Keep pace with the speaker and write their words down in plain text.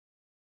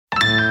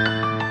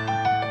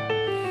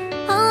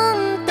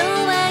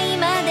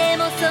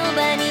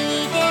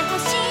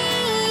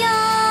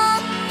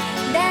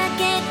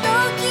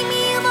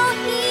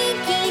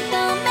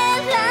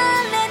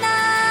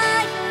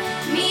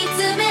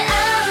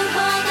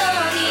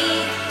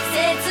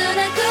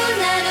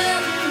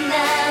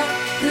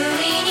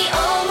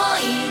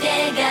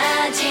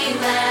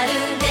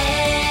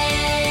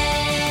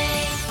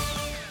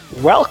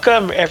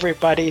Welcome,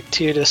 everybody,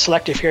 to the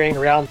Selective Hearing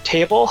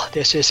Roundtable.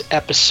 This is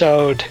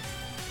episode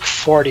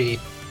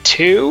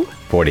 42.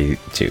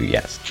 42,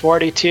 yes.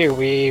 42.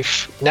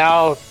 We've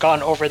now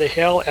gone over the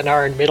hill and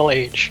are in middle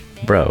age.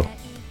 Bro,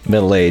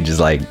 middle age is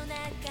like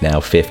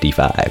now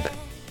 55.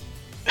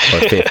 Or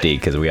 50,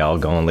 because we all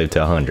go and live to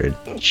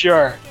 100.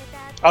 Sure.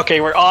 Okay,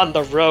 we're on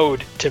the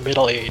road to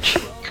middle age,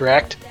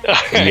 correct?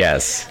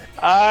 Yes.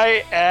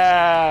 I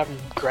am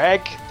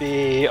Greg,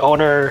 the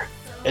owner,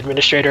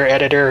 administrator,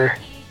 editor,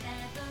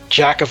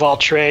 jack of all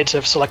trades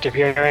of Selective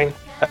Hearing.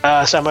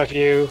 Some of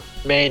you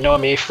may know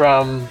me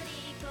from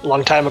a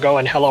long time ago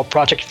in Hello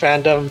Project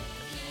fandom.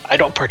 I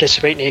don't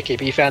participate in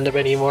AKB fandom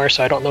anymore,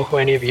 so I don't know who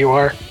any of you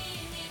are.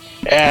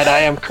 And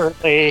I am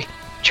currently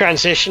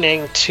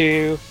transitioning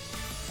to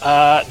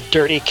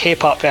dirty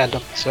K-pop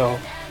fandom. So,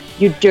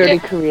 you dirty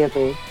Korea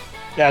boo.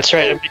 That's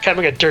right. I'm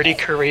becoming a dirty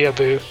Korea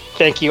boo.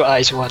 Thank you,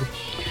 Eyes One.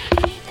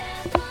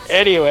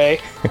 Anyway,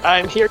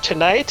 I'm here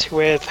tonight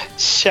with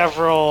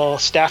several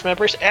staff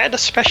members and a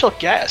special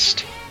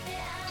guest.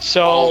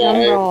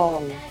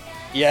 So,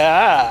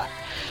 yeah.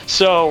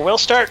 So we'll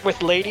start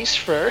with ladies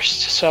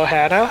first. So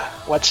Hannah,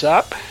 what's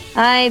up?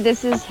 Hi,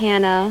 this is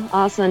Hannah,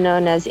 also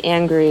known as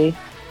Angry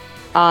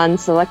on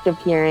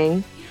Selective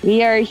Hearing.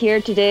 We are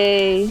here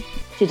today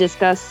to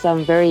discuss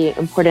some very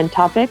important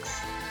topics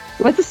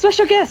with a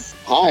special guest.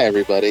 Hi,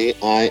 everybody.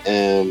 I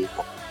am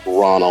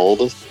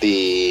Ronald,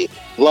 the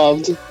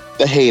loved,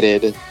 the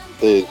hated,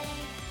 the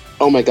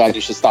oh my god, you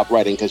should stop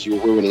writing because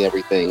you're ruining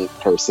everything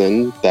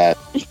person that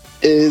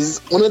is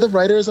one of the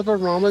writers of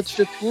Arama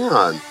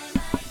Japan.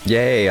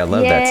 Yay, I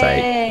love that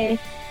site.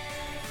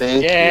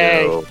 Thank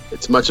you.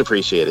 It's much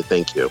appreciated.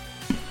 Thank you.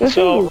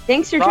 So,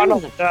 thanks for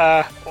Ronald, joining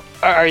us.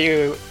 Are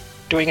you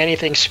doing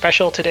anything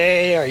special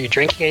today? Are you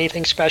drinking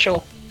anything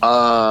special?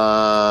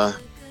 No,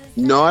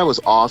 I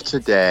was off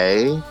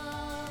today.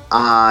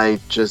 I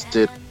just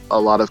did a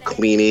lot of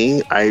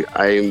cleaning.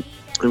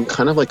 I'm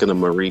kind of like in a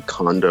Marie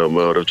Kondo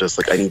mode of just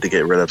like, I need to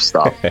get rid of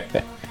stuff.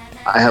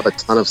 I have a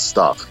ton of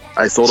stuff.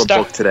 I sold a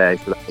book today,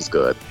 so that was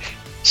good.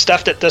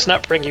 Stuff that does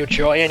not bring you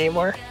joy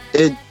anymore?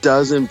 It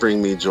doesn't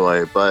bring me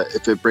joy, but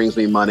if it brings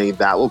me money,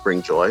 that will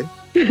bring joy.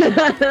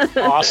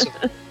 Awesome.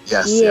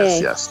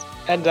 Yes.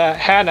 And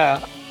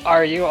Hannah,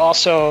 are you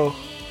also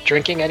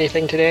drinking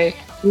anything today?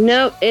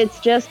 Nope,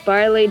 it's just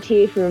barley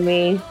tea for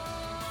me.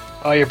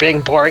 Oh, you're being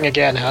boring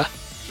again, huh?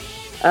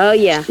 Oh,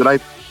 yeah. Should I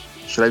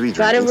be drinking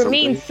Gotta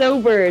remain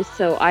sober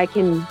so I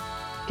can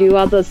do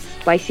all those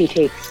spicy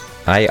takes.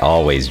 I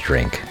always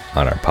drink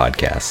on our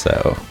podcast,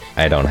 so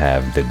I don't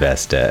have the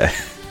best, I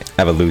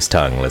have a loose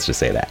tongue, let's just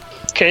say that.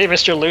 Okay,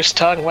 Mr. Loose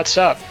Tongue, what's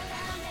up?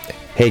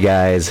 Hey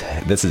guys,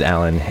 this is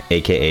Alan,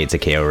 aka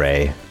Takeo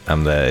Ray.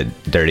 I'm the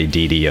Dirty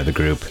DD of the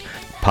group,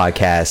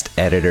 podcast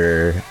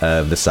editor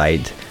of the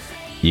site.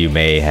 You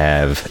may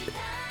have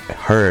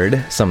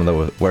heard some of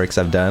the works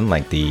I've done,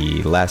 like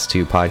the last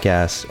two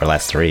podcasts, or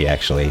last three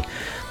actually.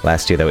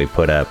 Last two that we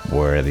put up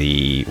were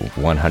the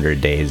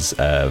 100 Days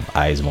of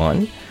Eyes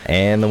One,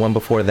 and the one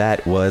before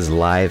that was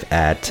live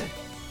at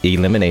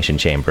Elimination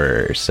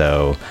Chamber.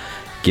 So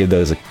give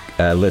those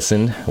a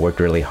listen. Worked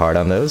really hard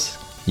on those.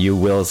 You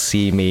will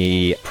see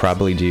me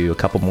probably do a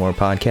couple more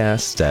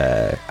podcasts.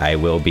 I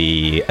will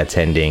be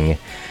attending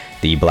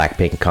the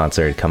Blackpink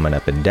concert coming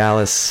up in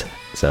Dallas,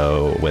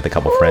 so with a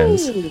couple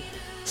friends.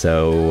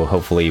 So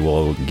hopefully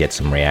we'll get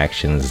some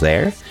reactions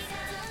there.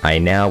 I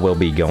now will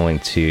be going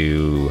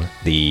to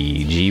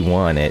the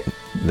G1,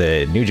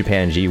 the New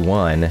Japan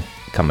G1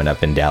 coming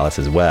up in Dallas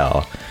as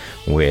well,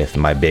 with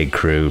my big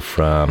crew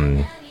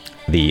from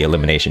the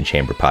Elimination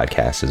Chamber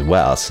podcast as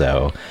well.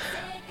 So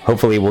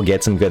hopefully we'll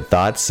get some good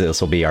thoughts.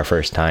 This will be our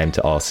first time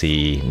to all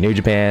see New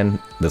Japan.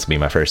 This will be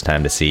my first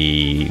time to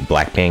see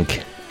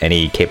Blackpink,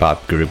 any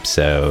K-pop group.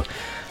 So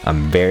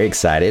I'm very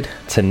excited.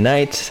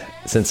 Tonight,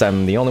 since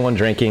I'm the only one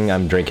drinking,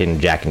 I'm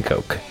drinking Jack and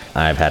Coke.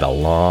 I've had a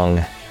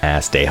long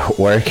ass day at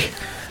work.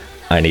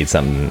 I need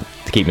something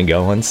to keep me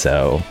going,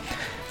 so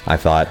I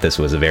thought this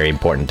was a very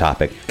important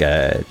topic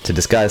to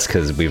discuss,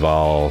 because we've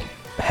all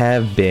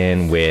have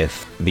been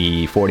with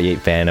the 48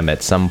 fandom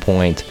at some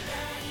point.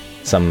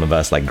 Some of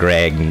us, like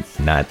Greg,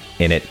 not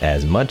in it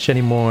as much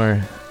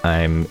anymore.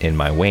 I'm in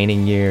my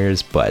waning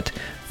years, but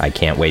I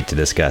can't wait to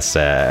discuss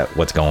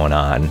what's going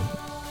on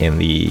in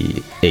the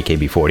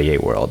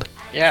AKB48 world.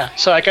 Yeah,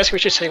 so I guess we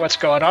should say what's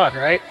going on,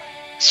 right?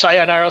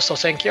 Sayonara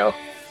Sosenkyo.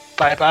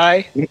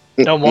 Bye-bye.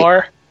 No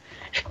more.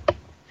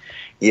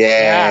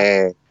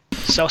 Yeah.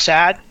 So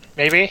sad,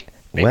 maybe.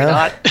 Maybe well,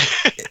 not.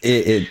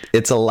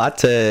 it's a lot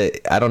to,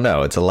 I don't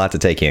know, it's a lot to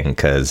take in,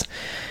 because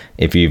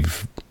if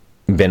you've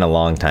been a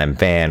long-time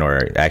fan,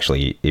 or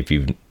actually if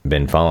you've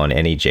been following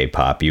any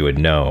J-pop, you would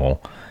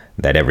know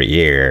that every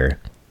year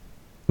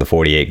the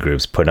 48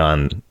 groups put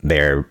on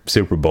their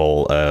Super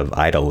Bowl of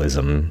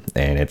idolism,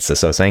 and it's the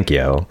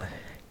Sosenkyo.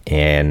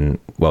 And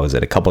what was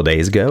it, a couple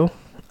days ago?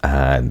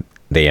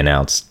 They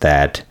announced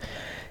that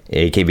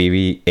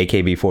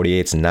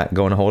AKB48's not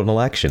going to hold an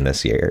election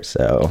this year.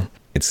 So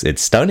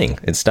it's stunning.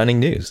 It's stunning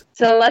news.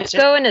 So let's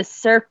go in a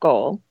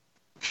circle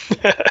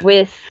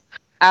with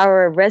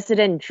our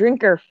resident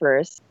drinker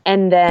first,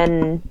 and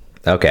then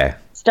Okay.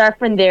 start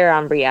from there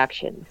on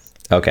reactions.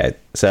 Okay.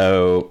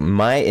 So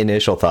my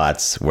initial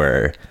thoughts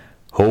were,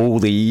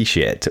 holy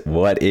shit,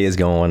 what is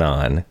going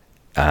on?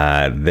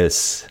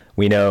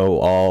 We know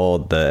all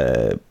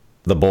the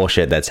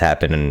bullshit that's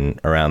happened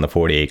around the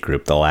 48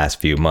 group the last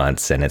few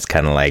months, and it's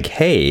kind of like,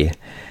 hey,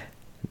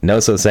 no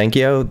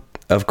Sosenkyo?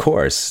 Of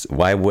course.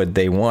 Why would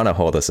they want to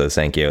hold a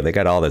Sosenkyo? They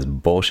got all this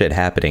bullshit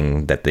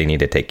happening that they need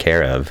to take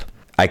care of.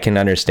 I can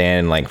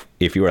understand, like,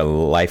 if you're a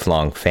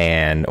lifelong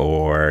fan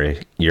or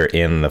you're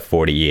in the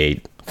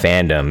 48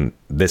 fandom,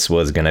 this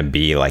was going to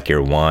be like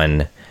your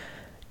one,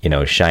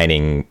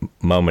 shining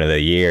moment of the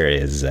year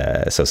is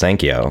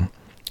Sosenkyo.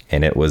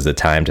 And it was the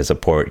time to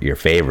support your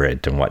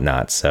favorite and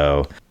whatnot.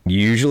 So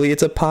usually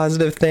it's a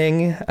positive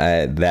thing.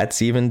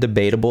 That's even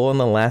debatable in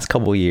the last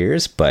couple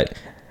years. But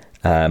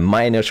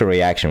my initial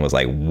reaction was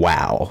like,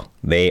 wow,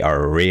 they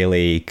are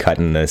really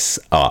cutting this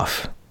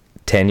off.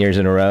 10 years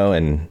in a row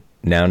and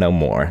now no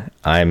more.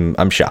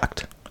 I'm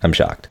shocked.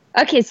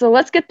 Okay, so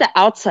let's get the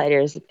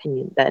outsider's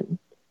opinion then.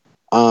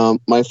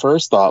 My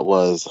first thought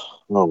was,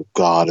 oh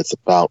God, it's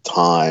about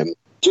time.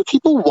 Do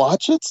people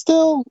watch it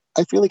still?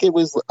 I feel like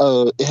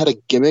it had a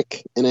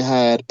gimmick and it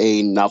had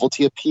a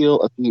novelty appeal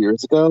a few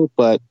years ago,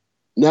 but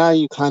now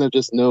you kind of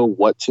just know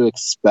what to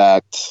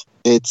expect.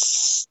 It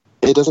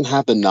doesn't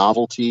have the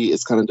novelty.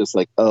 It's kind of just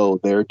like, oh,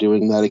 they're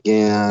doing that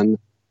again.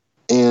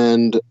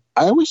 And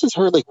I always just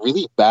heard like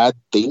really bad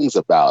things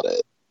about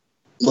it.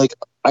 Like,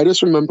 I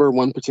just remember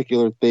one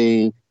particular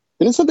thing.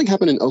 Didn't something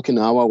happen in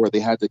Okinawa where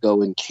they had to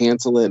go and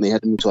cancel it and they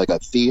had to move to like a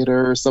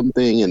theater or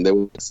something? And there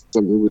was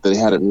some movie that they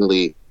hadn't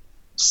really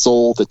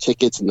sold the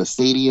tickets in the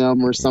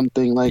stadium or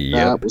something like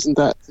that. Wasn't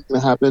that something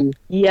that happened?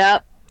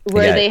 Yep.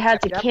 Where they had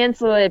to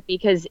cancel it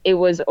because it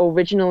was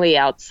originally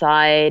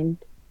outside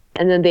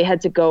and then they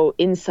had to go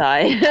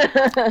inside.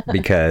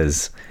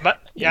 Because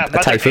a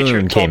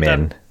typhoon came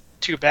in.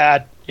 Too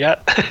bad.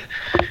 Yeah.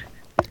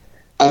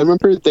 I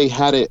remember they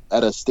had it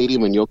at a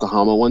stadium in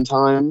Yokohama one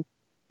time,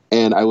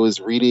 and I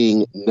was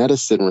reading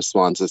netizen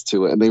responses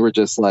to it, and they were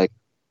just like,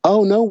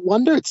 oh, no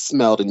wonder it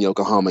smelled in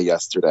Yokohama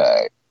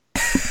yesterday.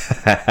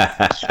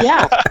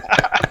 Yeah.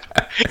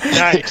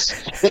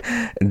 Nice.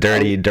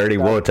 Dirty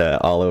water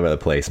all over the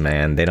place,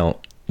 man. They don't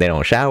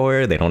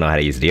shower. They don't know how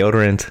to use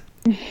deodorant.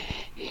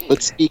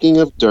 But speaking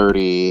of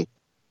dirty,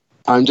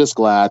 I'm just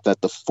glad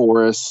that the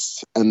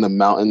forests and the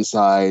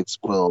mountainsides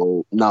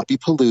will not be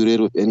polluted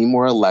with any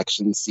more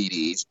election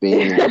CDs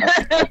being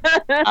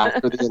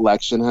after the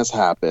election has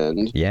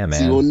happened. Yeah, man.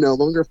 So you will no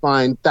longer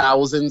find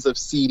thousands of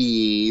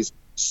CDs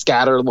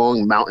scattered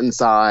along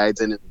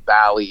mountainsides and in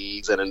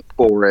valleys and in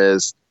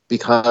forests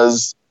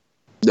because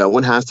no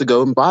one has to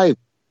go and buy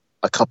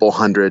a couple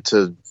hundred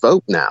to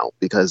vote now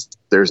because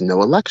there's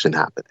no election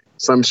happening.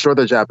 So I'm sure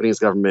the Japanese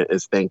government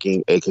is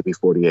thanking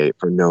AKB48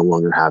 for no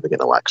longer having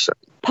an election.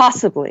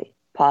 Possibly.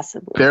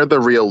 They're the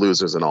real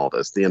losers in all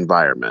this, the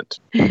environment.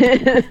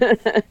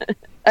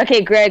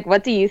 Okay, Greg,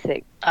 what do you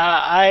think?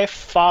 I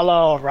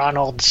follow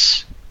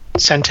Ronald's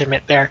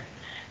sentiment there.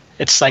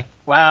 It's like,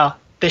 wow,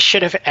 this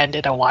should have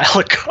ended a while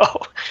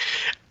ago.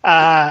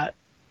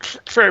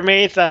 For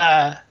me,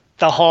 the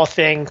whole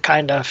thing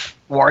kind of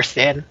wore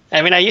thin.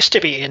 I mean, I used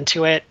to be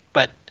into it,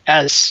 but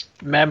as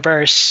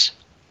members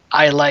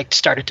I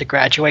started to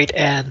graduate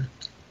and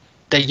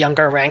the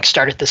younger ranks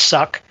started to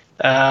suck.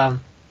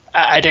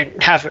 I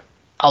didn't have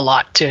a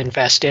lot to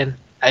invest in.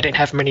 I didn't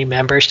have many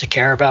members to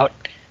care about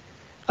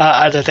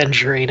other than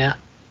Jurina.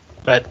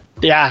 But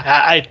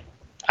yeah,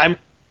 I'm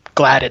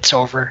glad it's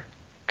over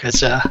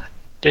because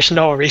there's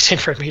no reason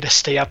for me to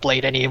stay up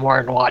late anymore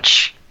and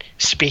watch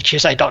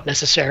speeches I don't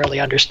necessarily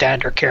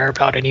understand or care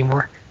about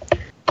anymore.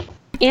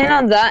 And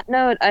on that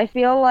note, I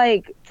feel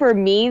like for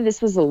me,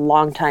 this was a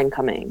long time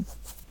coming.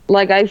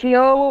 Like, I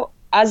feel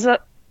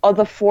of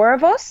the four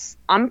of us,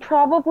 I'm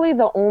probably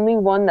the only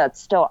one that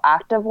still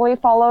actively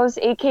follows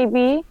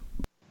AKB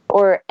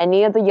or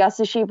any of the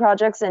Yasushi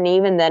projects. And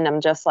even then, I'm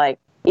just like,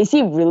 is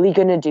he really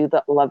going to do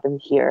the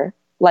 11th year?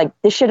 Like,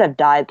 this should have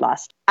died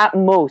at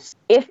most,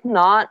 if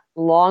not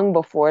long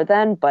before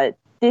then. But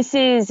this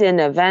is an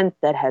event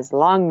that has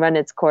long run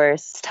its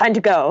course. It's time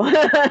to go.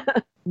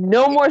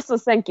 No more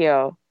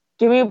Sosenkyo.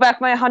 Give me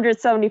back my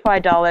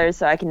 $175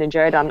 so I can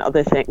enjoy it on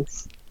other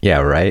things. Yeah,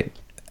 right.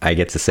 I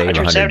get to save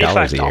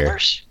 $100 a year.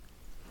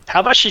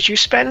 How much did you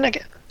spend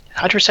again?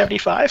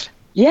 $175?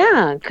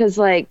 Yeah, because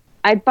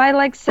I'd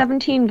buy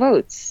 17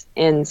 votes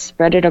and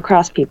spread it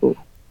across people.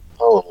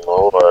 Oh,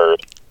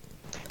 Lord.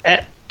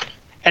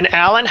 And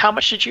Alan, how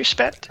much did you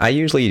spend? I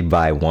usually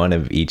buy one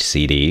of each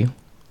CD,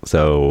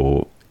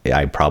 so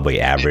I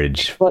probably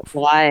average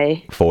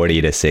why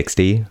 40 to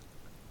 60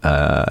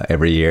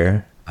 every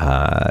year.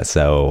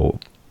 So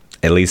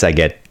at least I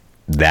get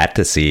that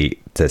to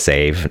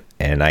save,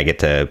 and I get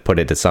to put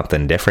it to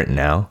something different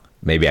now.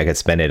 Maybe I could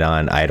spend it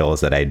on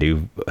idols that I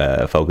do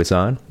focus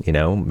on,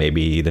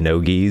 maybe the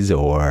Nogis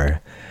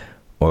or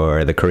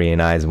the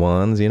Koreanized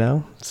ones,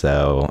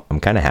 So I'm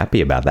kind of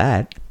happy about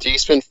that. Do you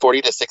spend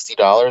 $40 to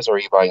 $60, or are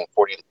you buying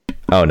 40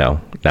 Oh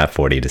no, not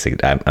 40 to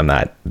 60. I'm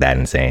not that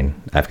insane.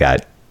 I've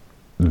got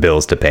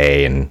bills to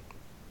pay and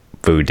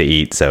food to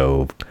eat,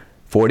 so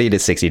 $40 to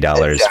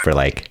 $60 for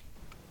like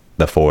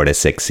the 4 to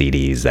 6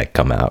 CDs that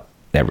come out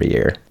every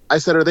year. I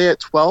said, are they at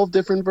 12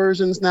 different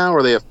versions now, or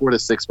are they at 4 to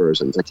 6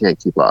 versions? I can't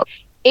keep up.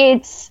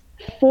 It's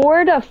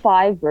 4 to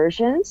 5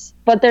 versions,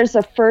 but there's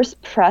a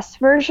first press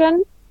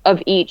version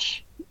of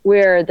each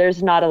where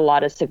there's not a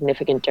lot of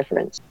significant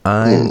difference.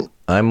 I'm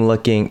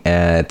looking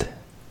at,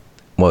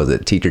 what was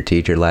it,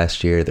 Teacher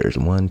last year? There's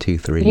 1, 2,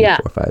 3, 4,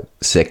 5,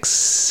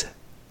 6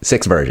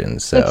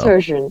 versions. So. 6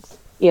 versions,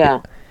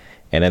 yeah.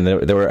 And then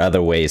there were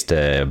other ways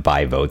to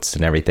buy votes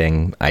and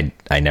everything. I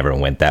never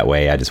went that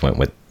way. I just went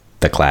with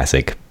the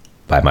classic,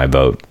 buy my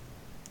vote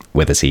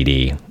with a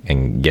CD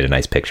and get a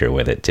nice picture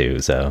with it too.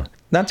 So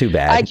not too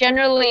bad. I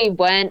generally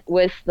went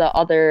with the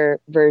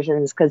other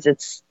versions because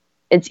it's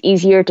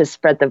easier to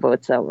spread the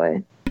votes that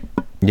way.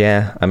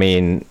 Yeah, I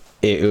mean,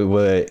 it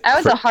would. I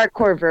was a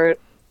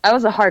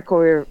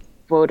hardcore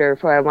voter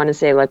for, I want to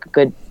say, like a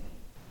good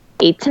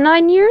 8 to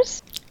 9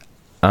 years.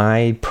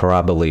 I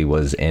probably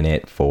was in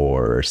it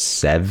for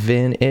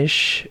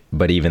 7-ish,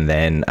 but even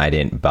then I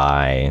didn't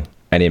buy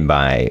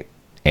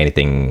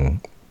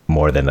anything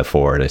more than the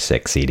 4 to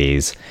 6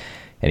 CDs.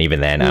 And even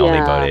then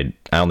I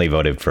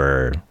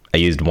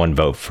used one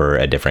vote for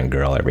a different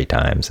girl every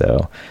time.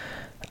 So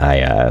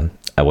I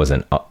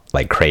wasn't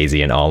like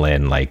crazy and all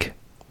in like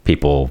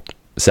people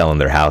selling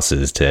their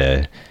houses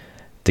to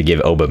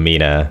give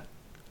Obamina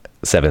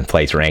 7th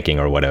place ranking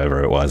or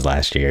whatever it was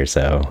last year.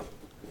 So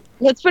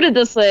let's put it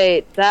this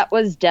way, that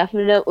was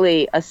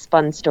definitely a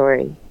spun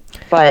story.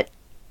 But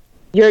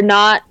you're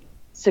not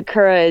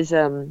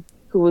Sakura-ism,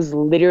 who was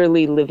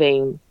literally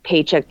living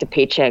paycheck to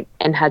paycheck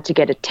and had to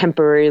get a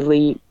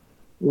temporary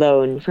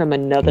loan from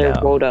another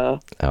voter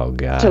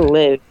to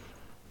live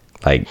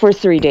for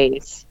 3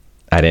 days.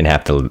 I didn't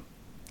have to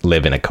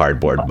live in a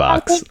cardboard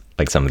box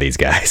like some of these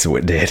guys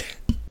did.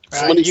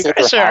 You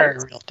guys are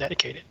real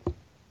dedicated.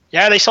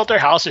 Yeah, they sold their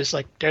houses.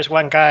 Like, there's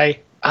one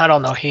guy, I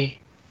don't know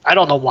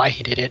why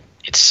he did it.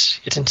 It's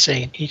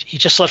insane. He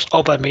just loves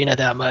Obamina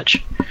that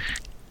much.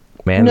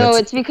 Man, no,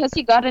 it's because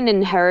he got an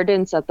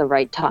inheritance at the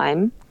right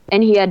time,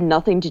 and he had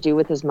nothing to do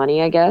with his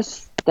money, I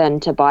guess, than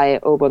to buy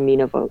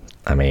Obamina votes.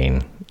 I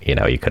mean,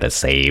 you could have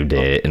saved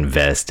it,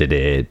 invested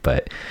it,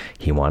 but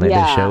he wanted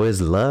to show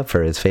his love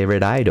for his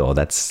favorite idol.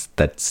 That's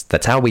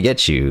how we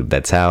get you.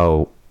 That's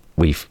how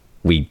we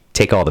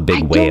take all the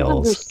big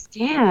whales. I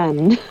don't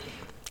understand.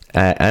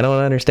 I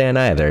don't understand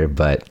either,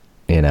 but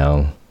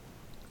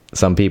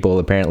some people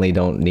apparently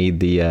don't need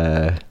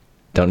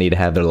to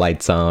have their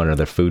lights on or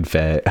their food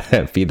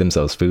feed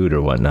themselves food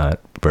or whatnot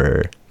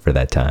for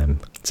that time.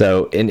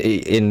 So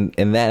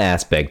in that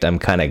aspect, I'm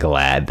kind of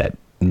glad that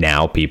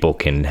now people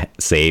can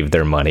save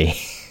their money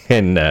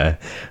and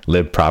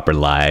live proper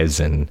lives,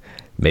 and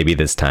maybe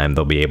this time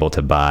they'll be able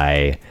to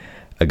buy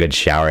a good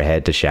shower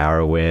head to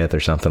shower with or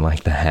something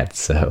like that.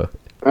 So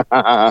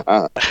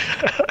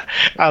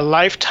a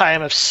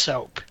lifetime of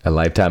soap.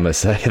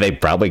 They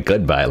probably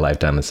could buy a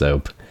lifetime of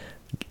soap.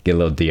 Get a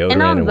little deodorant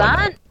and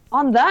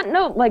on that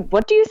note, like,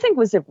 what do you think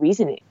was the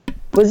reasoning?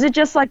 Was it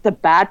just like the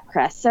bad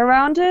press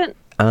around it?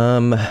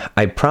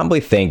 I probably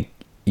think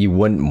you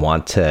wouldn't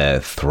want to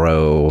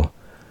throw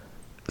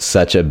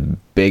such a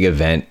big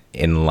event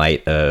in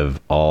light of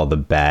all the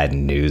bad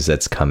news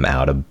that's come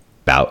out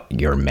about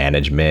your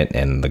management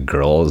and the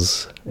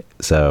girls.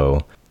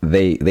 So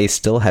they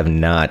still have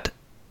not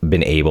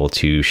been able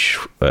to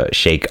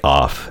shake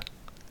off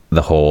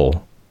the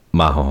whole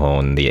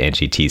Mahohon, the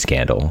NGT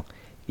scandal.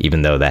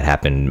 Even though that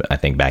happened, I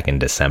think, back in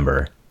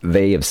December,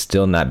 they have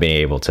still not been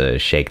able to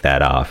shake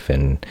that off,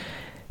 and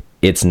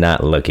it's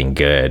not looking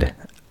good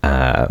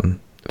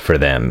for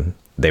them.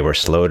 They were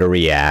slow to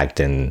react,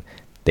 and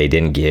they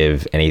didn't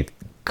give any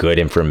good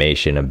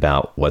information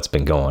about what's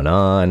been going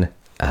on.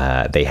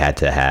 They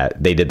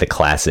did the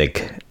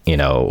classic,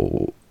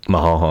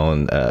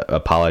 Mahohon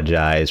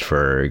apologized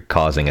for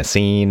causing a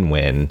scene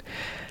when,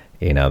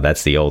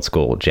 that's the old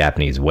school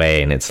Japanese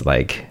way, and it's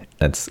like,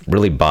 that's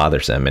really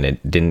bothersome, and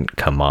it didn't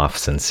come off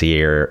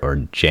sincere or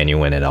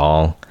genuine at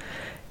all.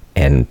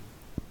 And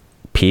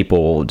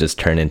people just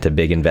turn into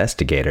big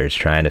investigators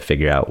trying to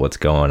figure out what's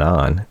going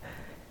on.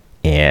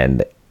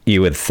 And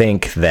you would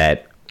think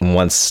that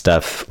once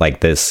stuff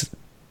like this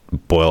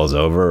boils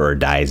over or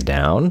dies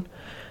down,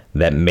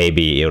 that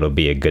maybe it'll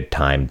be a good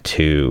time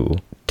to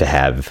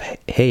have,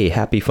 hey,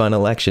 happy fun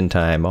election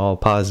time, all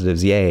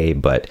positives, yay.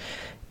 But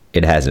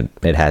it hasn't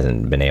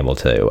been able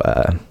to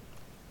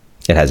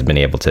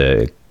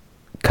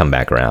come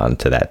back around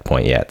to that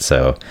point yet.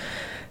 So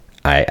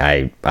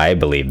I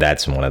believe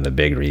that's one of the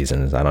big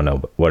reasons. I don't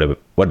know. What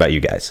about you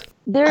guys?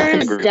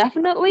 There's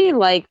definitely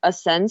like a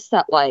sense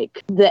that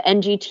like the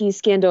NGT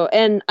scandal,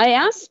 and I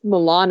asked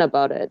Milan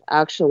about it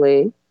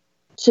actually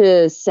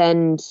to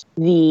send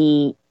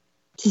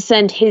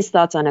his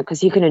thoughts on it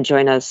because he couldn't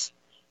join us.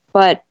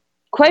 But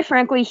quite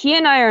frankly, he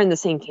and I are in the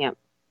same camp.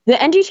 The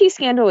NGT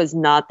scandal is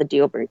not the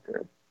deal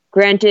breaker.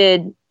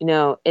 Granted,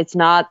 it's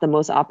not the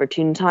most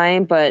opportune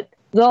time, but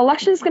the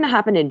election's going to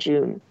happen in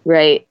June,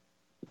 right?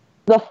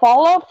 The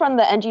fallout from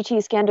the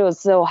NGT scandal is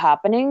still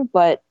happening,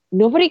 but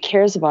nobody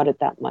cares about it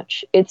that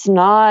much. It's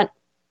not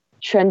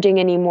trending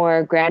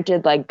anymore.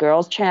 Granted, like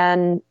Girls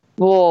Chan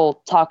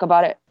will talk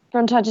about it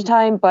from time to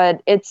time,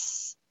 but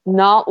it's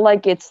not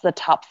like it's the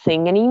top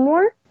thing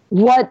anymore.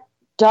 What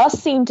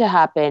does seem to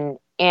happen,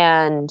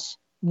 and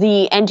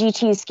the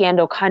NGT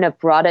scandal kind of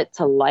brought it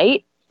to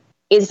light,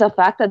 is the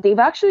fact that they've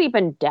actually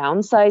been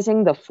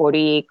downsizing the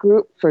 48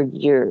 group for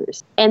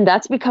years. And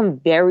that's become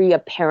very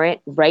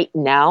apparent right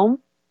now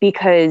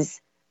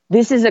because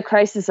this is a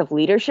crisis of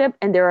leadership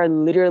and there are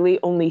literally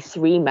only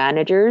 3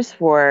 managers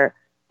for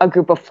a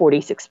group of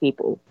 46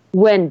 people.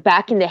 When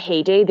back in the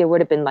heyday, there would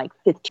have been like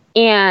 15.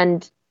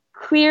 And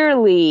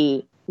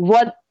clearly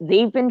what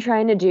they've been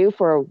trying to do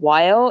for a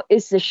while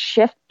is to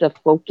shift the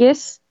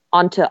focus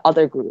onto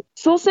other groups.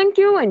 Seoul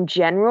Senkyo in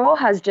general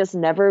has just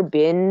never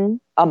been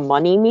a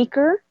money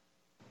maker.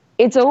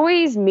 It's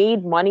always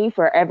made money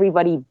for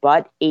everybody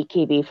but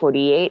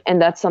AKB48,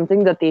 and that's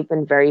something that they've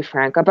been very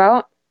frank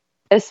about,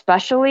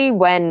 especially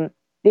when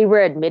they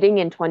were admitting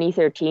in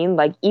 2013,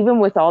 like even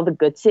with all the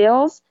good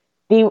sales,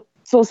 Seoul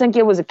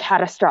Senkyo was a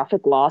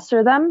catastrophic loss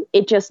for them.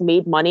 It just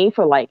made money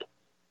for like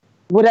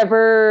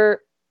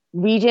whatever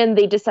region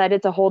they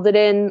decided to hold it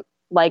in,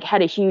 like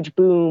had a huge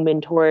boom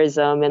in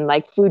tourism, and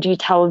like Fuji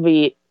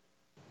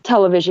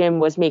television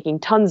was making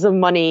tons of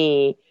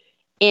money,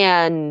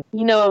 and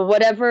you know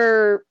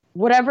whatever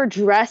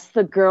dress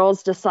the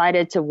girls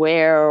decided to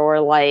wear, or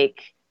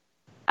like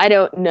I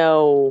don't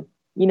know,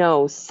 you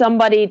know,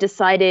 somebody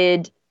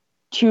decided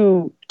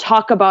to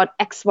talk about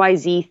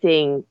XYZ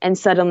thing and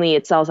suddenly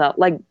it sells out.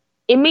 Like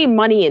it made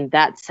money in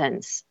that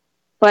sense,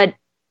 but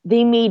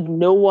they made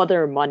no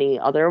other money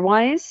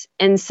otherwise.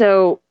 And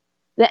so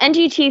the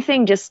NGT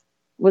thing just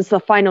was the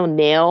final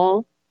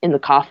nail in the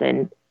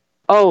coffin.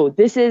 Oh,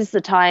 this is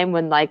the time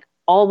when like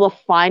all the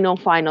final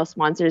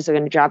sponsors are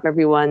going to drop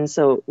everyone.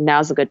 So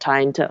now's a good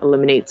time to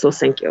eliminate Seoul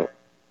Senkyo.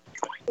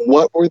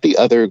 What were the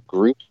other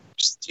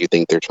groups do you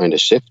think they're trying to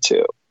shift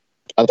to?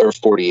 Other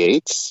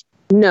 48s?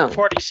 No,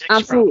 46.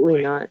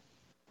 absolutely probably. not.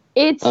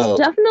 It's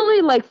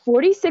definitely like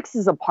 46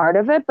 is a part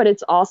of it, but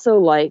it's also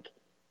like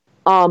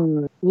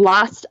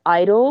Last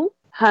Idol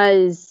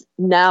has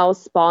now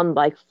spawned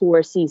like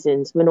 4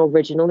 seasons when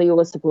originally it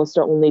was supposed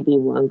to only be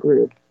 1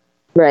 group,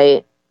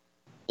 right?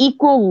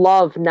 Equal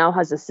Love now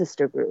has a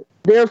sister group.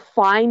 They're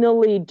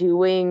finally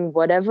doing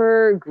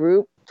whatever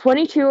group.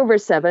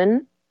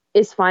 22/7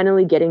 is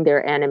finally getting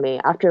their anime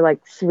after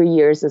like 3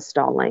 years of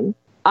stalling.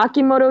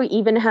 Akimoto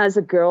even has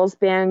a girls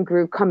band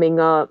group coming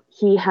up.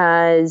 He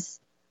has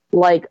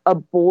like a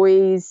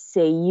boys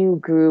seiyuu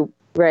group,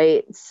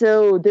 right?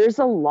 So there's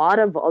a lot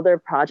of other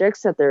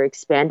projects that they're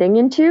expanding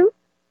into.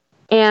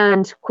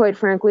 And quite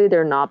frankly,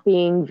 they're not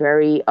being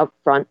very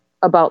upfront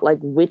about like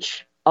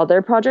which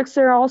other projects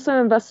they're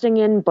also investing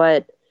in,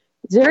 but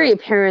it's very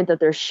apparent that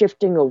they're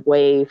shifting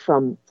away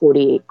from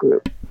 48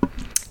 group.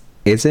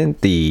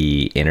 Isn't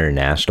the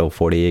international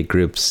 48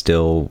 group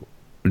still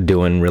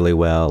doing really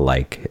well,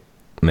 like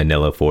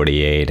Manila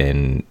 48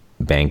 and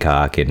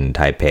Bangkok and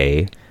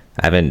Taipei?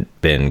 I haven't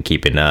been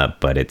keeping up,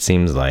 but it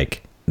seems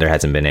like there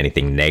hasn't been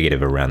anything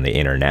negative around the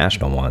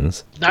international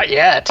ones. Not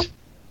yet.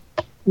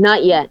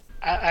 Not yet.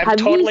 I'm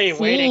totally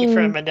waiting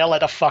for Manila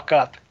to fuck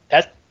up.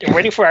 They're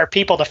waiting for our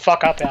people to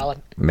fuck up,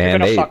 Alan.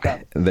 Man,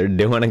 they're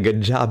doing a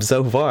good job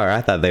so far.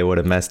 I thought they would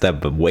have messed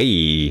up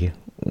way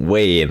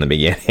in the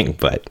beginning,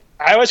 but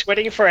I was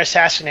waiting for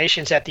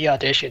assassinations at the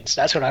auditions.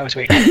 That's what I was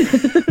waiting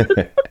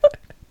for.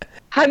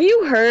 Have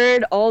you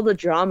heard all the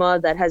drama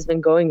that has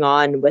been going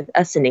on with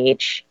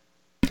SNH?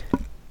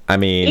 I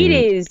mean, it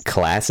is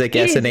classic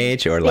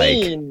SNH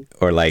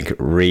or like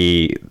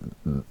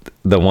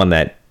the one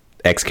that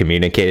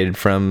excommunicated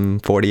from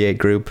 48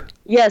 group.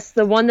 Yes,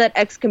 the one that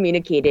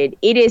excommunicated.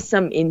 It is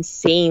some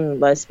insane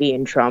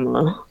lesbian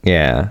trauma.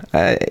 Yeah,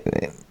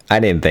 I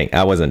didn't think,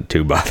 I wasn't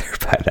too bothered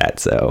by that.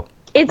 So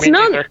it's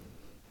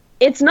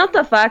not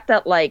the fact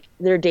that like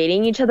they're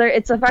dating each other.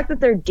 It's the fact that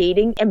they're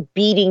dating and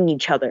beating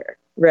each other,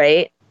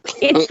 right?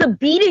 It's the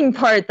beating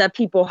part that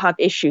people have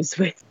issues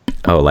with.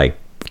 Oh, like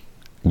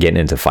getting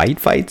into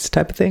fights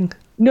type of thing?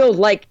 No,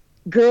 like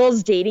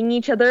girls dating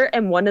each other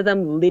and one of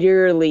them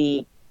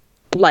literally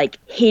like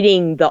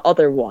hitting the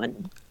other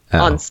one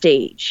on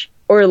stage,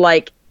 or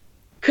like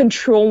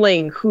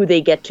controlling who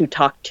they get to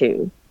talk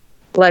to,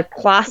 like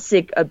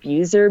classic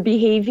abuser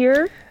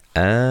behavior.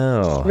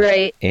 Oh,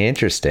 right.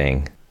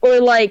 Interesting. Or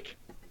like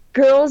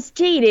girls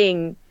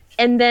dating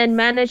and then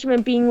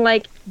management being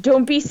like,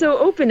 don't be so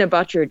open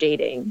about your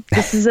dating.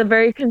 This is a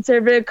very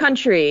conservative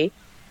country.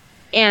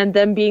 And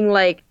then being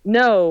like,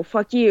 no,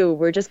 fuck you.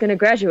 We're just going to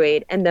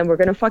graduate and then we're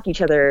going to fuck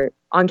each other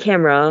on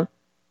camera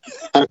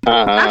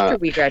after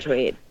we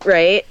graduate,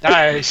 right?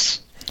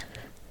 Nice.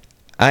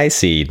 I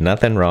see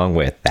nothing wrong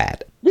with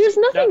that. There's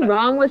nothing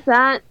wrong with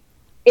that.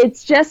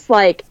 It's just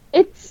like,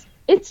 it's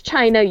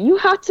China. You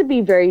have to be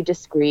very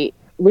discreet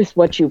with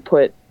what you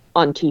put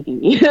on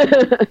TV.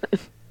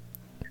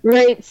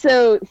 Right?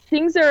 So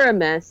things are a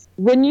mess.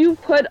 When you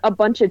put a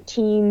bunch of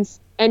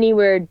teens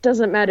anywhere,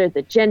 doesn't matter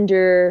the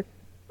gender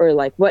or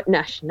like what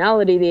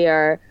nationality they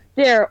are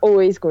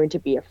always going to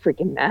be a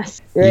freaking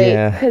mess, right?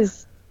 Yeah.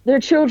 Because they're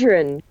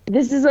children.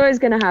 This is always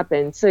going to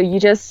happen. So you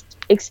just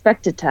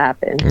expect it to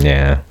happen.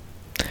 Yeah.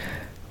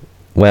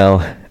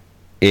 Well,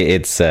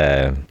 it's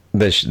I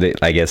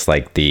guess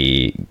like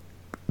the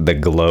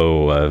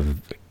glow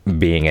of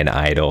being an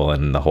idol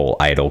and the whole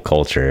idol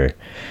culture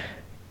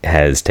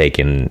has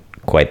taken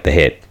quite the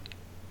hit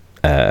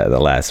the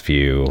last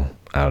few,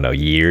 I don't know,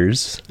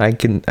 years, I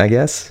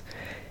guess.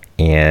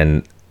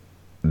 And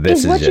this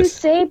is what just, you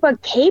say,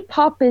 but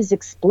K-pop is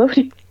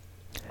exploding.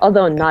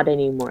 Although not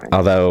anymore.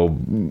 Although,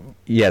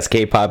 yes,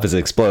 K-pop is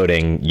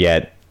exploding,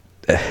 yet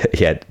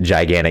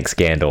gigantic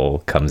scandal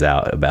comes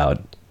out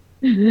about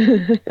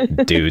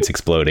dudes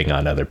exploding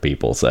on other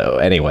people. So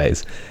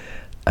anyways,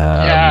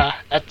 yeah,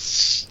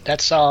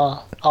 that's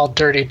all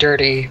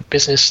dirty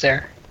business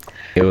there.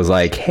 It was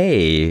like,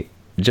 hey,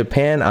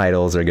 Japan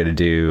idols are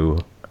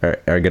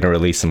gonna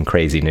release some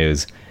crazy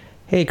news.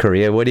 Hey,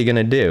 Korea, what are you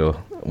gonna do?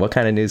 What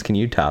kind of news can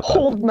you top up?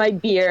 Hold my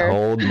beer.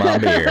 Hold my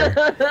beer.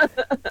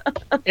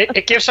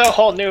 It gives a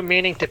whole new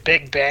meaning to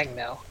Big Bang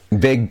now.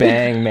 Big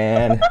Bang,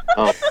 man.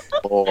 Oh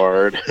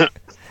Lord.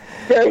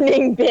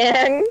 Burning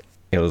Bang.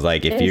 It was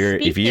like if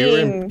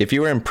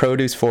you were in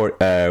Produce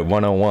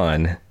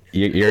 101,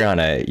 you're on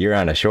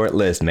a short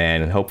list,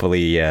 man, and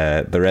hopefully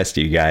the rest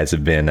of you guys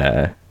have been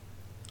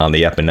on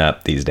the up and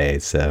up these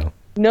days. So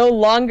no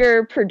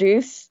longer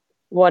Produce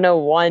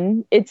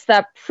 101. It's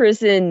that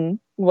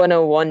Prison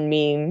 101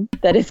 meme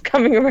that is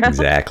coming around.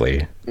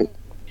 Exactly.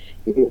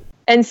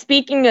 And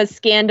speaking of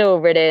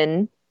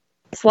scandal-ridden,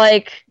 it's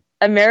like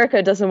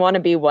America doesn't want to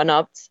be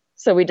one-upped,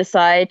 so we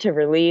decide to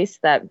release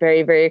that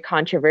very, very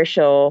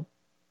controversial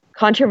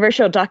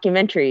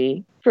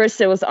documentary.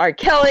 First it was R.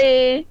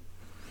 Kelly,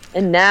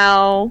 and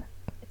now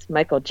it's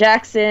Michael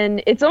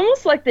Jackson. It's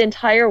almost like the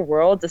entire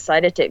world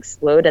decided to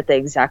explode at the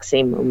exact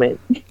same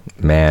moment.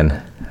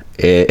 Man,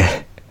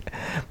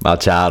 my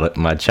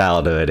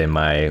childhood and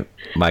my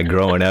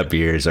growing up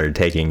years are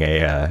taking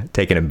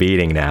a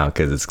beating now,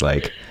 because it's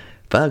like,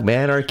 fuck,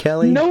 man, R.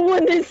 Kelly. No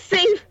one is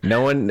safe.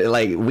 No one,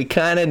 like, we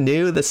kind of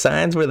knew the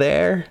signs were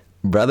there.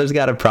 Brother's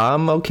got a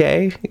problem,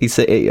 okay. He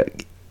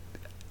said,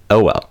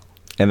 oh well.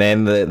 And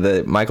then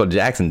the Michael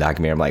Jackson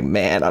documentary, I'm like,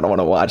 man, I don't want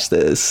to watch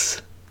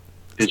this.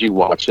 Did you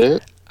watch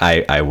it?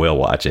 I will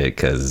watch it,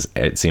 because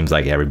it seems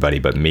like everybody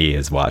but me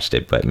has watched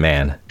it. But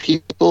man,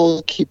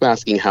 people keep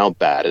asking how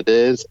bad it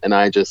is, and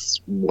I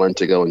just want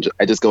to go and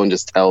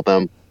just tell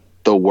them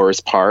the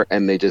worst part,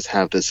 and they just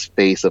have this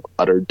face of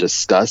utter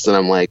disgust, and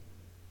I'm like,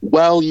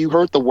 well, you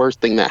heard the worst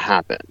thing that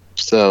happened,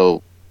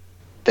 so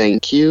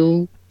thank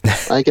you,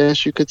 I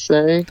guess you could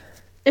say.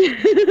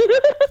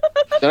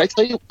 Did I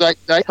tell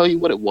you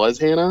what it was,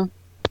 Hannah?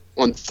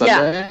 On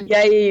Sunday?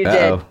 Yeah, you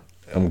did.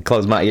 I'm gonna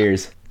close my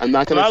ears. I'm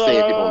not gonna say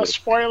if you want to.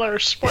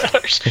 Spoilers.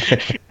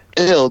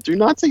 Ew, do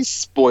not say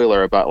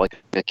spoiler about like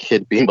a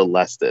kid being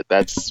molested.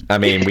 I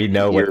mean, we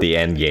know what the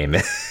end game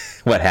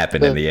is. What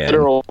happened in the end.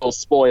 Literal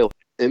spoiler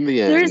in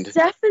the end. There's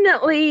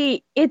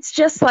definitely, it's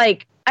just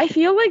like, I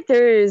feel like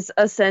there's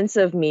a sense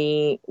of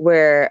me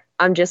where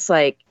I'm just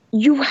like,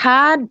 you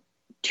had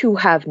to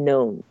have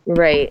known,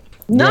 right?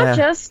 Not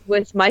just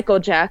with Michael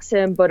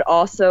Jackson, but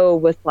also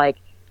with like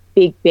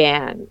Big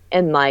Bang,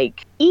 and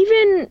like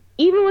even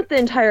with the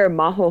entire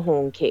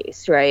Mahohon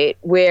case, right,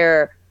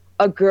 where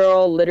a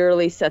girl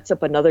literally sets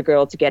up another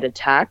girl to get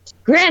attacked.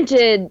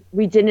 Granted,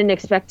 we didn't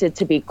expect it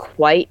to be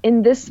quite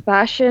in this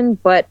fashion,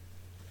 but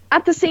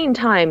at the same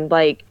time,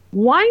 like,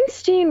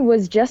 Weinstein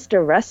was just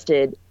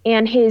arrested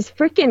and his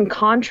freaking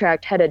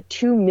contract had a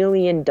 $2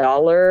 million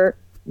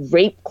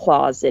rape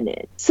clause in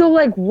it. So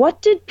like,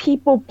 what did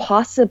people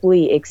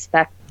possibly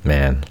expect?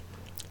 Man,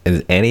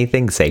 is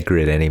anything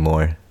sacred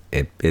anymore?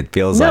 It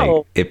feels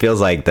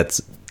like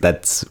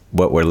that's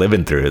what we're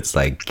living through. It's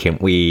like, can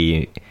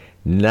we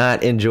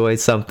not enjoy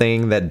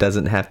something that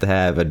doesn't have to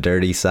have a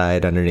dirty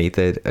side underneath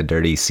it, a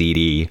dirty,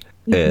 seedy,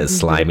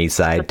 slimy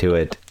side to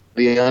it?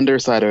 The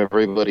underside of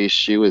everybody's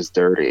shoe is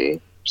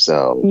dirty,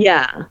 so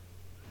yeah.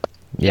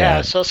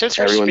 So since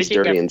we're everyone's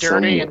speaking of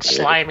dirty and way.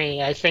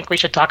 slimy, I think we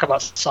should talk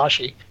about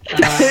Sashi.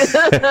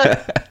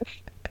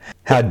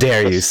 How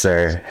dare you,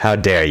 sir? How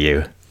dare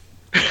you?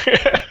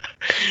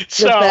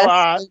 So, the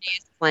best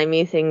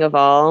slimy thing of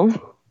all.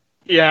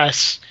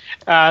 Yes.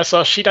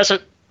 So she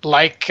doesn't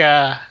like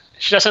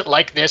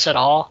this at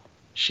all.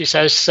 She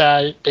says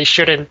they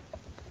shouldn't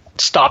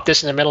stop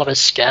this in the middle of a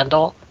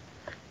scandal.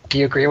 Do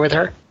you agree with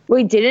her?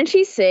 Wait, didn't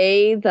she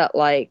say that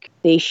like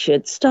they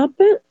should stop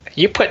it?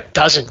 You put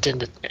doesn't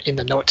in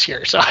the notes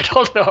here, so I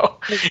don't know.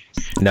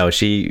 No,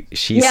 she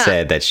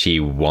said that she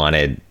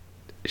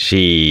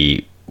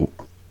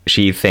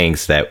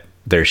thinks that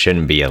there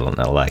shouldn't be an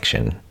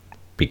election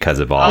because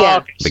of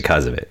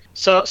because of it.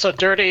 So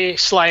dirty,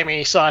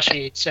 slimy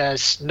Sashi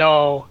says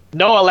no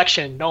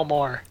election, no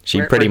more.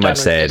 She pretty much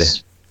said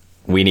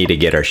we need to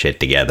get our shit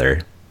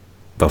together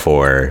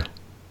before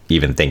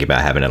even thinking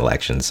about having an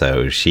election.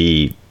 So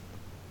she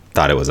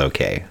thought it was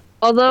okay.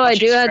 Although I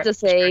She's do have to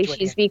say, graduating.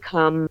 she's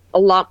become a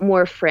lot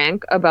more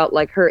frank about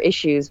like her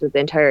issues with the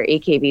entire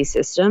AKB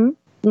system.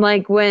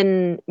 Like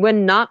when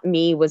Not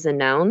Me was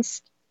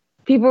announced,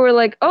 people were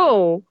like,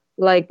 "Oh,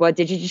 like what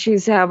did you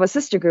choose to have a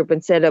sister group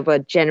instead of a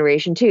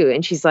Generation 2?"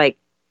 And she's like,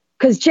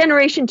 "Because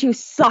Generation 2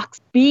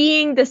 sucks.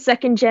 Being the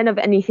second gen of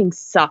anything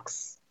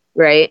sucks,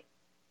 right?"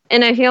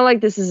 And I feel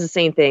like this is the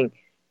same thing.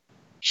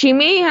 She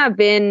may have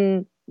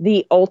been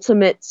the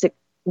ultimate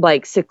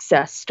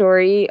success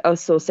story of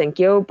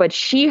Sosenkyo, but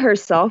she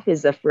herself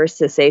is the first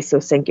to say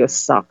Sosenkyo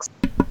sucks.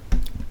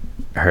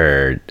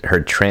 Her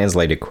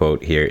translated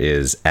quote here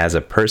is, "As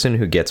a person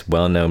who gets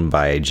well known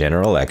by a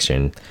general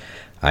election,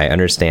 I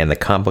understand the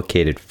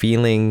complicated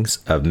feelings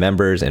of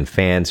members and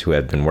fans who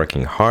have been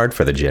working hard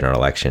for the general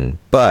election,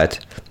 but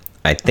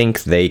I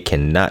think they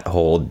cannot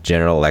hold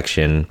general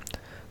election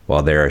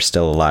while there are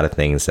still a lot of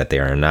things that they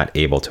are not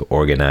able to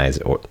organize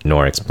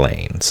nor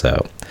explain."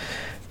 So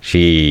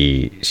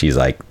she's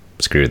like,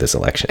 screw this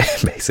election,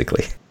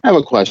 basically. I have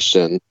a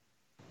question.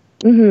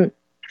 Mm-hmm.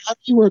 How do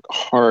you work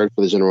hard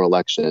for the general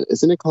election?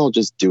 Isn't it called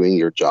just doing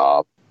your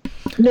job?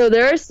 No,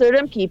 there are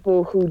certain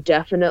people who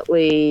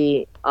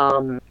definitely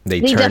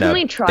They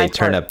definitely try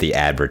turn hard. up the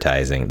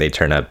advertising. They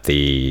turn up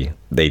the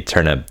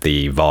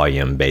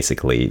volume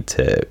basically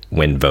to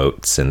win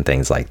votes and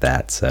things like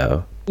that.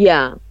 So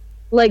Yeah.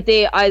 Like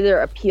they either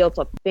appeal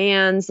to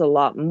fans a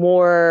lot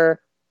more,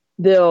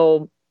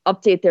 they'll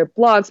update their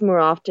blogs more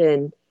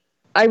often.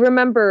 I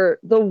remember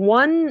the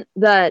one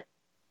that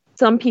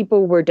some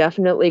people were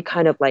definitely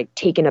kind of like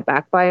taken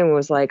aback by and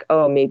was like,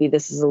 "Oh, maybe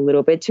this is a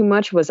little bit too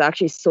much," was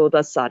actually Soda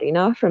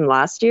Sarina from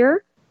last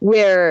year,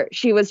 where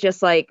she was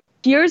just like,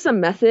 "Here's a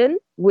method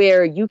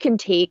where you can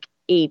take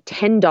a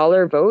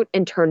 $10 vote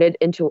and turn it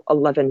into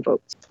 11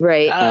 votes,"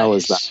 right? How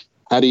is that?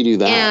 How do you do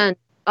that?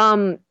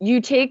 And you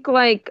take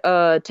like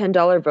a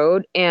 $10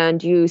 vote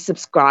and you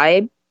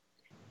subscribe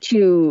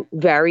to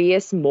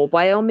various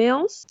mobile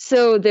mails.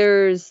 So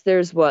there's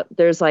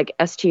like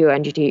STO,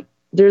 NGT.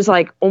 There's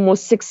like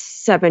almost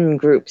 6-7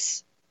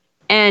 groups.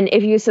 And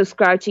if you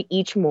subscribe to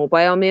each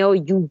mobile mail,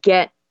 you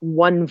get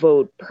 1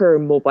 vote per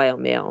mobile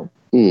mail.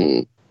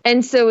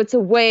 And so it's a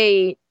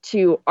way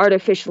to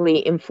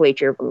artificially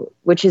inflate your vote,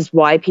 which is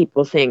why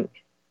people think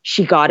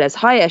she got as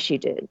high as she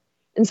did.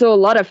 And so a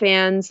lot of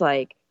fans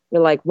like,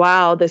 they're like,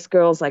 "Wow, this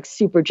girl's like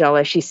super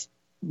jealous. She's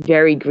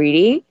very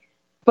greedy."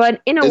 But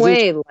in a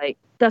way, like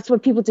that's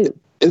what people do.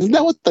 Isn't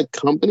that what the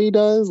company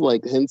does?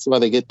 Like, hence why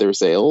they get their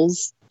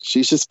sales?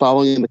 She's just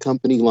following the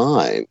company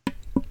line.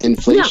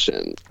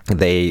 Inflation.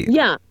 they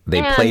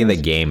play the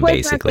game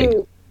basically.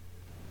 Frankly,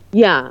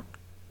 yeah.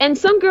 And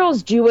some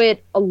girls do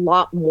it a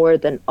lot more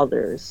than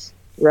others,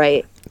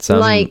 right?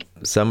 Some are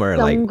Some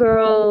like,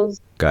 girls.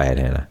 go ahead,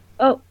 Hannah.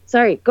 Oh,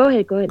 sorry. Go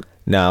ahead.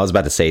 No, I was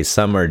about to say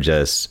some are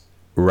just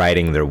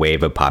riding their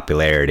wave of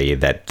popularity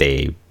that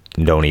they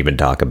don't even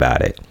talk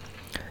about it.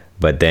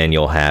 But then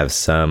you'll have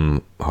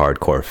some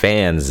hardcore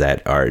fans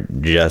that are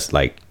just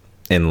like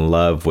in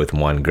love with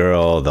one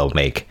girl. They'll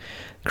make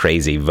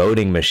crazy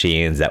voting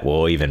machines that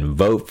will even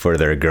vote for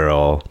their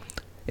girl.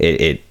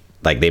 It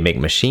like they make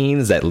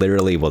machines that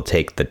literally will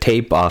take the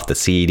tape off the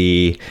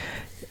CD,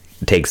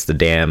 takes the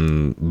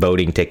damn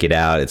voting ticket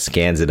out, it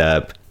scans it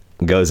up,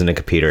 goes in a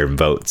computer and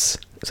votes.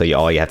 So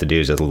all you have to do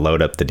is just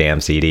load up the damn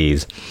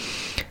CDs,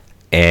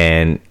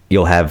 and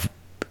you'll have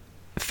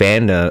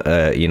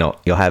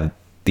you'll have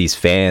these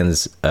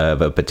fans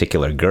of a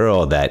particular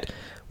girl that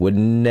would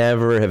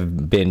never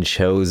have been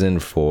chosen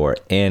for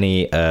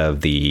any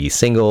of the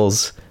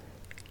singles,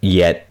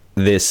 yet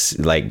this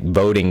like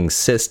voting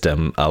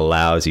system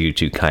allows you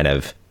to kind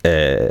of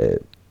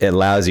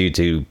allows you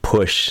to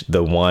push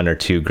the 1 or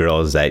 2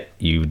 girls that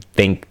you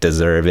think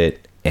deserve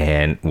it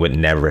and would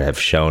never have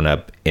shown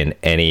up in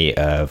any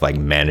of like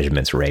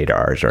management's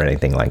radars or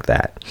anything like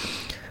that.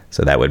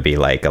 So that would be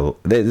like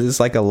it's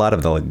like a lot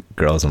of the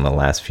girls in the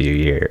last few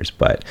years,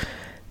 but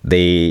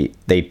they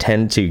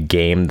tend to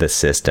game the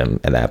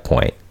system at that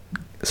point.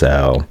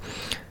 So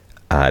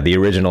the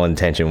original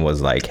intention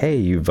was like, hey,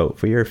 you vote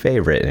for your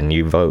favorite and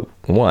you vote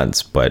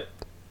once, but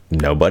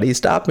nobody's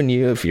stopping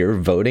you if you're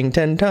voting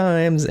 10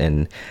 times,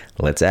 and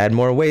let's add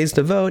more ways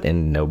to vote,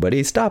 and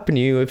nobody's stopping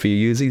you if you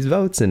use these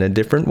votes in a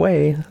different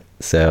way.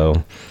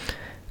 So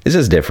it's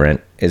just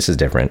different.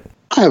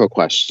 I have a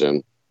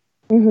question.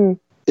 Mm-hmm.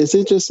 Is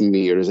it just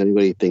me, or does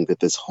anybody think that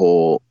this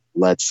whole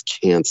let's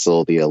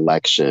cancel the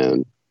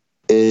election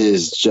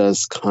is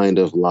just kind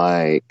of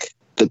like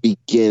the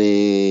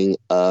beginning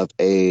of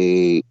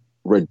a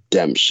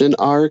redemption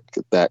arc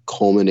that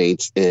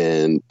culminates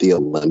in the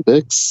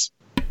Olympics?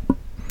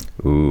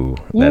 Ooh.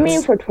 You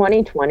mean for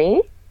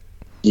 2020?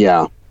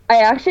 Yeah. I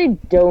actually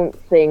don't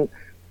think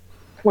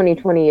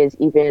 2020 is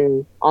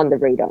even on the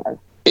radar.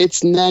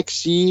 It's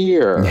next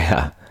year.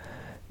 Yeah.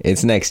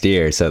 It's next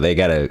year, so they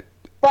gotta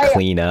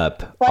clean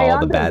up all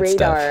the bad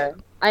stuff.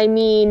 I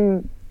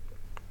mean,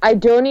 I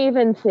don't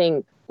even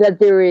think that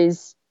there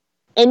is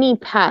any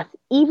path,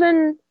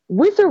 even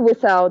with or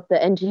without the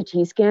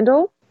NGT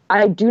scandal.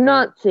 I do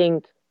not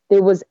think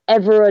there was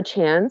ever a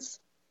chance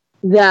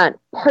that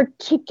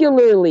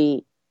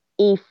particularly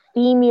a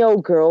female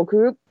girl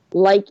group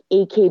like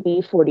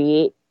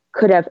AKB48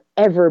 could have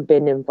ever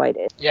been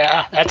invited.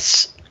 Yeah,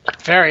 that's a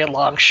very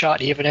long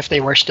shot, even if they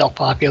were still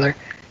popular.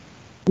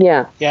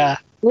 Yeah. Yeah.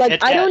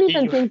 Like, I don't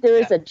even think there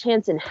is a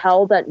chance in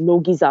hell that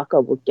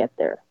Nogizaka would get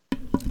there.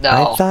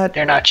 No,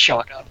 they're not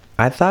showing up.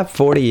 I thought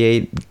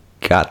 48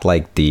 got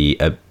like they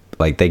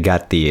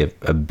got the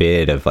a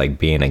bid of like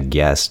being a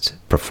guest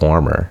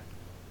performer.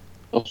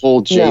 A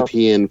whole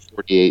JPN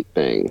 48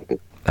 thing.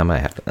 I might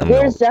have.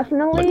 There's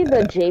definitely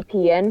the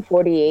JPN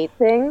 48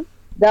 thing.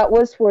 That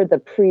was for the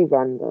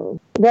pre-run, though.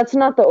 That's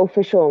not the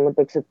official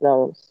Olympics of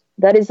those.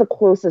 That is the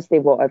closest they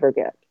will ever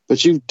get.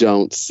 But you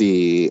don't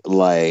see,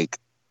 like,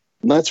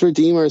 let's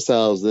redeem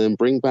ourselves and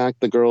bring back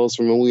the girls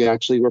from when we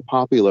actually were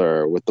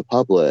popular with the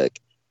public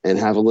and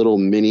have a little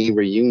mini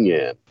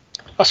reunion.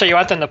 Oh, so you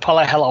want them to pull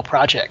a Hello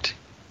Project?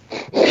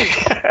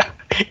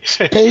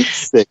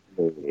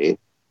 Basically.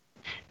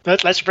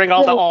 Let's bring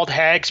all the old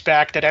hags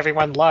back that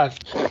everyone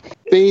loved.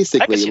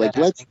 Basically, like,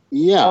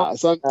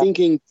 so I'm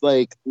thinking,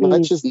 like,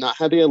 let's just not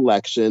have the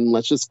election.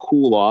 Let's just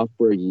cool off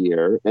for a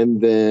year. And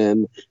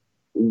then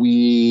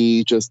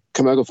we just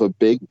come out with a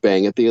big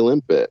bang at the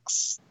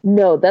Olympics.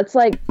 No, that's,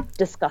 like,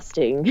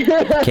 disgusting.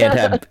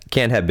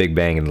 Can't have Big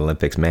Bang in the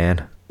Olympics,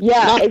 man.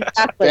 Yeah, not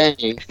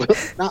exactly.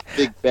 Not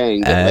Big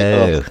Bang.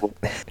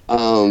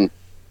 But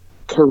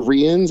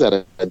Koreans at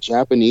a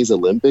Japanese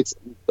Olympics?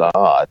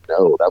 God,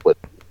 no,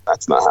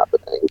 that's not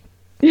happening.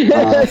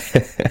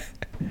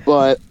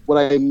 But what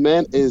I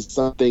meant is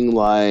something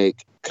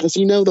like, because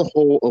the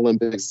whole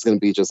Olympics is going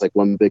to be just like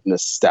one big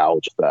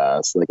nostalgia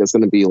fest. Like, it's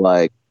going to be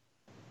like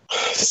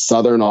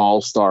Southern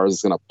All Stars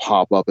is going to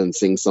pop up and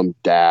sing some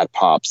dad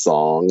pop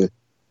song,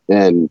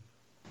 and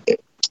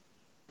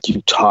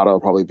Utada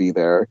will probably be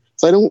there.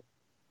 So I don't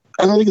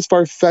think it's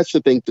far fetched to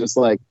think just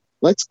like,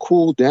 let's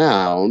cool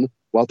down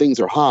while things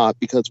are hot,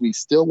 because we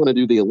still want to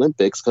do the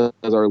Olympics because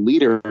our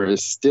leader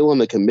is still in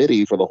the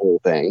committee for the whole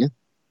thing.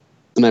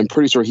 And I'm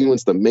pretty sure he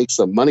wants to make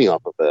some money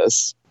off of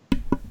this.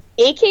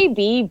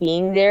 AKB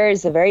being there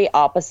is the very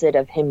opposite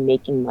of him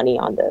making money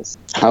on this.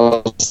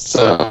 How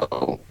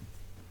so?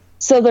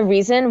 So the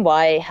reason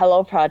why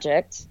Hello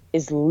Project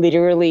is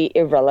literally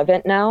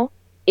irrelevant now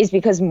is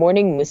because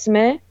Morning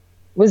Musume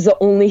was the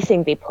only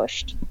thing they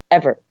pushed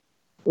ever.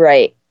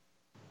 Right.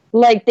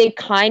 Like, they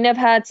kind of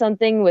had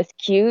something with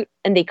Cute,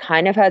 and they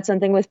kind of had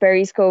something with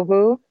Berry's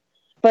Kovu,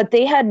 but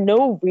they had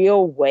no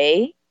real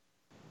way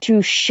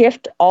to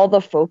shift all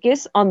the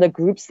focus on the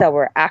groups that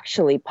were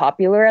actually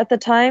popular at the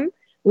time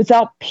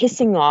without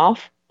pissing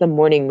off the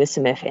Morning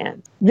Musume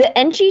fans. The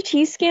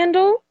NGT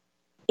scandal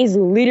is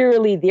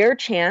literally their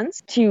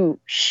chance to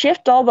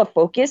shift all the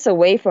focus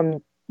away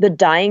from the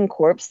dying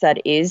corpse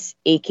that is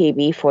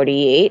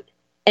AKB48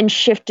 and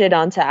shift it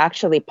onto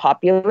actually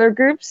popular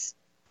groups,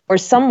 or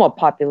somewhat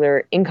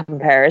popular in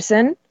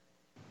comparison,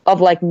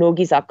 of like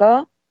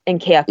Nogizaka and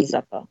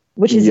Keyakizaka,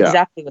 which is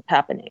exactly what's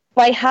happening.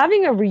 By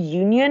having a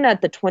reunion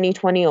at the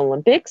 2020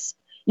 Olympics,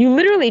 you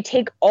literally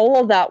take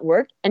all of that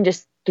work and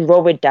just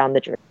throw it down the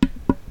drain.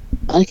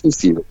 I can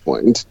see your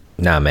point.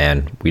 Nah,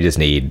 man, we just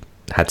need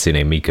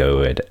Hatsune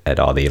Miku at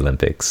all the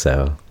Olympics,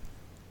 so...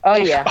 Oh,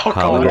 yeah.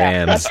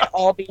 Holograms. Let's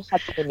all be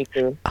Hatsune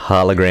Miku.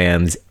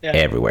 Holograms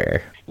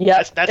everywhere.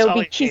 Yeah, that's it'll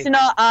be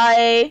Kizuna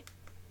Ai,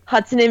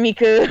 Hatsune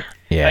Miku.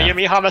 Yeah.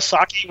 Ayumi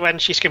Hamasaki when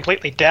she's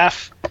completely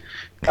deaf.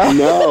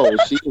 No,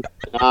 she's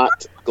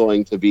not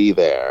going to be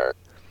there.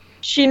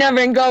 Sheena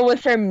Ringo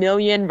with her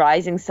million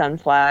rising sun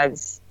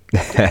flags.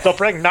 They'll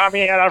bring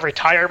Nami out of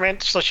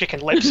retirement so she can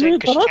lip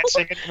sync because she can't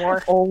sing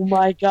anymore. Oh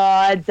my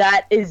god,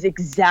 that is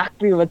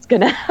exactly what's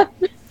gonna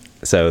happen.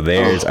 So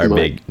there's our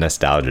big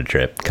nostalgia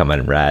trip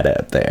coming right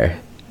up there.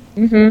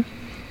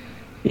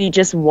 Be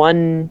just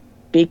one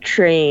big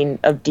train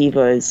of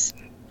divas.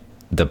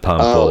 The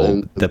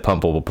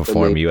Pump will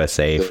perform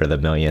USA for the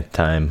millionth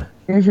time.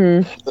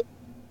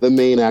 The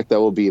main act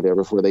that will be there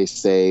before they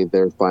say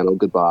their final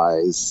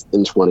goodbyes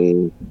in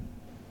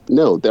they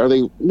are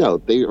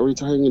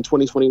retiring in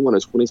 2021 or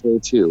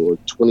 2022 or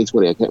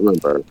 2020. I can't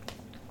remember.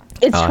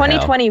 It's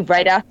 2020,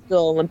 right after the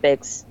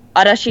Olympics.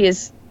 Arashi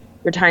is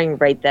retiring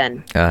right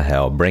then. Oh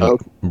hell,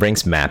 bring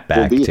Snap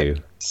back too.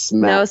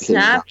 Snap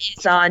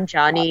is on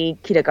Johnny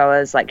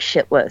Kitagawa's like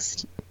shit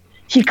list.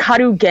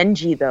 Hikaru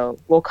Genji though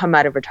will come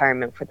out of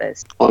retirement for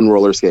this. On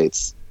roller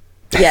skates.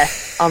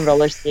 Yes, on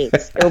roller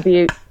skates. It'll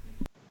be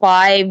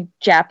 5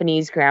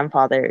 Japanese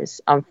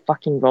grandfathers on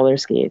fucking roller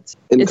skates.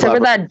 Except for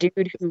that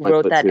dude who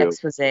wrote that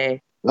expose.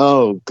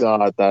 Oh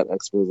god, that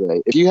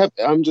expose.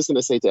 I'm just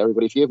gonna say to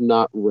everybody, if you have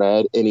not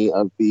read any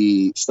of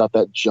the stuff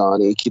that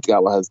Johnny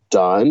Kitagawa has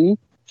done,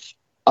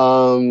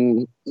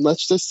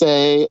 let's just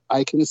say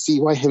I can see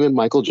why him and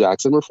Michael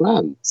Jackson were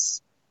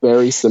friends.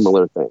 Very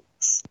similar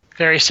things.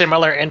 Very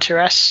similar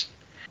interests.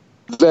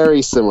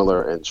 Very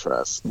similar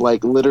interests.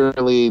 Like,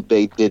 literally,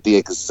 they did the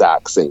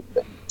exact same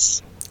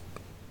things.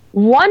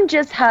 One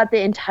just had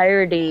the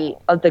entirety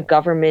of the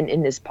government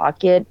in his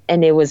pocket,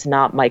 and it was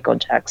not Michael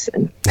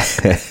Jackson.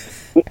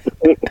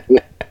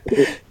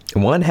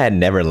 One had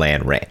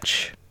Neverland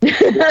Ranch.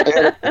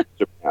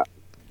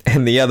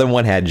 and the other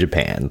one had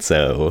Japan.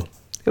 So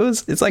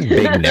it's like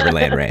Big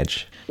Neverland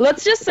Ranch.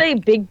 Let's just say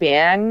Big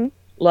Bang,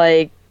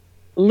 like,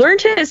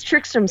 learned his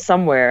tricks from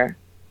somewhere.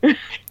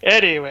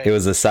 Anyway. It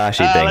was a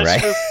Sashi thing,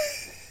 right?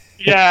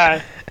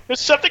 Yeah. There's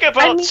something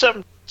about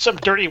some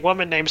dirty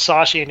woman named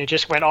Sashi, and it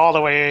just went all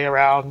the way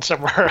around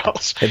somewhere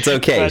else. It's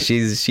okay. But,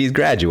 she's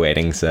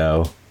graduating,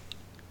 so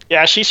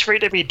yeah, she's free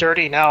to be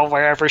dirty now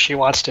wherever she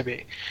wants to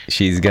be.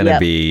 she's gonna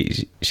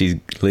be. She's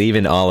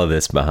leaving all of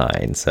this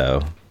behind.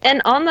 So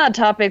And on that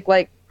topic,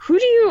 like, who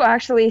do you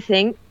actually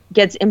think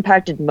gets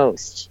impacted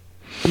most,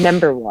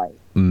 member-wise?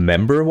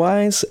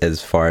 member-wise,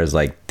 as far as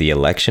like the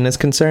election is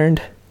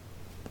concerned,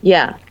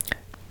 Yeah.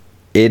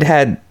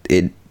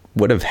 it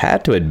would have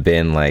had to have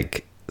been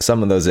like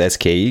some of those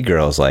SKE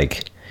girls,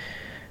 like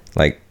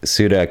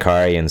Suda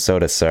Akari and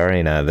Soda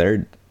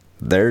Sarina.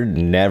 They're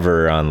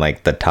never on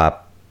like the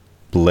top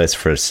list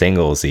for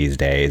singles these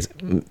days.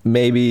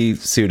 Maybe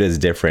Suda's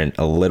different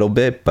a little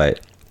bit, but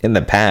in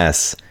the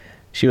past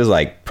she was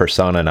like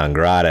persona non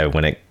grata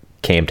when it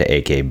came to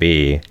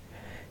AKB,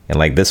 and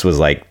like this was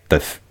like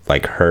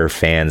her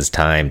fans'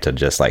 time to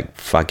just like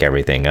fuck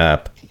everything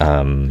up.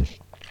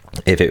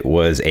 If it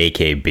was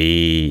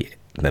AKB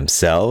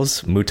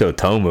themselves, Muto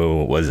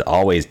Tomu was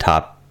always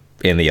top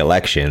in the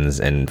elections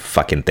and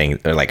fucking things,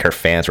 or like her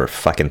fans were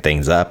fucking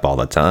things up all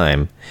the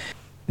time.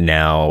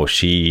 Now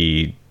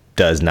she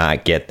does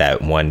not get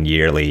that one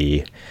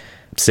yearly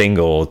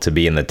single to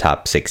be in the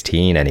top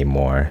 16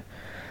 anymore.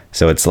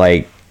 So it's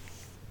like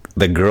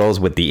the girls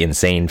with the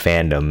insane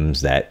fandoms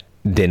that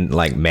didn't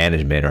like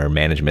management, or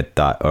management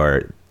thought,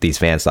 or these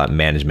fans thought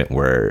management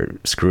were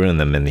screwing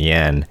them in the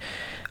end.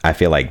 I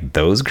feel like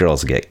those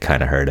girls get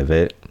kind of hurt of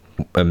it.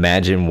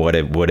 Imagine what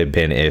it would have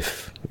been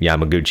if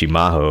Yamaguchi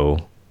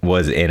Maho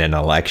was in an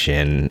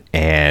election,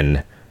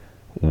 and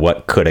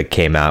what could have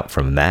came out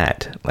from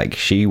that. Like,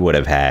 she would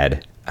have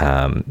had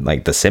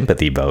like the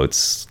sympathy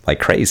votes like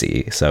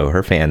crazy. So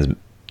her fans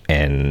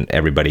and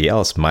everybody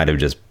else might have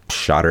just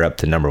shot her up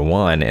to number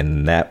one,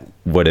 and that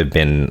would have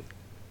been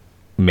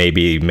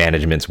maybe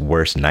management's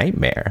worst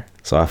nightmare.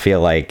 So I feel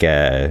like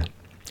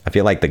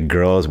the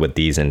girls with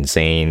these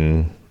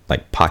insane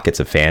like pockets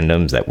of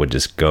fandoms that would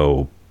just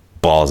go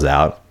balls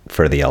out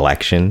for the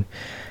election,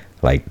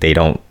 like they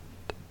don't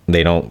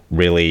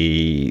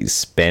really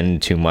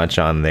spend too much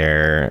on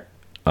their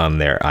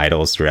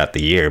idols throughout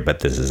the year, but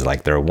this is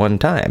like their one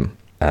time.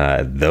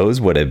 Those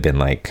would have been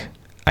like,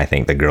 I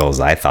think, the girls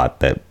I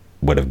thought that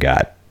would have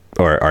got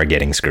or are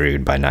getting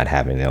screwed by not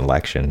having an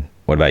election.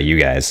 What about you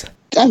guys?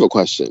 I have a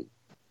question.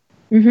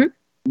 Mm-hmm.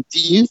 Do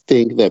you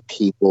think that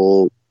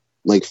people,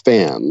 like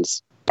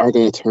fans, are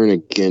going to turn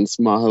against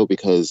Maho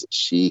because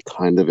she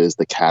kind of is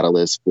the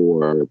catalyst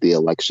for the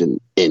election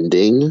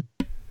ending?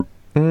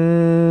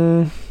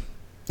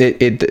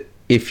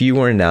 If you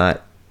were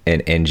not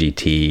an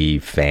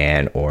NGT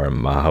fan or a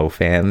Maho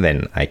fan,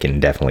 then I can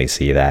definitely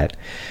see that.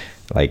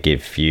 Like,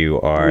 if you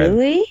are...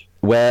 Really?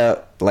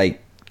 Well,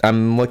 like,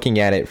 I'm looking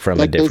at it from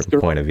like a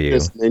different point of view.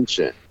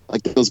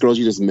 Like those girls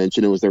you just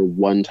mentioned, it was their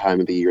one time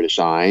of the year to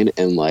shine,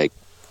 and like,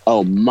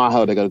 oh,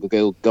 Maho, they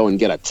gotta go and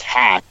get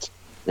attacked,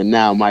 and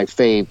now my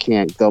fave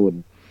can't go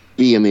and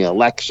be in the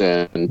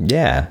election.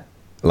 Yeah.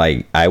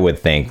 Like, I would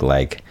think,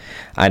 like,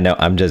 I know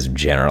I'm just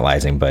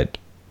generalizing, but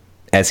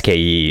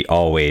SKE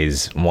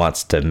always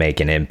wants to make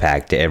an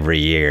impact every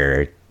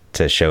year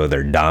to show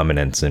their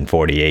dominance in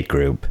 48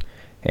 group.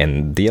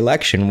 And the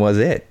election was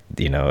it.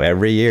 You know,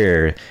 every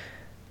year,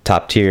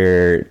 top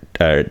tier,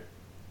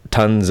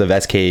 tons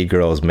of SKE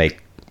girls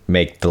make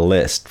the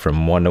list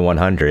from 1 to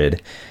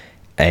 100.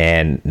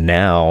 And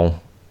now,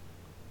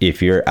 I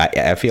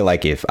feel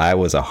like if I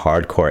was a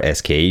hardcore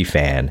SKE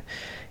fan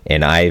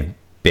and I've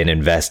been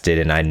invested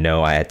and I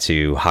know I had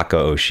to Haka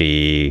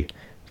Oshi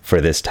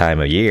for this time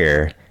of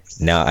year,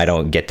 now I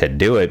don't get to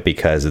do it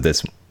because of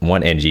this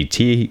one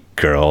NGT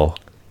girl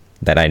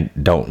that I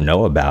don't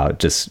know about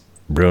just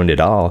ruined it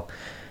all.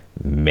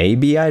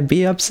 Maybe I'd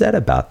be upset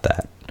about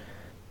that,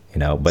 you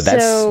know, but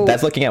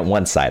that's looking at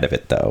one side of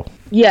it though.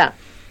 Yeah.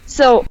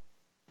 So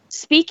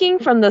speaking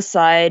from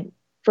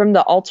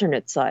the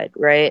alternate side,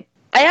 right?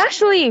 I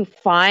actually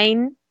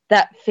find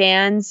that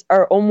fans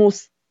are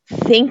almost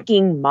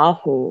thanking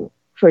Maho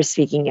for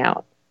speaking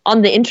out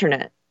on the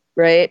internet,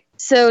 right?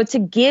 So to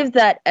give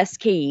that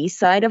SKE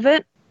side of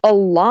it,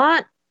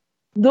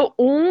 the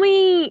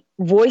only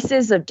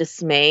voices of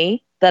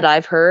dismay that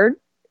I've heard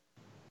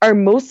are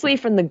mostly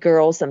from the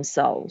girls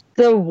themselves.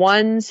 The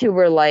ones who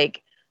were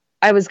like,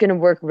 I was going to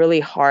work really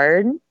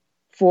hard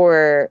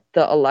for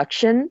the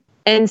election.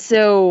 And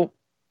so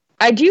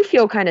I do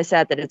feel kind of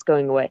sad that it's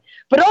going away.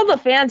 But all the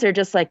fans are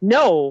just like,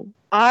 no,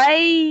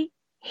 I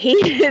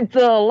hated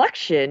the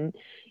election.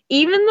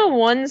 Even the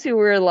ones who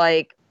were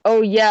like,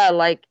 oh yeah,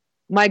 like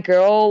my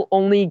girl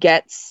only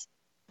gets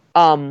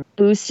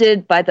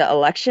boosted by the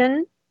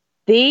election,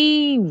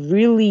 they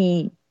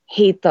really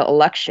hate the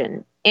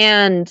election.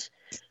 And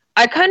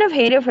I kind of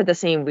hate it for the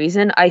same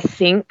reason. I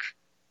think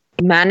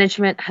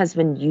management has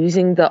been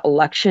using the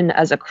election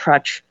as a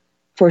crutch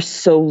for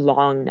so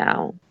long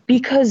now.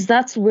 Because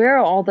that's where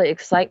all the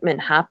excitement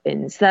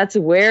happens. That's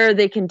where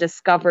they can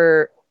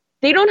discover.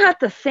 They don't have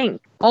to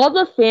think. All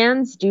the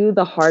fans do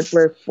the hard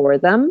work for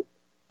them.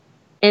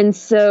 And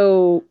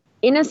so,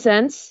 in a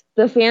sense,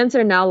 the fans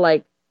are now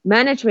like,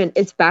 management,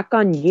 it's back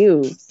on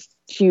you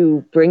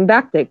to bring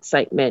back the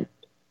excitement.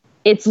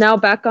 It's now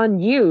back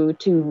on you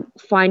to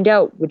find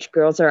out which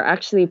girls are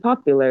actually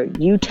popular.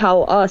 You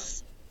tell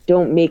us,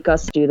 don't make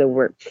us do the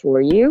work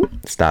for you.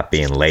 Stop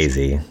being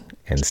lazy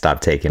and stop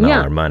taking all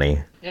our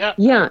money.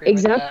 Yeah,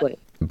 exactly.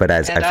 But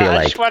I feel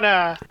like...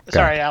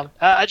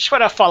 I just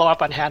want to follow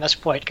up on Hannah's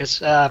point,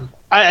 because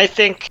I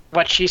think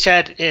what she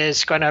said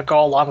is going to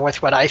go along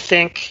with what I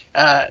think.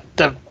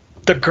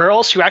 The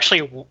girls who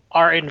actually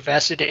are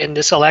invested in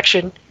this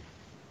election,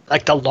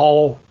 like the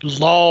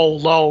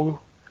low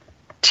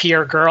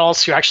tier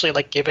girls who actually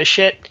like give a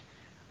shit,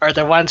 are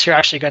the ones who are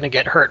actually going to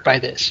get hurt by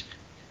this.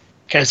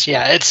 Because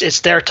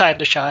it's their time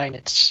to shine.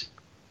 It's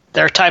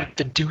their time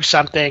to do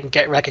something,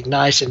 get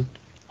recognized, and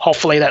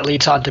hopefully that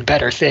leads on to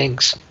better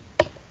things.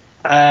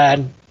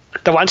 And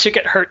the ones who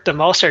get hurt the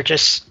most are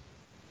just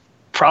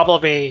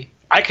probably,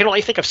 I can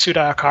only think of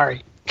Suda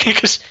Akari,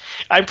 because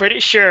I'm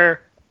pretty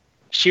sure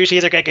she was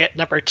either going to get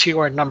number 2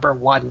 or number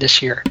 1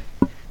 this year.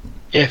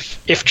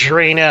 If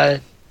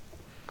Jarena,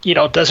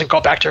 doesn't go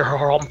back to her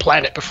home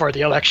planet before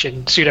the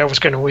election, Suda was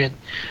going to win.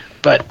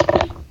 But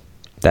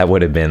that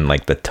would have been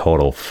like the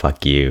total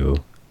fuck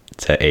you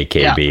to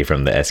AKB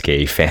from the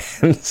SKE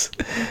fans.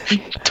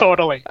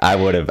 Totally. I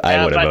would have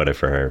voted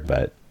for her,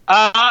 but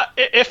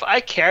if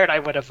I cared, I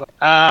would have.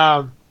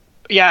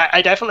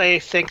 I definitely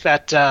think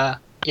that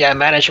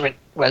management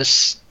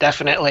was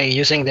definitely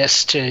using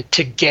this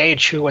to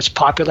gauge who was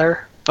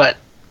popular, but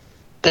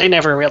they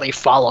never really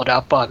followed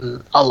up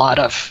on a lot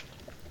of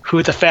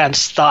who the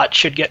fans thought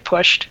should get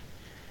pushed.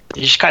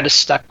 They just kind of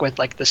stuck with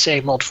like the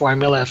same old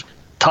formula of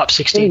top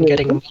 16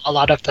 getting a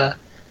lot of the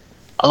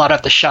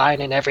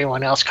shine, and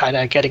everyone else kind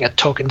of getting a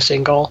token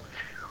single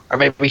or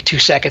maybe 2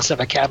 seconds of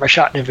a camera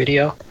shot in a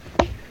video.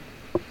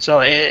 So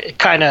it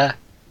kind of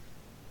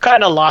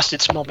lost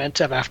its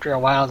momentum after a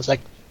while. It's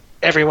like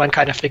everyone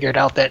kind of figured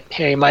out that,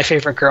 hey, my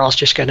favorite girl is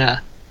just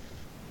gonna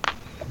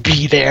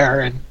be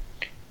there, and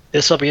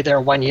this will be their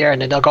 1 year,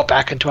 and then they'll go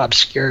back into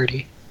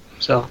obscurity.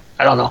 So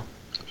I don't know.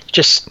 It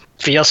just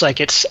feels like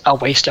it's a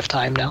waste of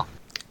time now.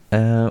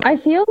 I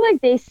feel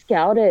like they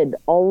scouted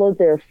all of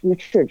their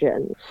future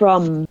gen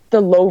from the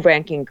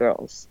low-ranking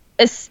girls,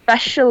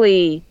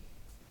 especially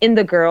in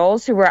the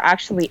girls who were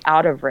actually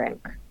out of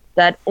rank,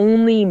 that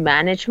only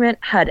management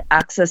had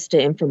access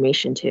to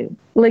information to.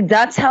 Like,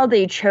 that's how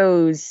they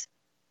chose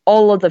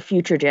all of the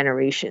future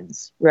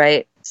generations,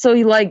 right? So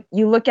you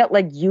look at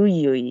like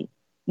Yui,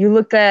 you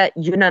look at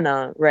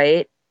Yunana,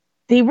 right?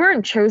 They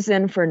weren't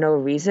chosen for no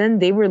reason.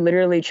 They were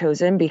literally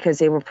chosen because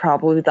they were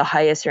probably the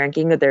highest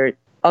ranking of their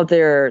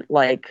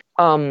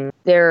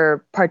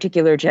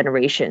particular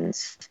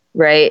generations,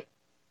 right?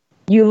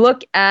 You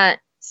look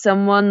at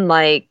someone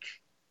like,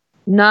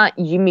 not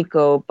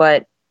Yumiko,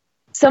 but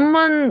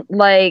someone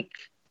like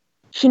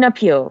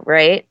Hinapio,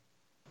 right?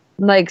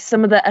 Like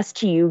some of the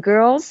STU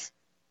girls,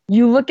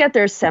 you look at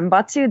their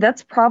senbatsu,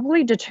 that's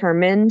probably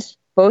determined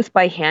both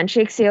by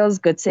handshake sales,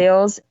 good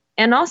sales,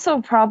 and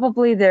also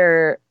probably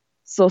their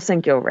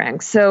Sosenkyo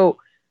rank. So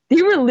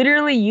they were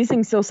literally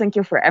using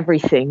Sosenkyo for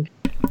everything.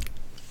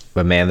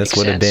 But man, this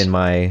would have been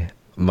my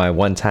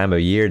one time a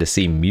year to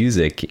see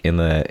music in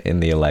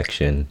the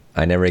election.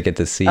 I never get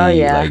to see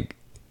like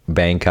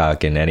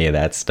Bangkok and any of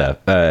that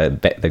stuff.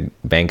 The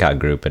Bangkok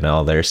group and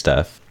all their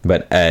stuff.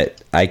 But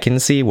I can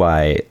see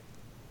why.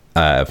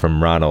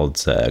 From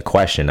Ronald's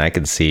question, I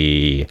could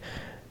see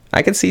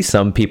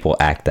some people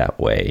act that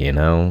way.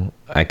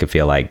 I could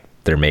feel like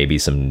there may be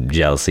some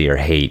jealousy or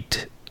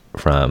hate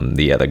from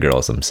the other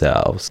girls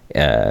themselves.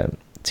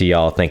 To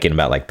y'all thinking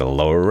about like the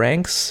lower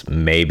ranks,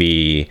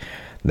 maybe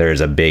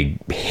there's a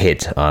big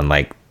hit on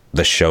like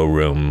the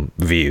showroom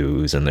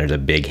views, and there's a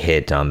big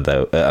hit on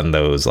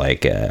those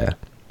like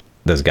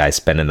those guys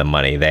spending the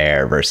money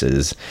there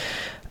versus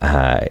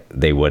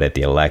they would at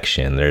the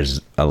election. There's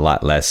a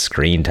lot less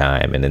screen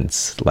time, and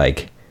it's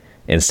like,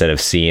 instead of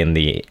seeing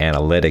the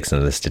analytics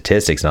and the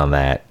statistics on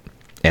that,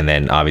 and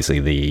then obviously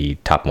the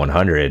top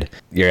 100,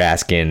 you're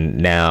asking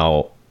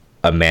now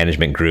a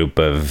management group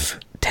of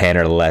 10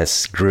 or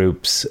less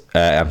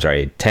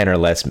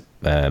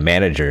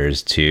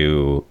managers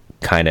to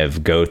kind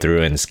of go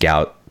through and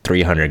scout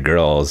 300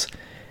 girls,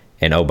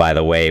 and oh, by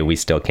the way, we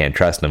still can't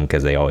trust them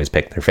because they always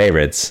pick their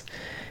favorites,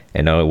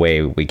 and no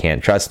way we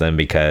can't trust them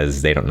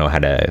because they don't know how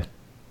to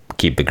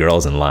keep the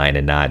girls in line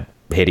and not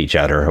hit each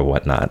other or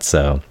whatnot.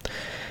 So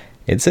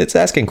it's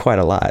asking quite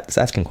a lot. It's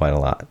asking quite a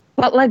lot.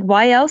 But like,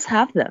 why else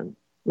have them,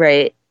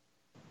 right?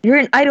 You're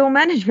an idol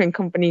management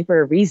company for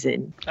a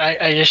reason.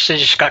 I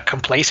just got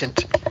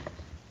complacent.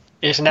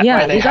 Isn't that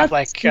why they have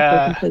like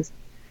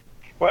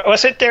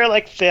wasn't there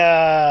like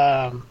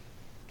the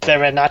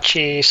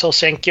Renachi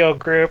Sosenkyo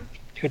group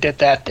who did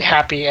that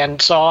happy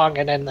end song,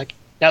 and then like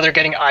now they're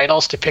getting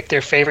idols to pick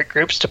their favorite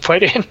groups to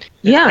put in?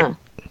 Yeah.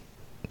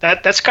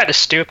 Like, that's kind of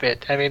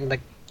stupid. I mean, like,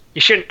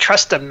 you shouldn't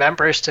trust the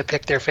members to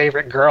pick their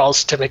favorite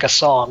girls to make a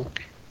song.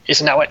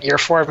 Isn't that what you're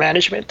for,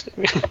 management?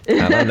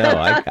 I don't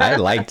know. I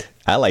liked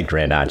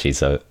Randachi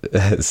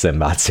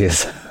Senbatsu.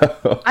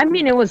 So. I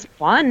mean, it was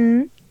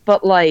fun,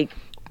 but like,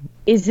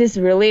 is this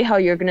really how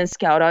you're gonna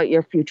scout out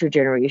your future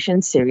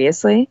generation?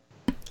 Seriously?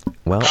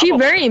 Well, She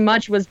very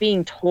much was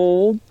being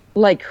told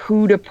like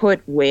who to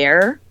put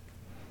where,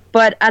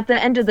 but at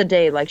the end of the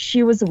day, like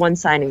she was the one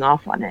signing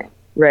off on it,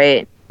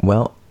 right?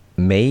 well,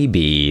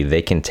 maybe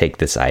they can take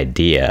this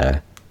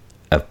idea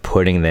of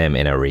putting them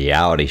in a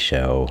reality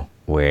show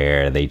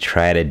where they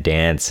try to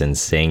dance and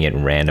sing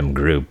in random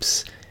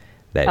groups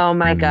that Oh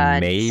my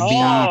God. may be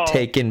Oh,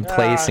 taking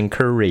place God. in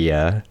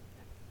Korea,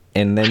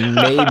 and then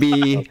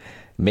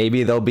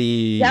maybe there'll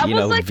be That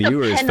was like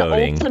viewers the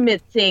voting.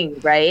 penultimate thing,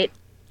 right?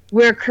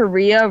 Where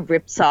Korea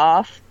rips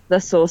off the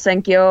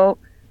Sosenkyo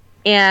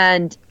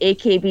and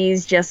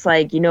AKB's just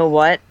like, you know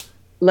what?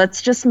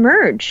 Let's just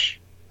merge.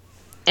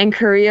 And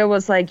Korea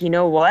was like, you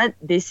know what?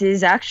 This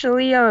is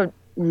actually a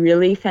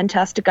really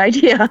fantastic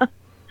idea.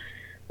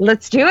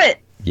 Let's do it.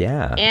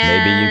 Yeah,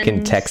 maybe you can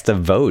And- text a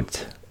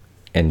vote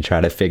and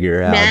try to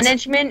figure out.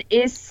 Management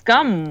is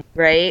scum,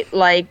 right?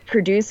 Like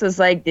Produce was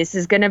like, this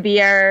is gonna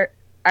be our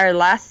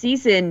last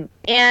season,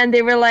 and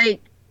they were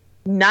like,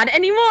 not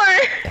anymore.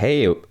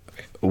 Hey,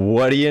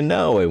 what do you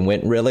know? It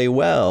went really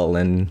well,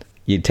 and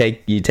you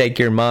take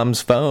your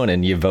mom's phone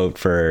and you vote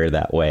for her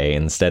that way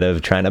instead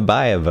of trying to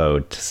buy a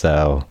vote.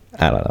 So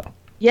I don't know.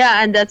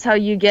 Yeah, and that's how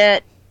you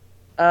get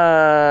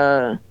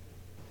a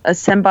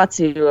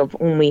senbatsu of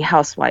only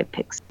housewife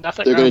picks.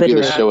 Nothing They're wrong going to do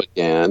with the that. show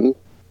again.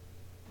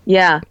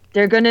 Yeah,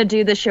 they're gonna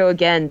do the show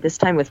again, this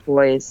time with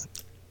boys.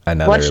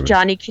 Watch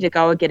Johnny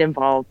Kitagawa get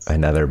involved.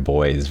 Another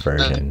boys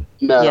version.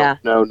 No, Yeah.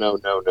 no.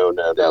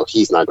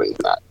 He's not doing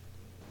that.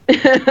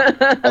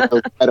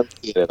 I don't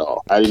see it at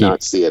all. I do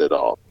not see it at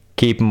all.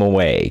 Keep him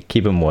away.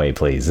 Keep him away,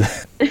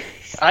 please.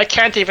 I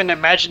can't even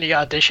imagine the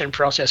audition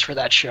process for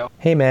that show.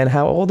 Hey man,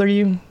 how old are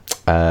you?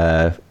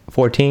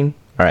 14.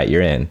 All right,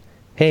 you're in.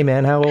 Hey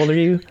man, how old are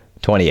you?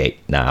 28.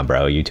 Nah,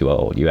 bro, you too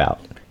old. You out.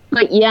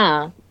 But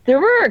yeah, there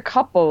were a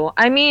couple.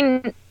 I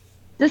mean,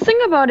 the thing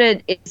about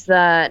it is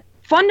that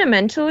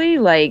fundamentally,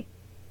 like,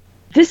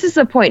 this is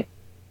the point.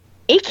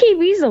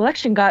 AKB's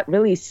election got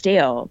really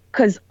stale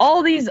because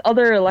all these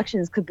other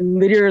elections could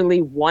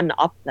literally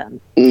one-up them.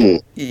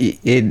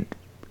 It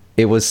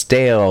was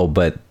stale,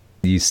 but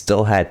you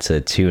still had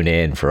to tune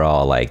in for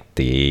all like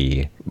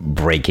the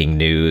breaking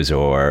news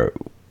or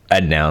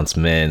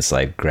announcements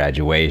like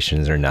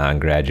graduations or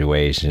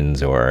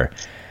non-graduations or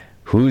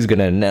who's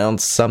gonna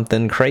announce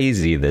something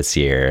crazy this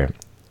year.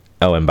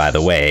 Oh, and by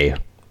the way,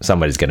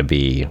 somebody's gonna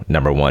be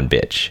number one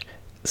bitch.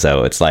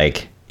 So it's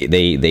like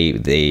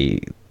they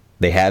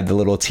have the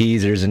little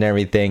teasers and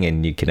everything,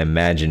 and you can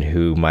imagine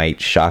who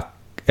might shock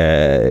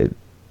the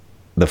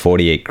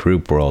 48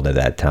 group world at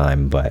that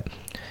time, but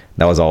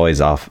that was always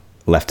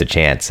left to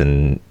chance.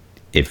 And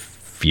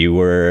if you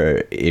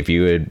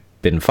had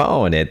been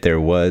following it, there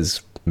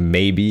was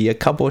maybe a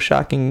couple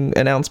shocking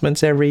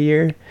announcements every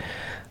year.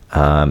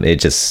 It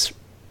just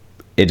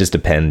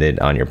depended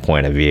on your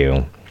point of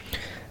view.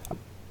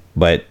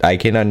 But I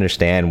can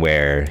understand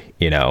where,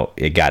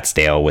 it got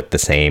stale with the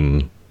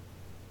same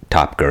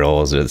top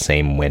girls or the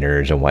same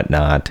winners and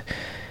whatnot.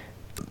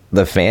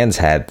 The fans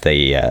had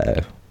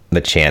the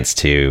chance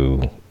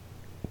to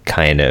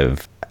kind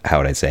of, how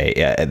would I say?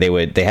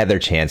 They had their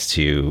chance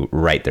to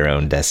write their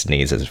own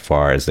destinies as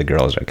far as the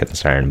girls are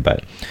concerned.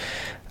 But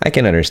I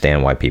can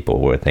understand why people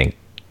would think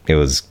it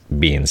was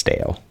being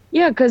stale.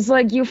 Yeah, because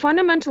like you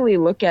fundamentally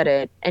look at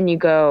it and you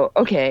go,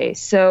 okay,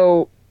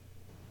 so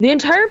the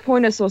entire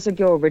point of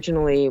Sosakyo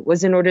originally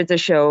was in order to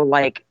show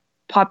like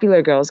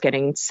popular girls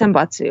getting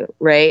senbatsu,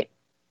 right?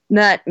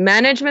 That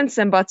management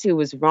senbatsu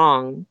was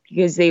wrong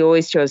because they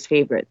always chose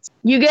favorites.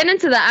 You get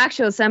into the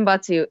actual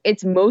senbatsu,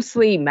 it's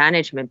mostly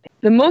management.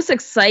 The most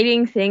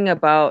exciting thing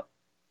about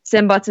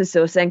Senbatsu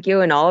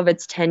Sosenkyo in all of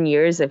its 10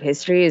 years of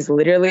history is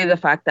literally the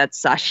fact that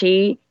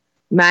Sashi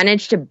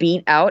managed to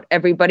beat out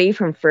everybody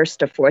from first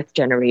to fourth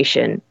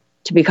generation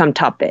to become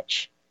top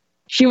bitch.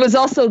 She was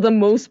also the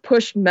most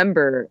pushed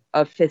member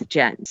of fifth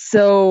gen.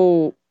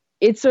 So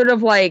it's sort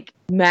of like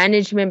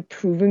management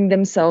proving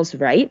themselves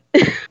right.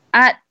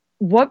 At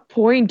what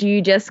point do you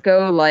just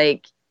go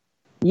like,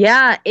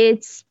 yeah,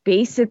 it's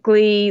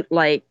basically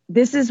like,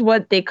 this is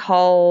what they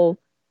call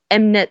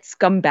Mnet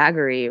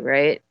scumbaggery,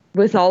 right?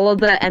 With all of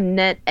the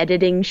Mnet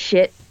editing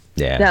shit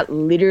that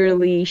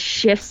literally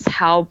shifts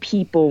how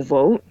people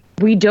vote.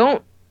 We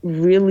don't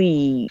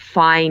really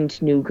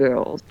find new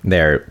girls.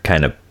 They're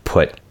kind of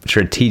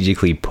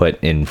strategically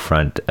put in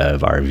front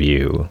of our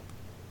view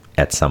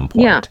at some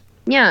point.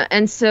 Yeah,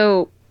 and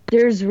so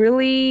there's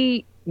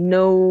really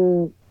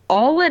no...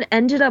 All it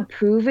ended up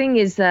proving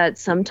is that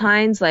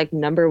sometimes like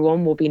number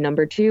one will be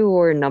number two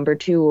or number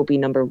two will be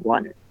number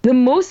one. The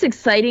most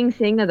exciting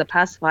thing of the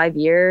past 5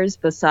 years,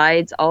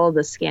 besides all of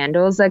the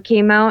scandals that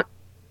came out,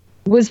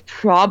 was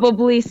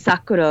probably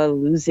Sakura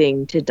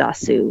losing to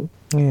Dasu.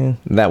 Yeah,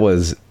 that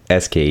was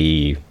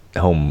SKE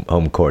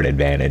home court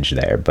advantage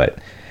there, but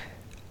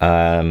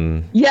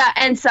Yeah,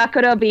 and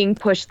Sakura being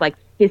pushed like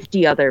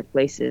 50 other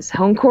places.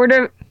 Home court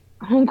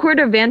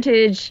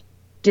advantage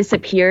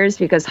disappears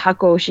because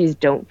Hakoshis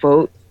don't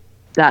vote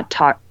that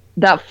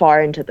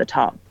far into the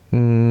top. I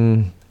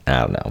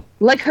don't know.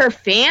 Like, her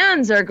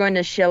fans are going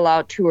to shell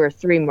out 2 or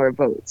 3 more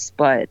votes,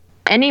 but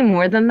any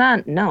more than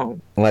that, no.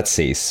 Let's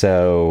see.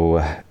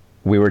 So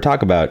we were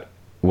talking about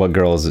what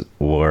girls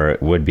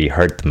would be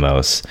hurt the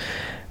most.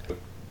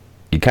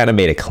 You kind of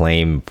made a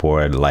claim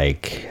for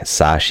like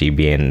Sashi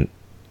being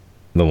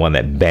the one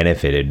that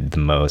benefited the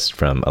most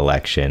from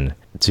election.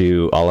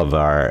 To all of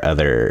our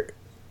other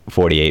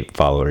 48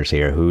 followers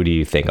here, who do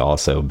you think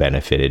also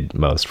benefited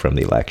most from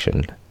the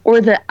election?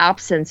 Or the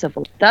absence of,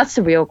 that's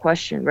the real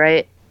question,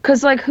 right?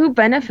 Because like, who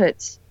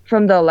benefits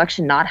from the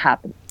election not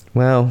happening?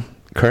 Well,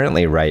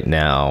 currently right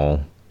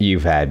now,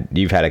 you've had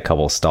a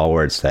couple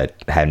stalwarts that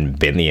hadn't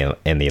been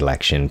in the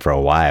election for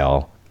a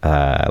while.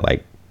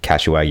 Like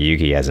Kashiwagi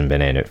Yuki hasn't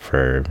been in it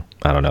for,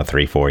 I don't know,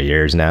 3-4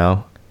 years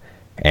now.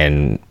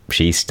 And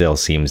she still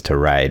seems to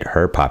ride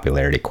her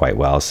popularity quite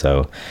well.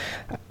 So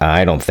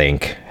I don't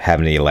think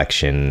having the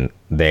election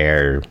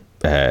there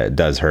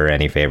does her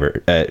any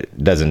favor.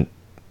 Doesn't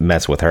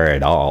mess with her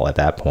at all at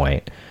that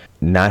point.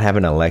 Not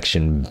having an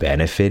election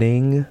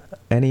benefiting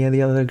any of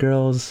the other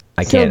girls.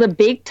 So the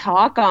big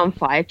talk on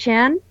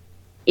 5chan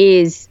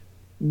is,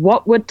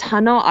 what would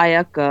Tano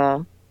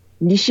Ayaka,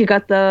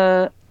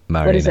 Nishigata,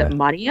 Marina. What is it,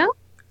 Marina?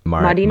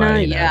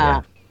 Marina,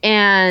 yeah.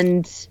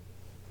 And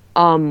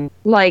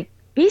like,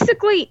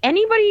 basically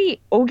anybody,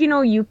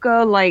 Ogino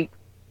Yuka, like,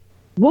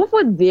 what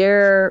would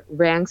their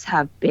ranks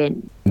have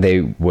been?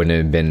 They wouldn't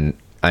have been.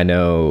 I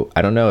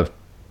don't know if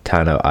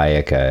Tano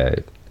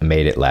Ayaka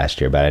made it last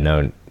year, but I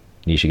know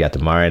Nishigata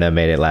Marina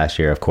made it last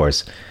year. Of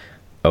course,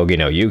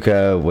 Ogino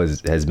Yuka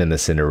has been the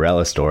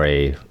Cinderella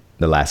story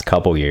the last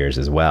couple years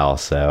as well.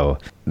 So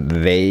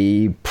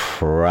they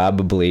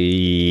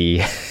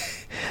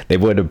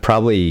would have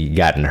probably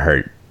gotten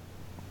hurt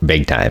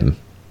big time.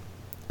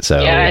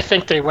 So yeah, I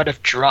think they would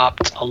have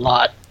dropped a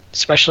lot,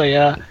 especially.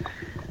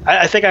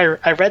 I think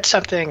I read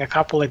something a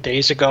couple of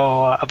days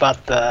ago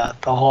about the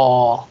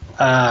whole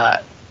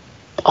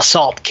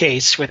assault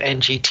case with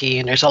NGT,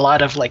 and there's a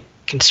lot of like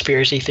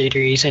conspiracy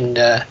theories and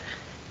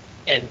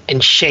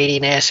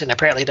shadiness, and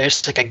apparently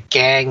there's like a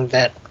gang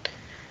that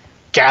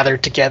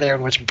gathered together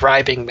and was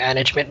bribing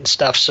management and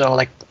stuff. So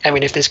like, I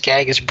mean, if this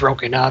gang is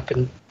broken up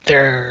and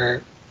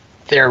their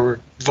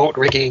vote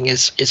rigging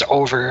is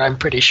over, I'm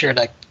pretty sure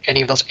that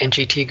any of those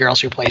NGT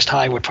girls who placed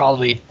high would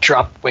probably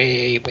drop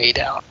way, way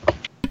down.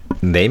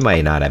 They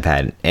might not have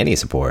had any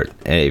support.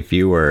 And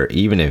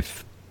even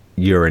if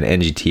you're an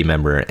NGT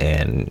member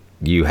and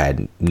you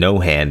had no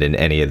hand in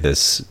any of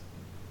this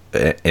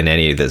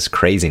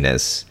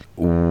craziness,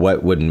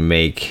 what would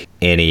make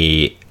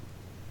any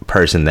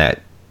person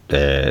that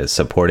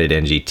supported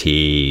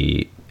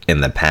NGT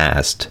in the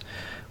past,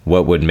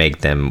 what would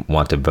make them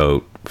want to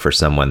vote for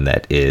someone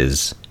that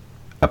is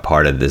a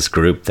part of this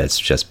group that's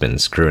just been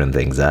screwing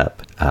things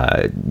up?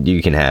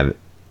 You can have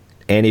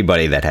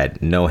anybody that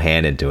had no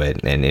hand into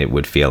it, and it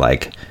would feel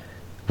like,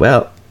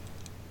 well,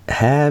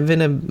 not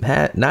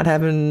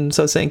having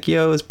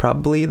Sosenkyo is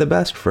probably the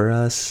best for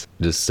us.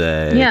 Just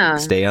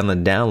stay on the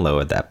down low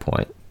at that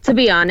point. To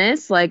be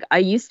honest, like, I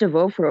used to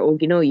vote for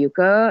Ogino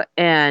Yuka,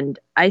 and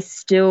I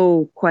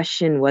still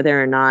question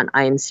whether or not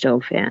I am still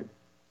a fan.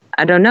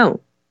 I don't know.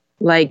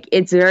 Like,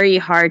 it's very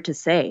hard to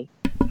say.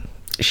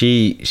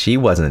 She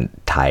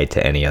wasn't tied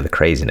to any other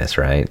craziness,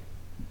 right?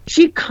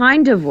 She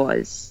kind of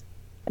was.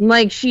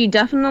 Like, she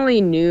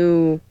definitely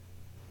knew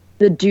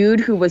the dude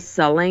who was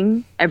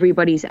selling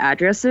everybody's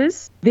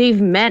addresses.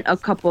 They've met a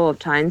couple of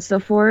times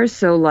before,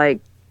 so, like,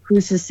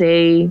 who's to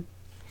say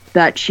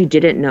that she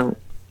didn't know?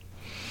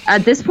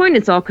 At this point,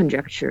 it's all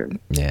conjecture.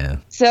 Yeah.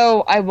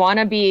 So I want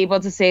to be able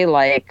to say,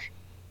 like,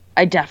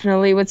 I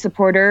definitely would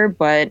support her,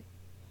 but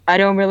I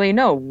don't really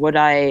know. Would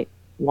I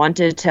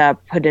wanted to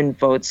put in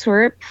votes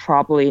for it?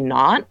 Probably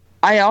not.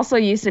 I also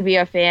used to be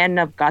a fan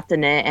of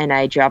Gatane, and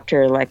I dropped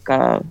her like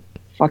a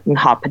fucking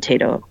hot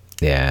potato.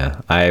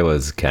 Yeah, I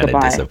was kind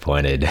of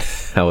disappointed.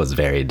 I was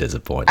very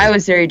disappointed. I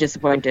was very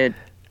disappointed.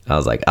 I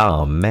was like,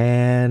 oh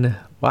man,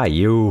 why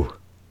you?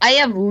 I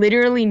have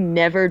literally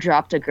never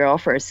dropped a girl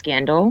for a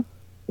scandal,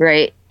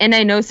 right? And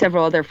I know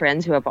several other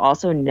friends who have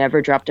also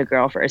never dropped a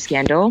girl for a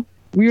scandal.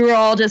 We were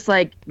all just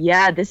like,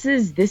 yeah, this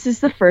is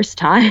the first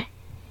time.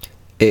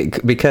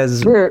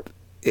 Because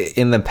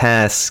in the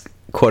past,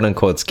 quote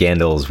unquote,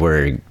 scandals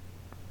were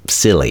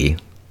silly,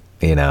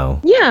 you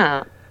know?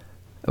 Yeah.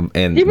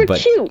 And they were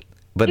cute.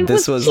 But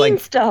this was like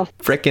stuff.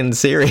 Freaking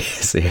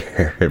serious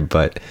here.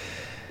 But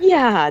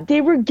yeah,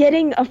 they were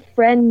getting a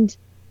friend.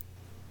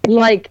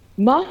 Like,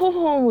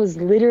 Mahohon was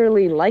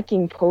literally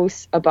liking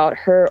posts about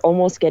her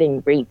almost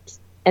getting raped.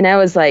 And I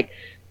was like,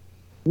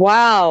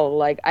 wow,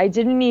 like, I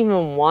didn't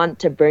even want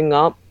to bring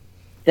up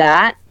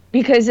that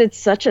because it's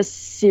such a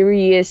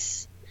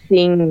serious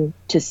thing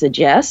to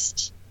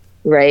suggest,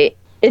 right?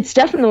 It's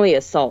definitely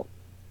assault.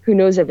 Who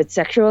knows if it's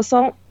sexual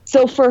assault?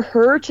 So for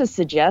her to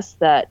suggest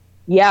that,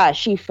 yeah,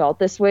 she felt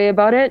this way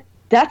about it,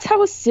 That's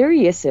how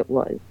serious it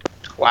was.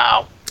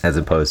 Wow. As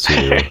opposed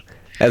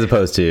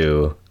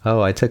to,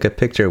 oh, I took a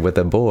picture with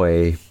a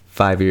boy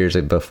 5 years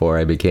before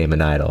I became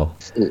an idol.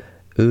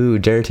 Ooh,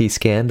 dirty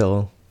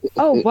scandal.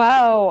 Oh,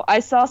 wow. I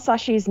saw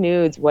Sashi's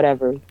nudes,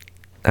 whatever.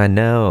 I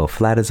know,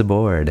 flat as a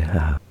board.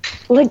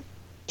 Like,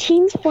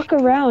 teens fuck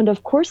around.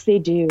 Of course they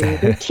do.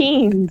 They're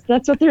teens.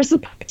 That's what they're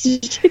supposed to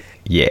do.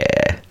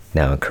 Yeah.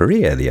 Now in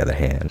Korea, the other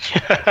hand.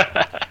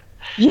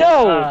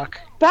 Yo,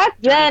 back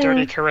then,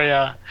 Dirty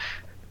Korea.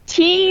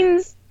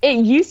 teens,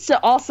 it used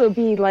to also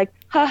be like,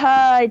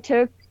 haha, I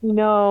took,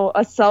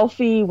 a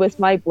selfie with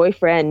my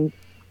boyfriend.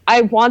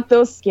 I want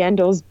those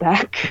scandals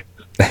back.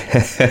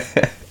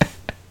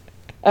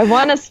 I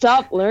want to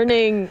stop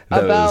learning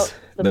about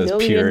the $1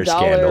 million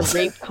scandals.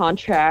 rape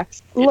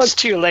contracts. Look, It's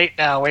too late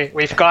now.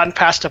 We've gone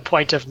past a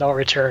point of no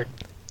return.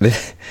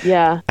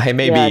 yeah, I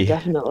may yeah, be,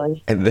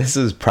 definitely. and this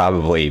is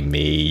probably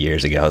me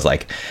years ago. I was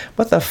like,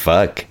 what the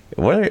fuck?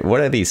 What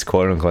are these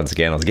quote unquote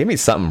scandals? Give me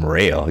something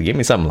real. Give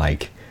me something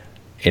like,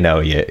 you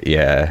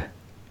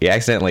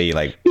accidentally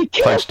like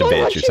punched a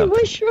bitch or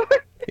something.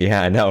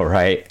 Yeah, I know,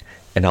 right?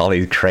 And all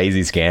these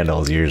crazy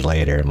scandals years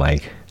later. I'm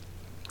like,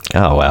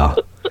 oh well.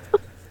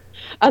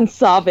 I'm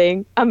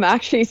sobbing. I'm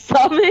actually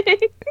sobbing.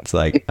 It's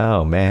like,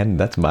 oh man,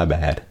 that's my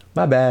bad.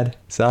 My bad.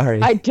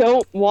 Sorry. I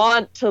don't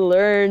want to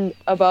learn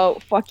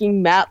about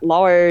fucking Matt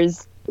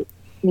Lauer's,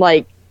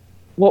 like,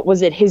 what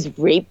was it, his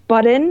rape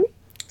button?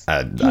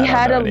 He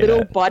had a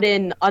little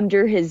button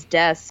under his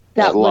desk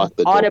that would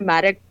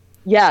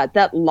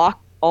that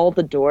locked all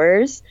the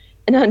doors.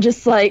 And I'm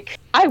just like,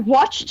 I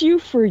watched you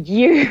for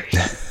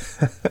years.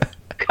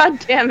 God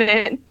damn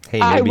it.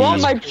 Hey, I maybe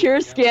want my pure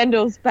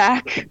scandals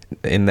back.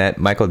 in that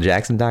Michael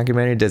Jackson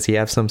documentary, does he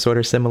have some sort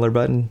of similar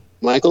button?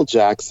 Michael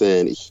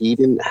Jackson, he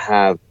didn't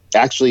have.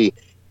 Actually,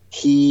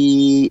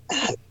 they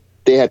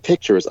had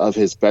pictures of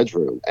his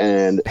bedroom,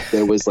 and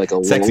there was like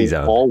a Sexy long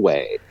zone.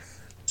 hallway.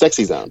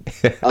 Sexy zone.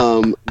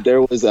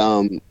 There was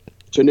to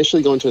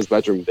initially go into his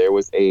bedroom. There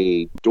was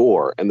a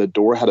door, and the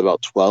door had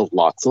about 12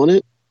 locks on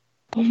it.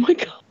 Oh my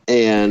God.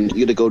 And you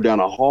had to go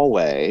down a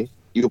hallway.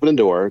 You open a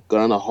door, go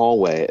down a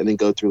hallway, and then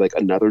go through like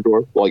another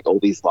door, with, like all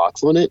these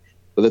locks on it.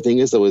 But the thing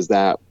is, though, is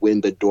that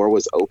when the door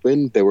was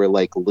open, there were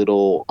like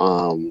little,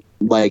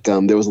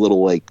 there was a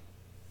little like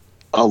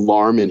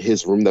alarm in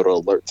his room that would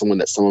alert someone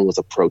that someone was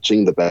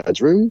approaching the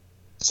bedroom,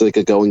 so they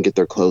could go and get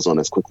their clothes on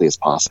as quickly as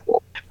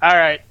possible. All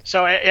right.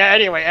 So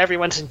anyway,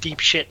 everyone's in deep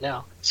shit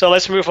now. So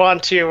let's move on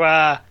to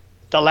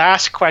the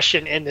last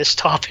question in this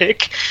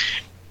topic.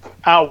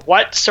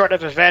 What sort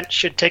of event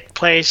should take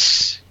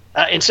place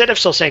instead of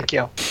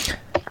Sosenkyo?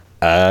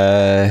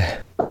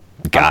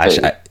 Gosh,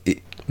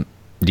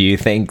 do you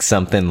think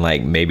something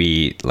like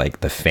maybe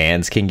like the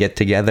fans can get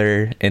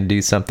together and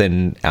do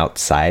something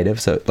outside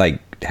of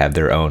have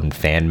their own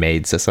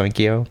fan-made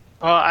Sosenkyo?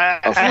 Well, I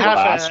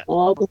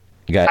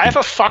have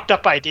a fucked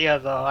up idea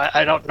though.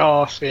 I don't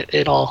know if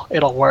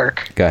it'll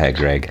work. Go ahead,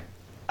 Greg.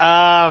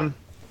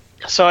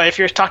 So if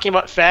you're talking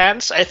about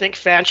fans, I think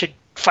fans should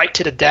fight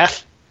to the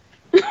death,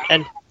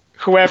 and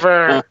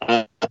whoever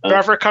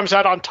comes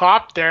out on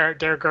top,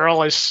 their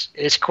girl is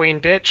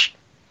queen bitch.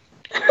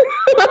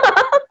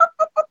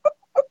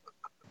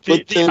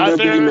 But then there'll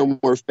be no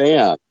more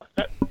fan.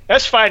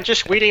 That's fine.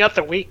 Just weeding out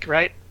the weak,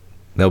 right?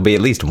 There'll be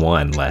at least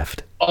one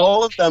left.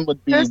 All of them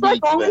would be. There's like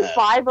only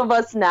 5 of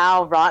us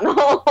now,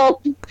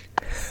 Ronald.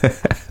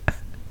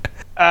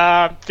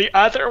 The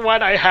other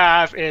one I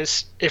have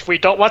is, if we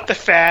don't want the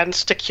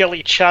fans to kill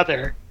each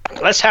other,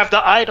 let's have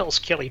the idols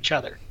kill each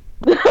other.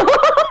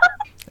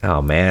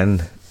 Oh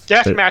man,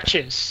 Death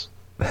matches.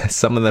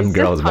 some of them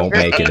girls won't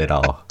make it at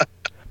all.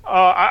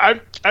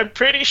 I'm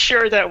pretty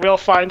sure that we'll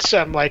find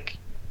some like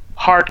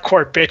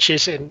hardcore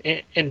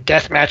bitches in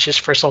death matches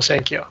for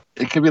Sosenkyo.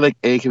 It could be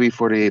like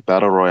AKB48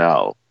 Battle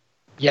Royale.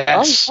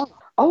 Yes.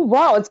 Oh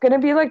wow, it's gonna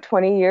be like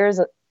 20 years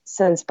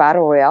since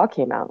Battle Royale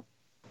came out,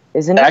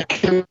 isn't it? That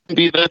can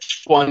be the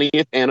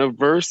 20th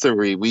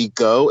anniversary. We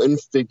go and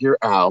figure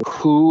out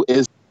who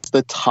is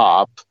the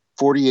top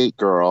 48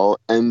 girl,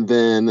 and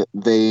then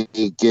they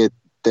get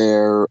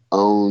their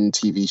own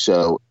TV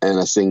show and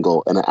a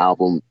single and an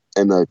album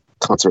and a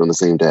concert on the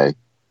same day.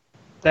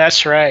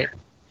 That's right.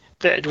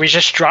 We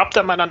just drop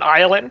them on an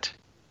island,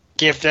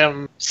 give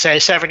them, say,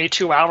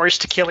 72 hours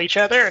to kill each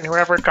other, and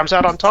whoever comes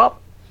out on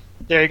top,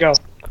 there you go.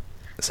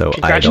 So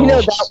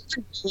Congratulations. That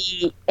would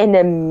be an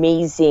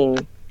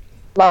amazing,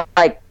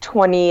 like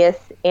 20th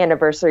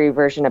anniversary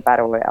version of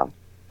Battle Royale.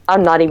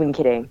 I'm not even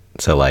kidding.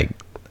 So like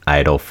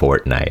Idol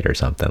Fortnite or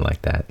something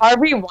like that.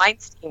 Harvey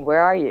Weinstein,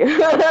 where are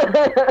you?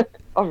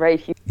 All right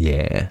here.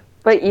 Yeah.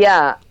 But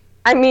yeah,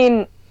 I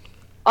mean,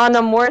 on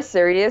a more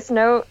serious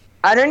note,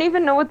 I don't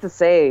even know what to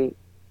say.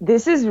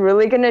 This is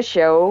really going to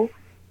show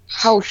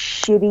how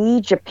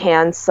shitty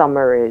Japan's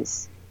summer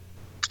is.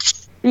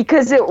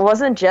 Because it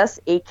wasn't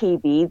just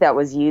AKB that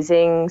was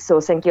using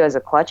Sosenkyo as a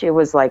clutch, it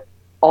was like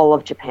all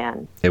of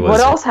Japan. What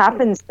else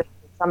happens in the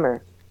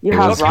summer? You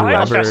have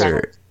Rock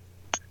Festival,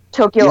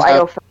 Tokyo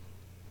Idol Festival.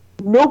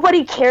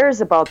 Nobody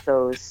cares about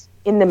those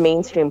in the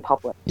mainstream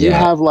public. You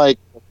have like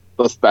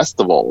the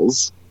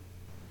festivals.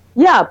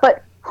 Yeah,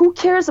 but who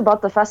cares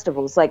about the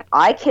festivals? Like,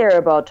 I care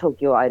about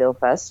Tokyo Idol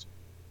Fest.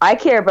 I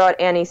care about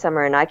Annie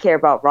Summer, and I care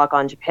about Rock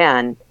on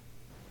Japan.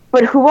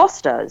 But who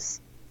else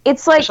does?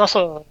 It's like, There's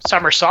also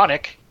Summer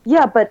Sonic.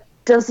 yeah, but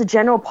does the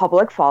general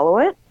public follow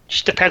it?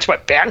 Just depends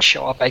what bands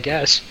show up, I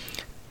guess.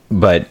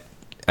 But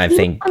I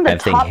think on the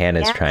top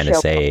Hannah's band trying to show.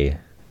 say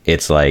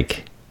it's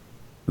like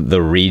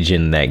the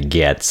region that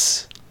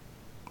gets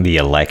the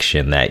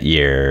election that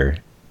year,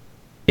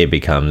 it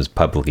becomes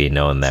publicly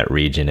known that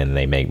region and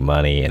they make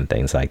money and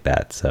things like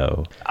that.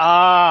 So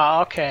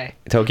Ah, okay.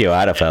 Tokyo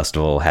Idol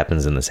Festival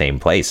happens in the same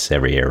place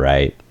every year,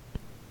 right?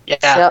 Yeah.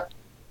 Yep.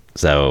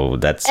 So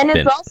that's And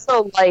been it's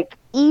also like,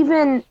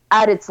 even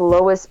at its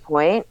lowest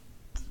point,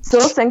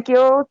 Soul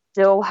Senkyo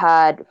still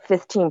had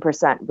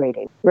 15%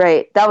 rating.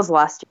 Right. That was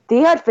last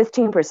year. They had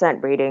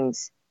 15%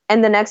 ratings.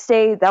 And the next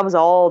day, that was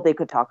all they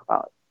could talk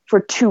about. For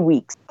 2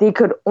 weeks, they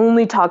could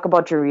only talk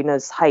about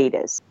Jorina's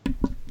hiatus.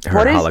 her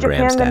What is hologram Japan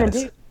going status.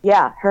 to do?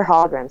 Yeah, her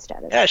hologram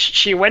status. Yeah,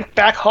 she went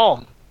back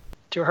home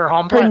to her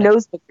home Her planet.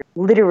 nose picture,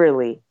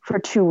 literally, for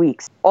 2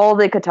 weeks. All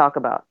they could talk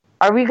about.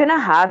 Are we going to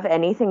have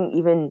anything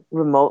even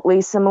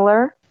remotely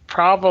similar?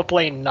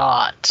 Probably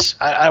not.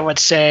 I would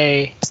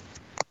say,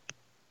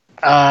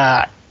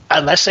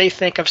 unless they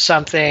think of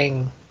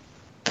something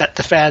that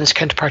the fans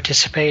can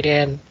participate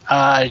in,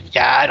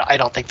 I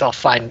don't think they'll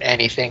find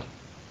anything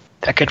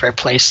that could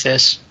replace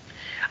this.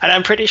 And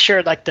I'm pretty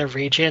sure like the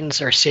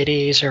regions or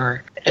cities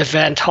or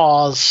event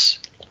halls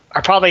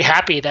are probably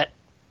happy that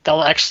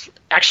they'll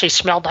actually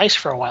smell nice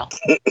for a while.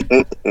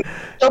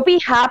 They'll be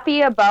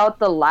happy about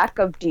the lack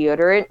of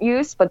deodorant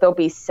use, but they'll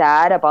be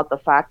sad about the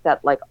fact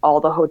that like all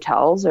the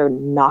hotels are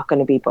not going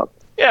to be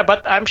booked. Yeah,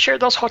 but I'm sure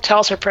those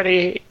hotels are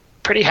pretty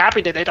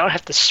happy that they don't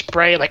have to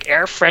spray like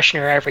air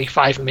freshener every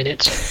 5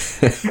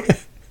 minutes.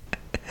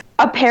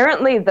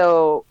 Apparently,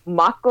 though,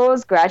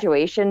 Mako's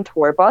graduation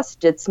tour bus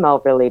did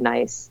smell really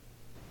nice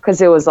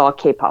because it was all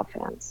K-pop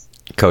fans.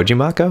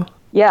 Kojimako?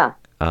 Yeah,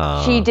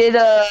 Oh. she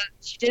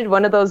did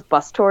one of those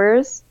bus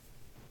tours,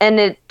 and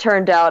it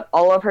turned out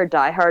all of her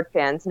diehard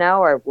fans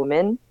now are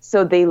women,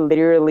 so they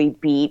literally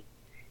beat.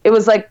 It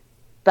was like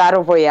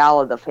battle royale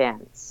of the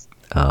fans.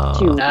 Oh,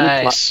 to-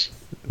 Nice.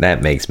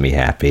 that makes me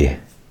happy.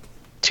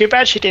 Too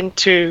bad she didn't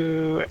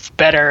do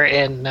better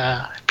in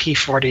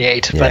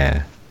P48.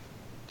 Yeah.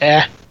 But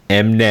yeah,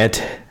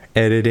 Mnet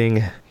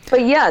editing.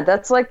 But yeah,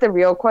 that's like the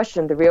real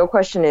question. The real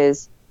question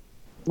is,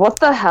 what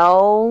the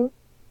hell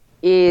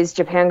is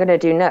Japan going to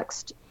do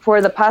next?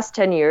 For the past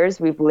 10 years,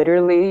 we've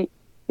literally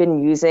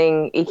been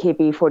using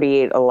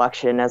AKB48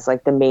 election as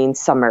like the main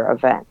summer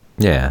event.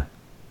 Yeah.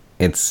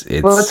 It's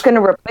Well, what's going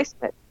to replace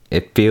it?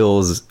 it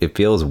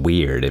feels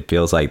weird. It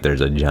feels like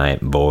there's a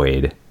giant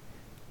void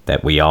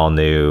that we all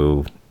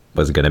knew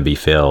was going to be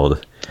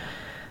filled.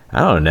 I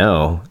don't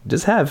know.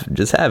 Just have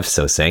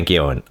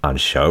Sosenkyo on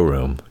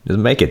showroom. Just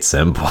make it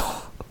simple.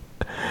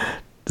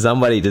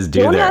 Somebody just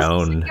do Don't their ask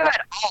own. Tsukuyo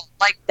at all.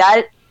 Like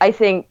that, I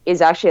think,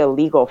 is actually a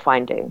legal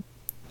finding.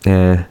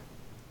 Yeah.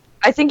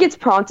 I think it's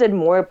prompted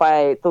more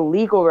by the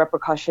legal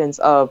repercussions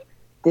of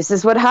this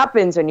is what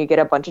happens when you get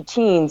a bunch of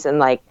teens and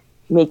like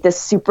make this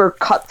super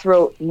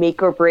cutthroat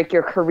make or break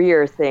your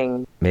career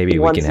thing. Maybe we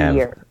once can a have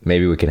year.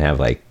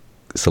 like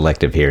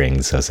selective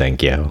hearings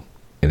Sosenkyo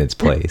in its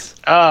place.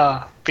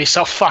 be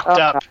so fucked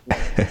Oh, up.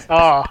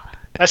 Oh,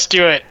 let's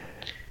do it.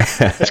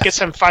 Let's get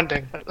some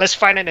funding. Let's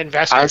find an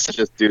investor. I should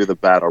just do the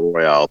battle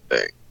royale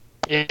thing.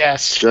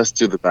 Yes. Just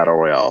do the battle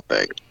royale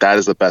thing. That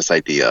is the best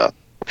idea.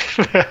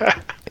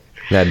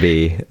 That'd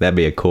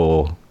be a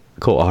cool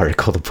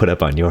article to put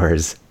up on your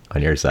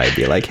site.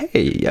 Be like,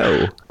 hey,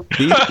 yo,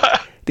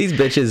 these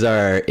bitches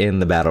are in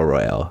the battle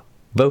royale.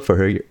 Vote for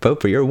her.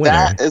 Vote for your winner.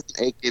 That is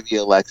an AKB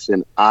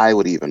election I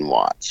would even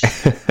watch.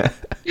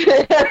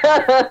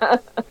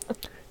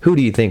 Who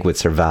do you think would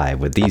survive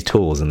with these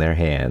tools in their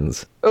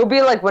hands? It would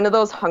be like one of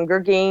those Hunger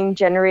Game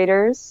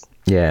generators.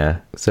 Yeah.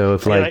 So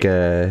if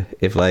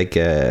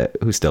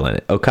who's still in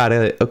it?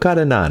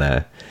 Okada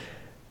Nana.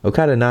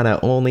 Okada Nana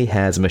only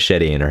has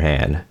machete in her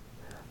hand.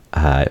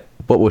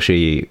 What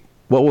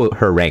will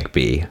her rank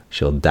be?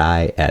 She'll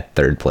die at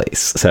third place.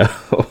 So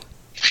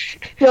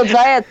She'll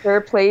die at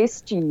third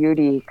place to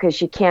Yuri because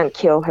she can't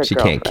kill her she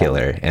girlfriend. can't kill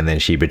her, and then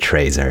she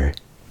betrays her,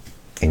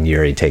 and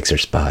Yuri takes her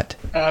spot.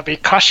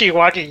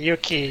 Kashiwagi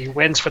Yuki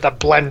wins with a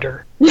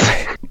blender.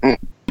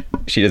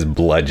 She just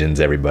bludgeons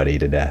everybody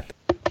to death.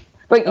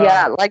 But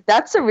yeah, like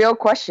that's a real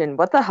question.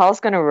 What the hell's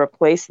going to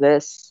replace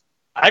this?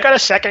 I got a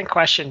second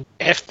question.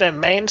 If the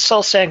main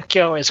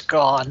Sosenkyo is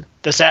gone,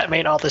 does that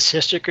mean all the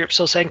sister group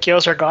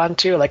Sosenkyos are gone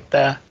too? Like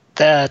the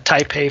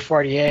Taipei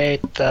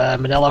 48, the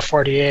Manila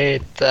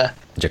 48, the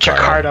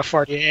Jakarta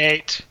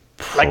 48?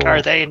 Like,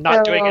 are they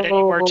not doing it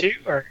anymore too?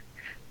 Or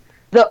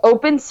The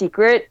open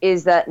secret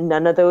is that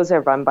none of those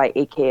are run by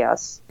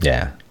AKS.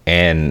 Yeah,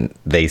 and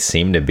they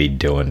seem to be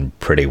doing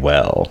pretty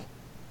well,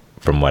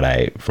 from what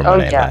I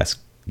last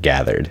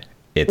gathered.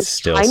 It's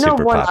still I know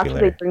super one popular.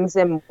 actually brings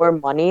in more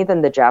money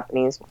than the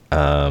Japanese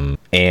one.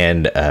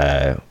 And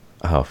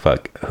oh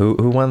fuck, who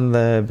won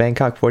the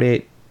Bangkok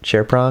 48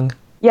 Sherprong?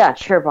 Yeah,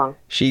 sure, Bong.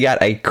 She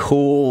got a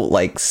cool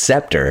like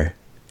scepter.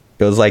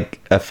 It was like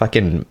a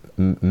fucking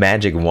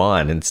magic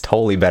wand. It's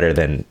totally better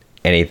than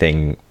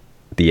anything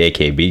the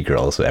AKB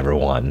girls ever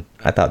won.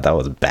 I thought that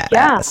was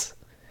badass.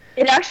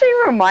 It actually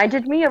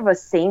reminded me of a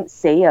Saint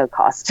Seiya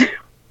costume.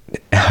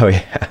 Oh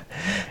yeah,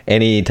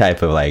 any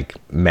type of like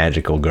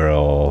magical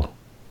girl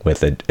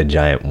with a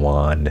giant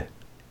wand.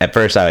 At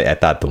first, I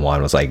thought the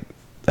wand was like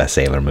a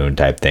Sailor Moon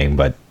type thing,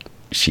 but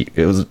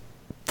it was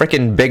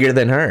freaking bigger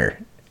than her,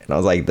 and I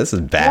was like, "This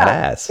is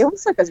badass." Yeah,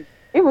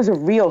 it was a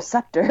real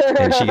scepter,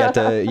 and she got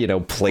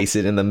to place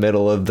it in the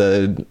middle of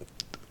the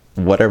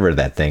whatever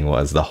that thing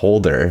was, the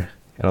holder,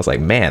 and I was like,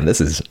 "Man,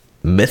 this is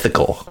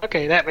mythical."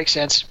 Okay, that makes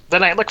sense.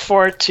 Then I look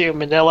forward to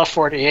Manila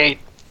 48,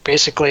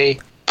 basically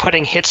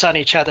putting hits on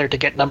each other to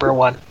get number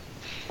one.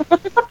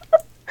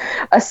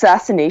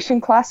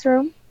 Assassination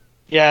classroom.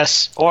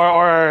 Yes,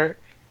 or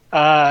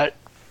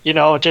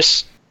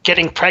just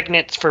getting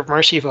pregnant for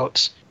mercy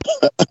votes.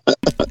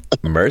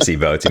 Mercy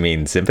votes? You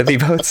mean sympathy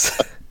votes?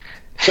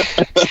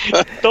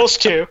 Those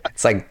two.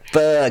 It's like,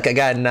 fuck, I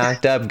got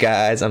knocked up,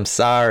 guys. I'm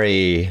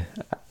sorry.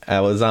 I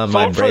was on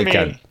my break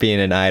on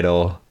being an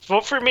idol.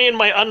 Vote for me and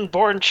my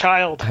unborn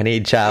child. I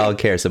need child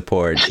care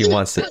support. She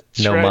wants to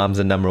know right. Mom's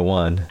a number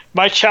one.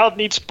 My child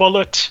needs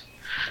bullet.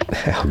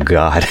 Oh,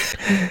 God.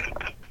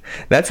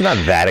 That's not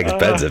that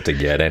expensive to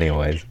get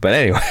anyways. But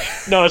anyway.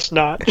 No, it's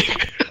not.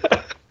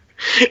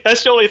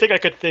 That's the only thing I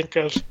could think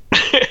of.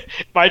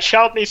 My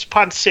child needs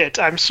pancit.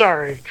 I'm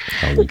sorry.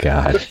 Oh,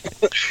 God.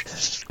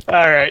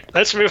 All right,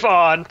 let's move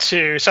on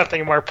to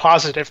something more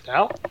positive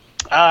now.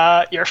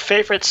 Your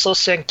favorite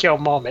Sosenkyo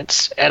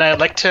moments. And I'd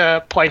like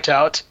to point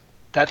out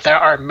that there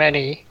are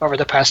many over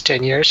the past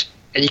 10 years,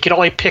 and you can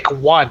only pick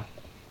one.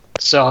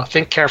 So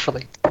think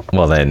carefully.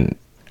 Well, then,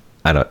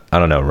 I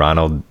don't know.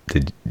 Ronald,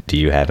 do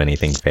you have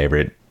anything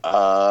favorite?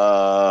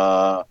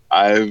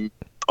 I've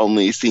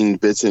only seen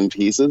bits and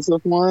pieces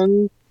of one.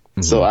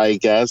 Mm-hmm. So I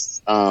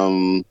guess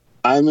I'm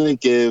going to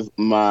give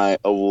my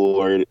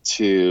award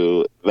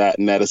to that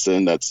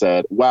netizen that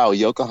said, wow,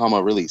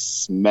 Yokohama really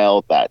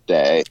smelled that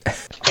day.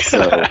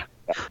 So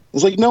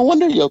it's like, no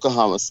wonder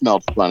Yokohama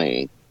smelled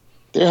funny.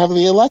 They're having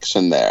the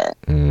election there.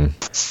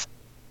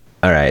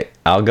 All right,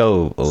 I'll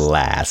go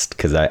last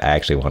because I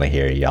actually want to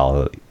hear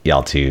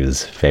y'all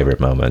two's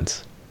favorite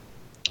moments.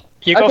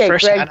 You go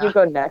first, Greg, Anna. you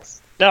go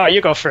next. No, you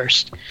go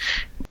first.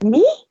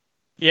 Me?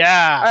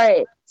 Yeah. All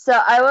right. So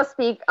I will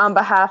speak on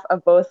behalf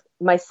of both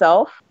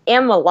myself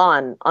and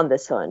Milan on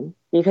this one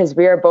because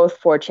we are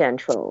both 4chan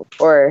trolls,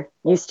 or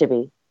used to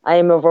be. I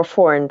am a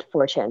reformed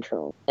 4chan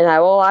troll. And I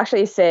will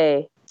actually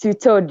say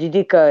Tsuto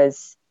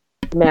Judika's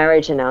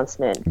marriage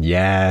announcement.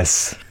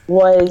 Yes.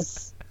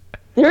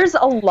 There's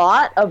a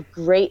lot of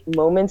great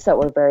moments that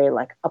were very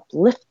like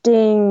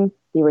uplifting.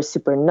 They were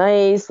super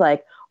nice.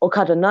 Like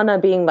Okada Nana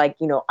being like,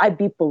 I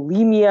beat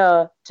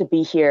bulimia to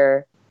be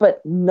here.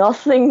 But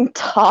nothing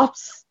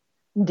tops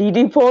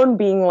Didipon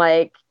being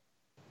like,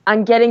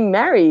 I'm getting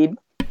married.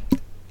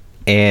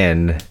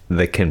 And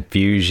the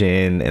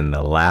confusion and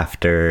the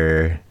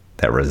laughter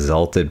that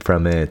resulted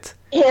from it.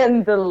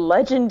 And the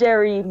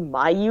legendary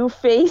Mayu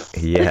face.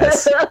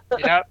 Yes.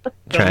 Yep.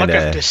 The look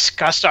of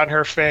disgust on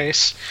her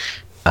face.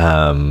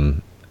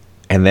 And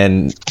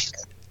then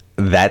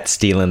that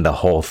stealing the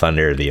whole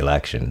thunder of the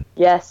election.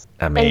 Yes.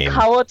 I mean, and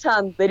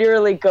Kawotan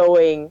literally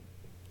going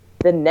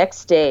the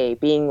next day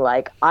being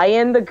like, I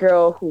am the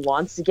girl who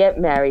wants to get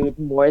married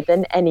more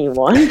than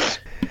anyone.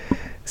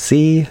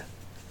 See,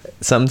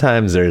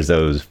 sometimes there's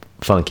those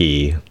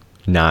funky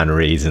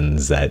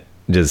non-reasons that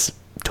just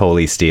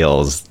totally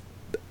steals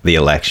the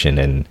election,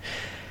 and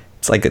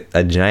it's like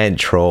a giant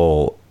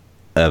troll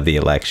of the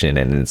election,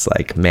 and it's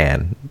like,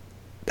 man,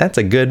 that's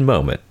a good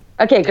moment.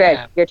 Okay, Greg,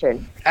 your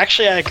turn.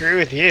 Actually, I agree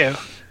with you.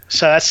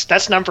 So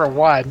that's number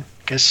one,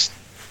 because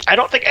I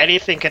don't think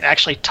anything can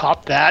actually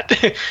top that.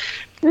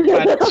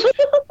 But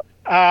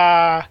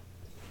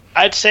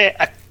I'd say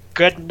a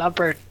good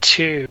number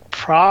two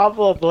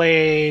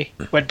probably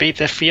would be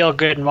the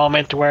feel-good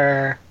moment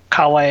where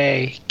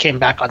Kawaii came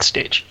back on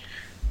stage.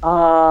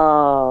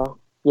 Oh,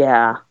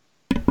 yeah.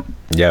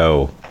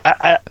 Yo.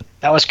 That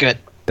was good.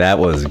 That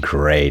was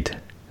great.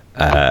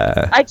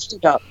 I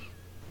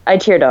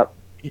teared up.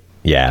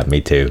 Yeah, me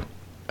too.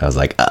 I was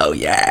like, oh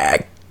yeah,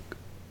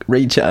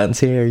 Ri-chan's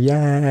here,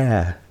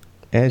 yeah.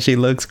 And she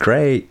looks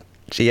great.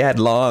 She had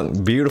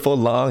beautiful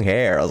long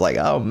hair. I was like,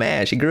 oh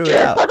man, she grew it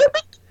out.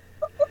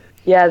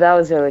 Yeah, that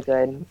was really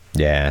good.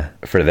 Yeah,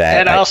 for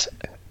that.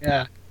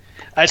 And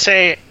I'd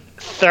say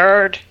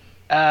third,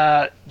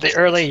 the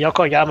early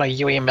Yokoyama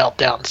Yui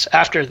meltdowns.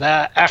 After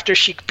that, after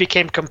she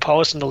became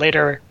composed in the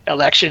later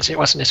elections, it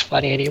wasn't as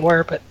funny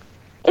anymore. But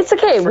it's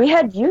okay. We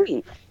had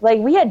Yui. Like,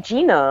 we had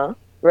Gina,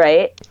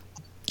 right?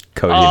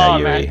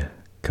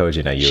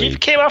 Koji no Yui. She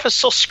came off as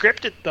so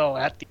scripted,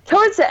 though,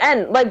 towards the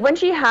end. Like, when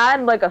she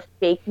had, like, a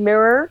fake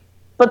mirror.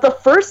 But the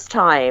first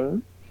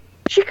time,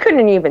 she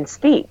couldn't even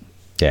speak.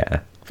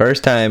 Yeah.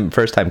 First time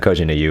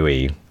Koji no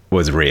Yui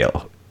was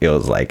real. It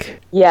was like...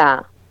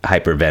 Yeah.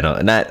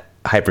 Hyperventilate.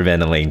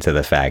 hyperventilating to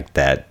the fact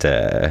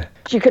that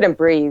She couldn't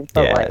breathe,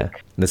 but yeah,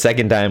 like the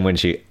second time when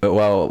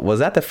was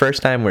that the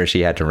first time where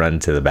she had to run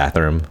to the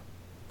bathroom,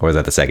 or was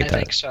that the second I time?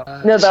 think so.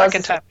 No, that second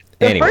was- time.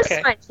 the Anyway. first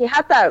time she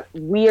had that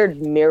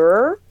weird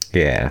mirror.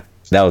 Yeah,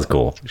 that was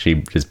cool. She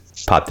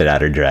just popped it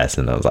out her dress,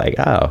 and I was like,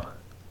 oh,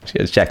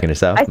 she was checking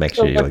herself, I make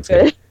still sure she look looks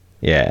good. good.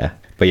 Yeah,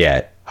 but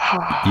yeah,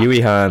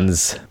 Yui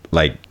Han's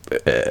like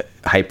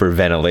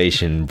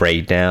hyperventilation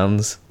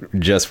breakdowns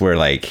just were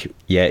like,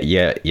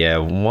 yeah,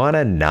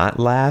 wanna not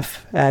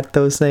laugh at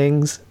those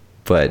things,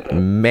 but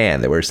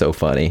man, they were so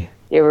funny.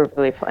 They were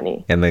really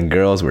funny. And then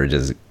girls were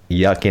just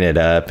yucking it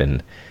up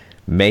and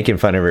making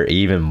fun of her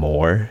even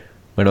more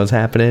when it was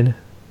happening.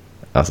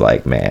 I was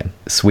like, man,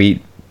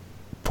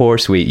 poor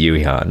sweet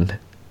Yui Han.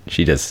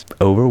 She just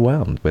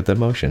overwhelmed with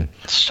emotion.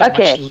 So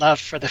Okay. much love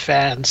for the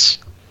fans.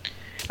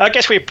 I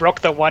guess we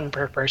broke the one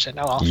per person.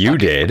 Oh, well. You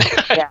did.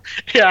 Yeah,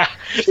 Yeah.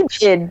 she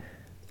did.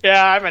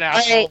 Yeah, I'm an All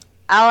asshole. right,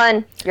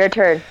 Alan, your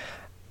turn.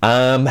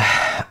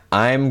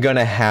 I'm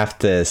gonna have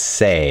to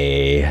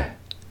say,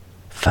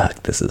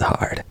 fuck, this is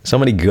hard. So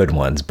many good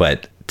ones,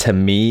 but to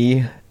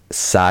me,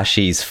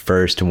 Sashi's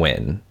first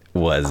win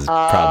was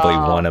probably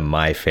one of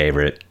my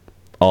favorite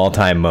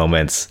all-time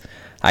moments.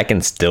 I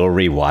can still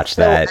rewatch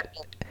that,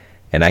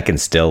 and I can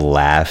still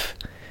laugh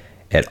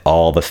at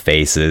all the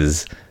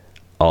faces,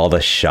 all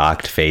the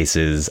shocked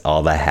faces,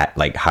 all the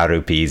like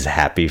Harupi's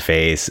happy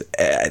face.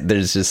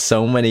 There's just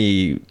so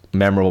many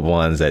memorable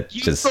ones that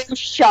just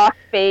Shock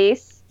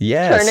face,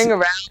 yes. turning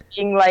around,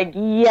 being like,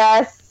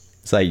 yes.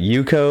 It's like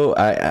Yuko.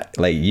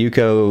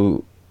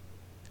 Yuko.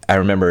 I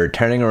remember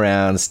turning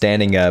around,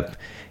 standing up.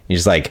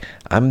 He's like,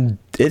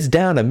 It's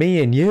down to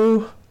me and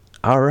you.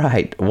 All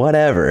right,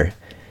 whatever.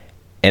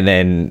 And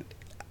then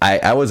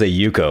I was a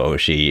Yuko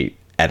Oshi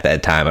at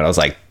that time, and I was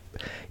like,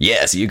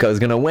 yes, Yuko's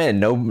gonna win.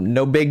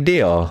 No big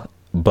deal.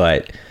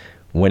 But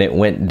when it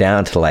went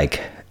down to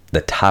like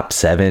the top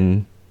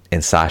 7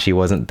 and Sashi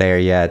wasn't there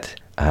yet,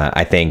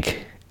 I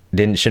think,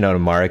 didn't Shinoda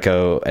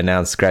Mariko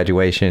announce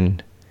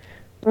graduation?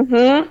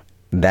 Mm-hmm.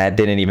 That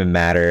didn't even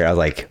matter. I was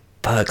like,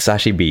 fuck,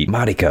 Sashi beat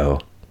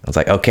Mariko. I was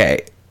like,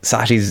 okay,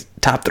 Sashi's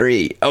top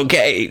 3.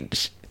 Okay,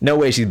 no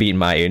way she's beating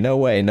Mayu. No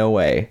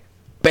way.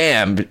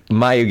 Bam,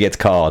 Mayu gets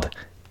called.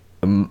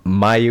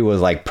 Mayu was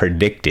like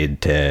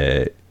predicted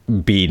to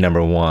be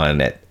number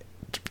 1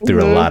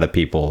 through a lot of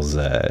people's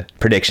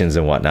predictions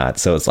and whatnot.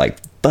 So it's like,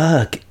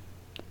 fuck,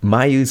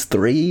 Mayu's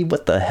 3.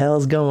 What the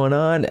hell's going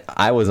on?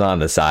 I was on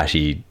the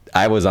Sashi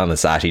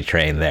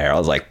train there. I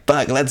was like,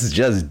 fuck, let's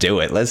just do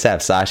it. Let's have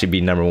Sashi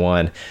be number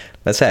 1.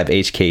 Let's have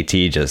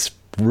HKT just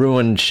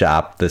ruin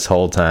shop this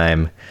whole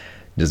time,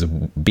 just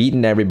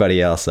beating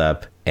everybody else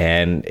up.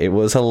 And it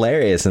was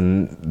hilarious.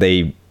 And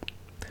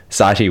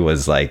Sashi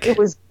was like, It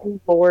was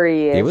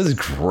glorious. it was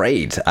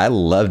great. I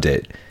loved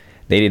it.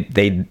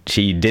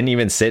 She didn't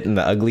even sit in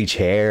the ugly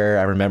chair.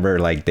 I remember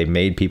like they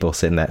made people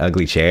sit in that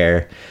ugly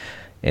chair,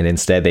 and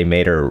instead they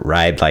made her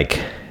ride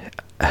like,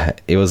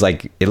 it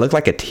looked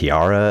like a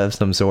tiara of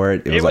some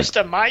sort. It was like,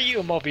 the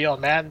Mayu mobile,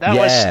 man. That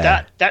Yeah.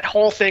 was that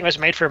whole thing was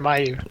made for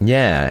Mayu.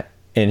 yeah,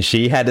 and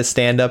she had to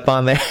stand up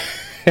on there.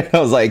 I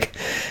was like,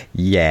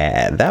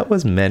 yeah, that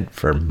was meant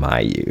for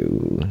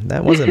Mayu.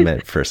 That wasn't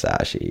meant for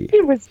Sashi.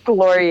 It was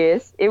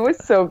glorious. It was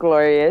so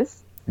glorious.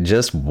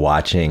 Just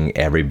watching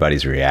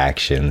everybody's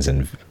reactions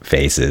and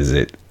faces,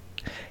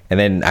 and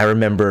then I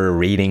remember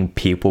reading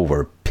people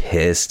were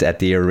pissed at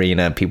the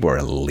arena. People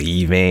were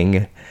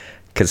leaving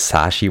because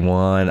Sashi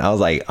won. I was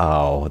like,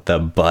 oh, the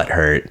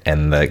butthurt,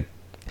 and the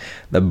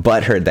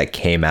butthurt that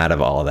came out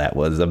of all that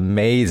was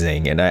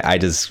amazing, and I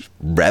just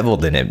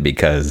reveled in it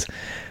because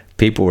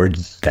people were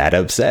that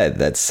upset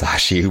that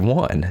Sashi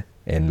won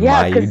and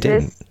Yeah, Mayu because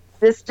didn't.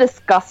 this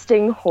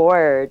disgusting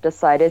whore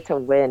decided to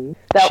win.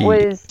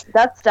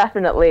 That's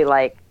definitely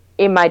like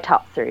in my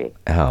top 3.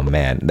 Oh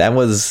man, that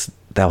was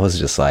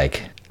just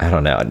like, I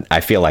don't know. I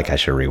feel like I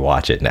should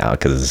rewatch it now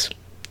because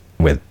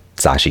with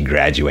Sashi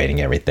graduating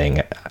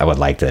everything, I would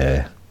like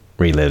to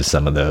relive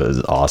some of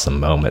those awesome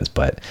moments.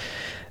 But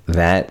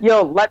that,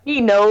 Yo, let me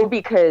know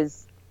because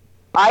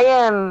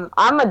I'm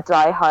a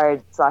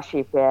diehard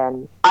Sashi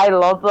fan. I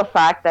love the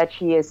fact that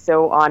she is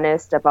so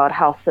honest about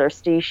how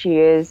thirsty she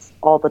is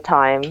all the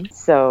time.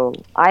 So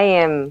I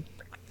am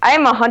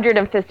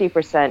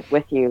 150%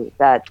 with you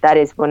that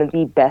is one of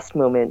the best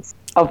moments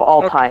of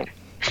all time.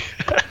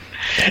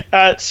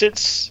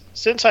 Since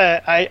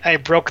I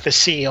broke the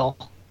seal,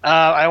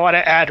 I want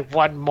to add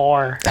one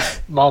more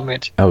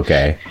moment,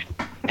 okay.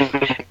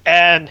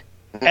 and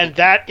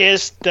that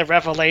is the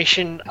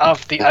revelation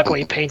of the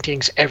ugly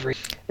paintings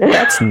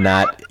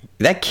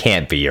That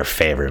can't be your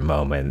favorite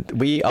moment.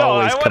 We No,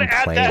 always I want to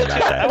add complain that.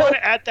 about I that. want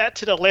to add that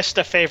to the list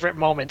of favorite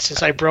moments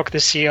since I broke the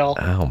seal.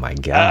 Oh my I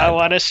god.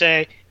 want to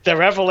say the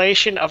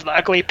revelation of the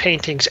ugly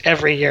paintings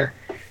every year.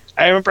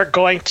 I remember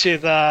going to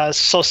the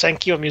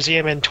Sosenkyo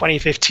Museum in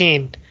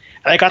 2015, and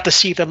I got to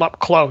see them up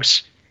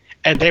close,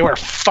 and they were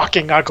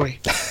fucking ugly.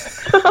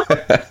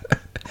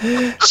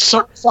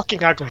 So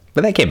fucking ugly.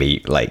 But that can't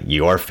be like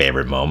your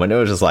favorite moment. It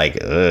was just like,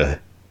 ugh.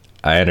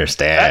 I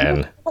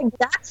understand. Like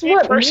that's Me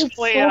what makes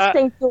personally,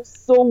 Sosenkyo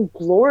so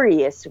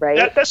glorious,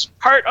 right? That's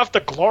part of the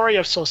glory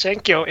of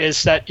Sosenkyo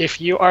is that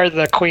if you are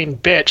the queen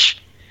bitch,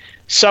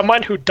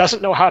 someone who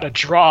doesn't know how to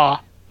draw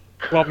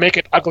will make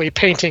an ugly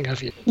painting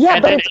of you. Yeah,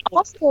 And but then it's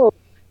also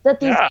that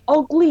these Yeah.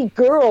 ugly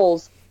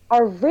girls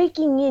are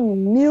raking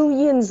in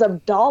millions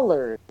of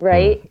dollars,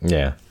 right?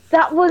 Yeah.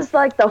 That was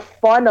like the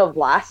fun of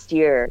last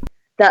year.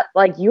 That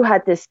like you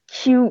had this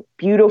cute,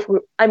 beautiful.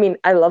 I mean,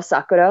 I love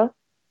Sakura,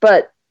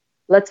 but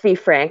let's be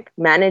frank,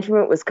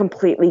 management was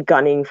completely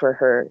gunning for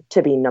her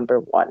to be number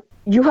one.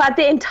 You had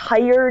the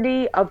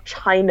entirety of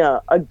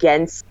China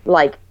against,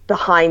 like,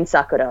 behind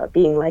Sakura,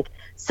 being like,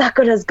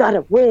 Sakura's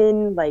gotta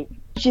win, like,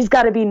 she's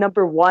gotta be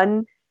number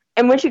one.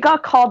 And when she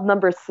got called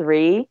number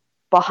 3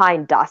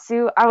 behind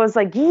Dasu, I was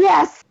like,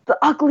 yes, the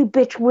ugly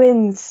bitch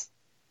wins.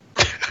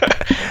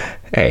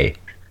 Hey,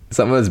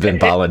 someone's been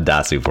following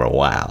Dasu for a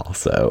while,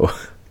 so.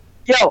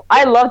 Yo,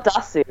 I love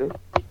Dasu,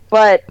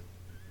 but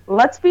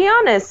let's be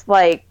honest,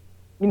 like,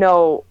 you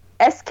know,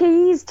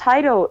 SKE's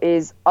title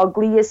is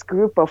Ugliest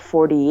Group of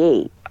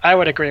 48. I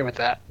would agree with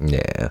that.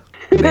 Yeah.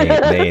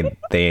 They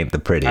ain't the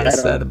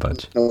prettiest out of the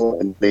bunch.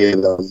 And they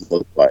don't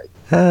look like.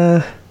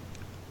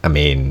 I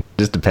mean,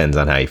 just depends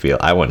on how you feel.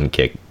 I wouldn't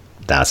kick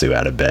Dasu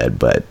out of bed,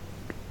 but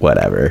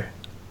whatever.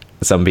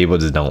 Some people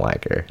just don't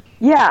like her.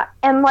 Yeah,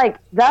 and like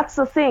that's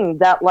the thing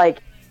that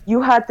like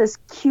you had this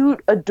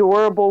cute,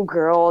 adorable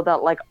girl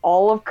that like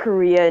all of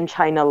Korea and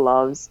China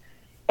loves,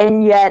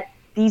 and yet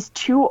these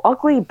two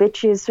ugly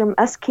bitches from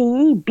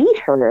SKE beat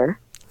her.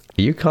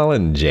 Are you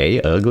calling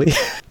Jay ugly?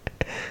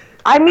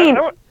 I mean,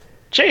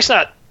 Jay's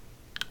not.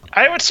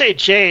 I would say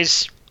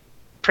Jay's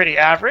pretty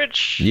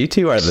average. You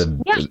two are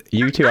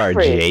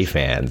average. Jay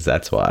fans,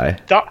 that's why.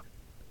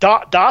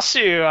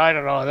 Dasu, I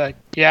don't know. Like,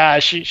 yeah,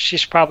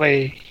 she's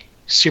probably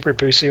super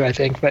busu, I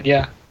think. But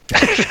yeah,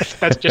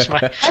 that's just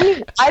my. I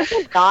mean, I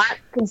would not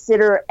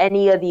consider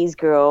any of these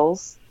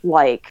girls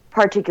like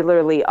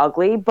particularly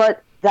ugly,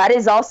 but that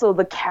is also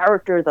the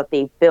character that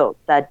they built.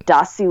 That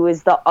Dasu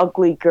is the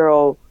ugly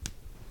girl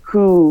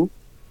who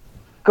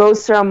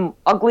goes from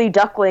ugly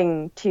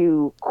duckling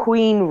to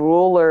queen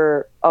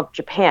ruler of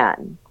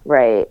Japan,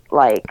 right?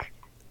 Like,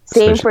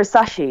 same for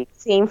Sashi,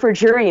 same for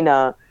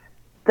Jurina.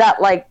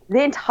 That, like,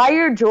 the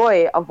entire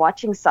joy of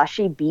watching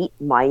Sashi beat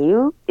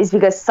Mayu is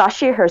because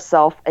Sashi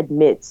herself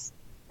admits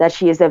that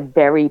she is a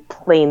very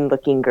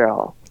plain-looking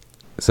girl.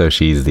 So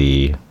she's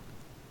the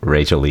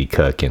Rachel Lee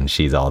Cook and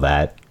she's all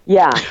that.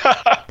 Yeah.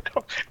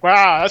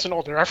 Wow, that's an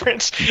old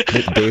reference.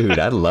 Dude,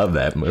 I love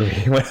that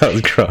movie when I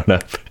was growing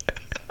up.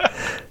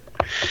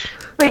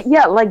 But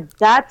yeah, like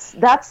that's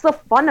the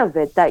fun of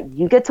it, that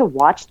you get to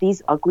watch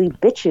these ugly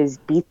bitches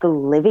beat the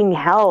living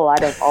hell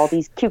out of all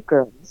these cute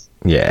girls.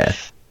 Yeah.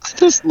 I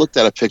just looked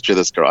at a picture of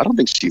this girl. I don't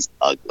think she's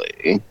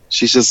ugly.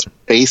 She's just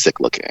basic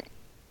looking.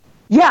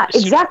 Yeah,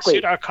 exactly.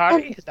 Suda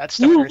Akari? That's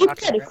the You one you're look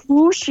talking at about.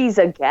 who she's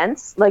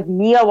against, like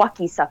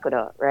Miyawaki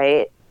Sakura,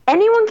 right?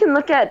 Anyone can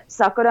look at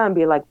Sakura and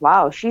be like,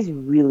 wow, she's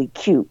really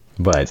cute.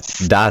 But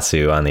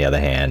Dasu, on the other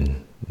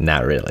hand,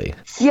 not really.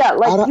 Yeah, I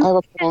like have you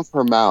a problem with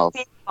her mouth.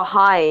 can be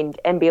behind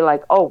and be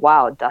like, oh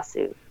wow,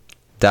 Dasu.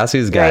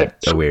 Dasu's got Right.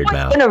 a weird She's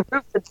mouth. in a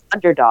root with the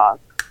underdog.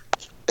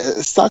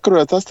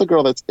 Sakura, that's the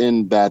girl that's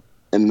in that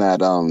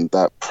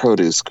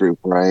produce group,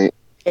 right?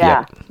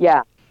 Yeah,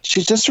 yeah.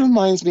 She just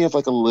reminds me of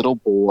like a little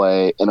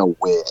boy in a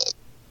wig.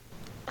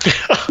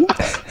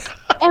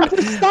 And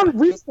for some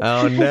reason,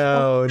 Oh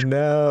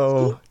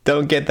no.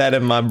 Don't get that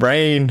in my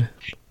brain.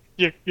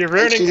 You're She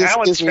ruining just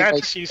Alan's gives me, like,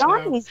 fantasies now.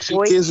 Donnie's She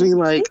voice gives me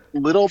like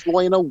little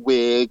boy in a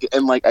wig,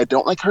 and like I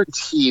don't like her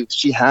teeth.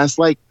 She has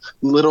like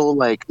little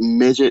like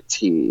midget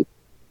teeth.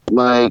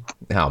 Like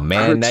Oh Her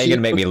man, now you're teeth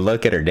gonna make me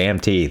look at her damn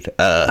teeth.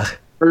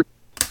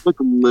 look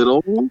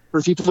little.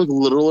 Her teeth look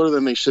littler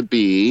than they should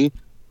be.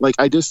 Like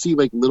I just see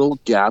like little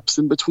gaps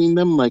in between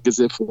them, like as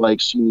if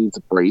like she needs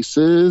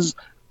braces.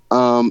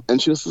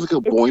 And she just looks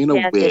like a boy in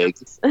a wig.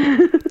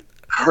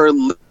 Her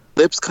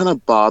lips kind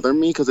of bother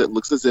me because it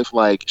looks as if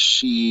like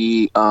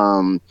she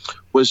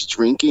was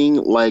drinking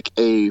like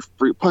a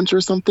fruit punch or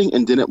something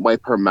and didn't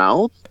wipe her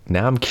mouth.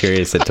 Now I'm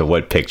curious as to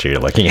what picture you're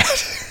looking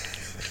at.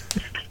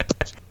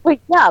 Wait,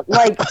 yeah,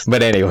 like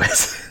But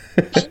anyways.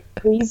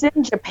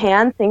 reason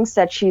Japan thinks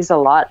that she's a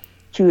lot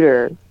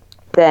cuter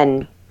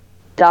than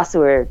Dasu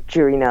or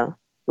Jurina,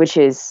 which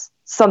is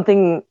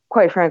something,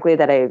 quite frankly,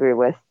 that I agree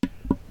with.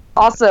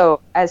 Also,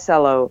 as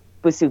fellow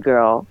Busu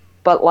girl,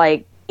 but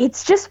like,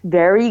 it's just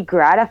very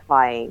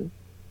gratifying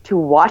to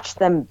watch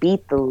them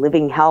beat the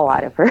living hell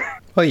out of her.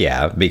 Well,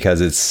 yeah,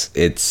 because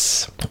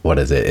it's what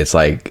is it? It's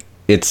like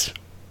it's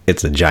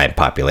a giant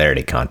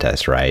popularity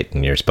contest, right?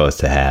 And you're supposed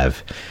to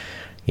have,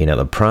 you know,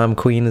 the prom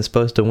queen is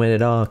supposed to win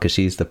it all because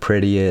she's the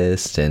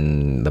prettiest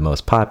and the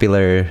most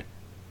popular.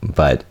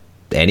 But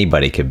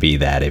anybody could be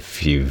that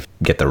if you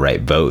get the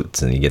right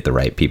votes and you get the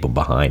right people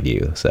behind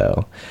you.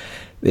 So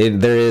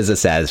there is a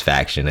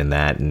satisfaction in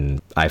that,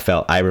 and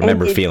I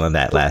remember feeling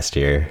that last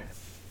year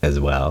as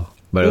well.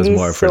 But it was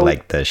more for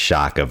like the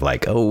shock of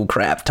like, oh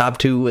crap, top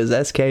 2 was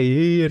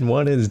SKE and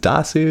 1 is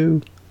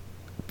Dasu.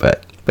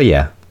 But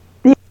yeah,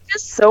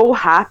 just so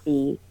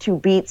happy to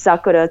beat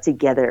Sakura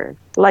together.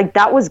 Like,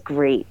 that was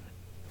great.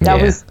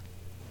 That was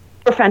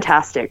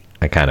fantastic.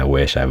 I kind of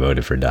wish I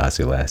voted for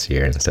Dasu last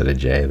year instead of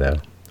Jay, though.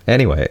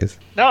 Anyways.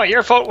 No,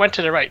 your vote went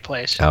to the right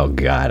place. Oh,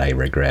 God, I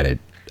regret it.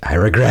 I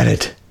regret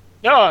it.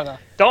 No,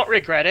 don't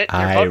regret it.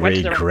 Your vote went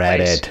to the right regret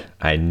place. it.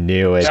 I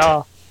knew it.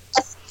 No.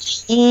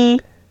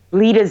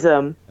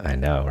 Elitism. I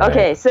know, right?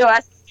 Okay, so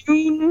as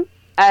soon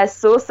as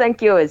Soul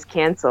Senkyo is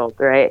canceled,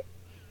 right?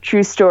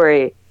 True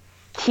story.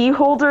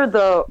 Keyholder,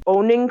 the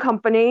owning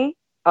company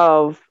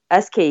of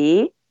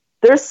SKE,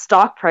 their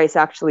stock price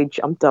actually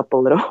jumped up a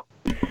little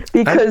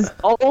because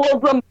all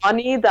of the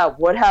money that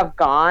would have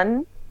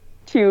gone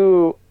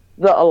to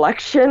the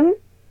election,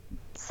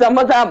 some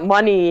of that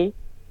money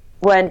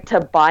went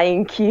to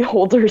buying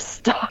Keyholder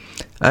stock.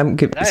 So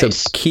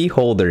Nice.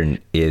 Keyholder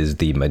is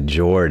the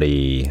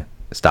majority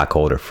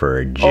stockholder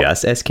for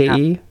just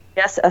SKE?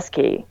 Yes,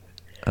 SKE.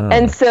 Oh.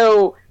 And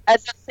so,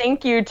 as a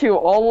thank you to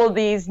all of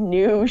these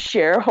new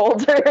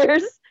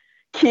shareholders,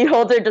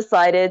 Keyholder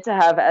decided to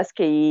have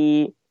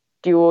SKE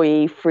do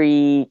a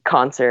free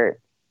concert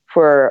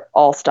for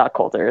all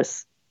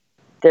stockholders,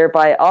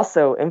 thereby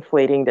also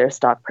inflating their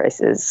stock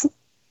prices.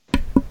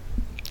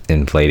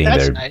 inflating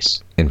That's their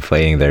nice.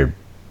 inflating their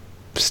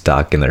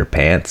stock in their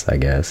pants, I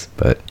guess.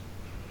 But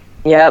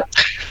Yep.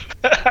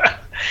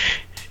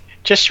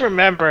 Just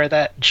remember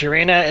that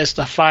Jirina is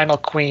the final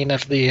queen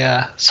of the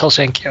Soul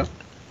Senkyo.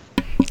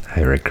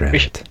 I regret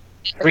it.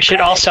 We should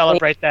all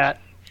celebrate that.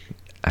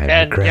 I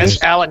And regret yes,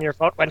 it. Alan, your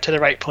vote went to the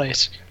right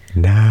place.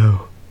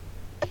 No.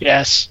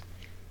 Yes.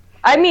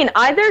 I mean,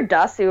 either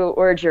Dasu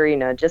or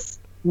Jirina, just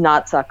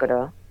not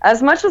Sakura.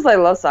 As much as I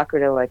love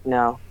Sakura, like,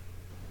 no.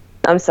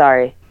 I'm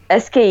sorry.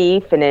 SKE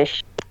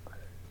finish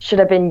should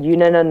have been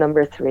Yunana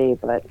number 3,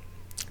 but...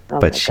 oh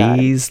But my God.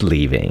 she's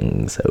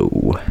leaving,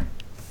 so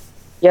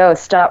Yo,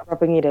 stop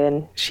rubbing it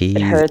in. she's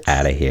hurts.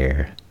 out of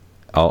here.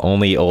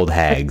 Only old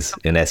hags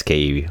in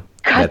SKE.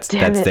 God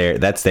damn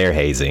it. That's their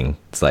hazing.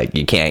 It's like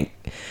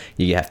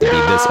you have to be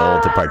this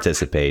old to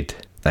participate.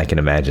 I can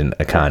imagine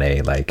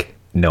Akane like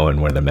knowing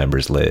where the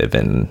members live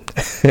and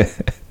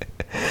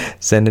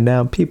sending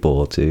out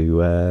people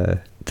to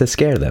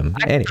scare them.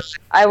 Anyway,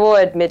 I will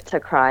admit to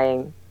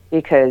crying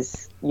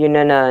because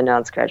Yunana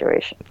announced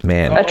graduation.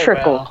 man, A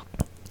trickle. Well.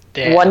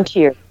 Damn. One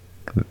tear.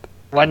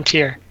 One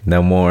tier.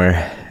 no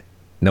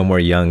more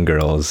young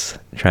girls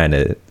trying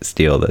to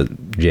steal the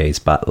J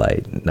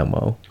spotlight. No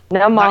more.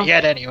 No more. Not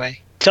yet,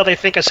 anyway. Till they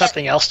think of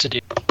something else to do.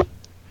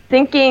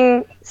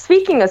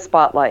 Speaking of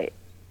Spotlight,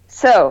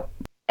 so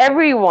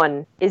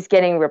everyone is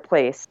getting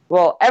replaced.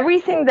 Well,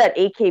 everything that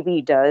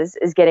AKB does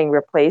is getting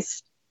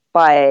replaced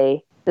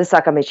by the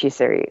Sakamichi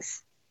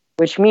series,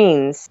 which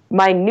means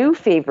my new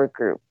favorite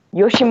group,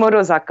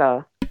 Yoshimoto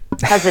Zaka,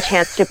 has a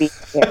chance to be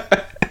here.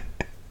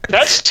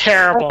 That's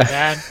terrible,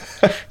 man.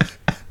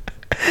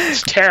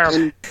 It's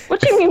terrible. What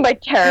do you mean by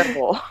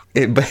terrible?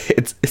 But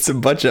it's a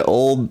bunch of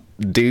old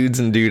dudes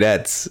and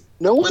dudettes.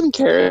 No one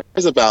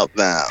cares about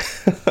them.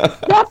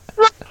 That's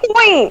the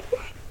point.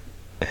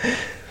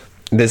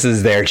 This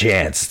is their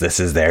chance. This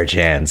is their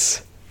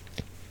chance.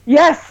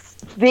 Yes,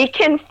 they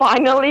can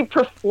finally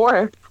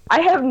perform.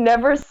 I have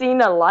never seen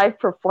a live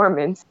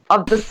performance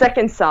of the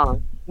second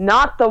song,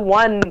 not the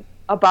one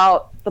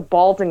about the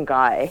balding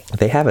guy.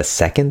 They have a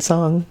second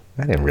song?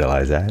 I didn't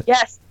realize that.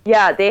 Yes,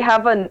 yeah, they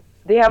have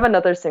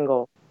another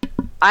single.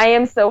 I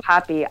am so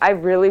happy. I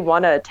really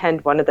want to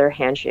attend one of their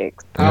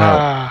handshakes.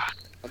 Ah,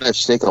 I'm gonna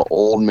shake an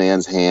old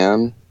man's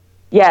hand.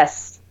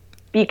 Yes,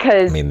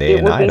 because I mean, they're it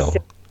an would be idol. so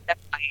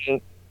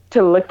satisfying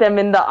to look them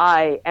in the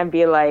eye and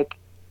be like,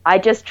 I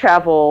just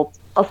traveled.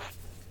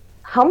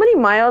 How many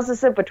miles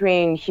is it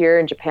between here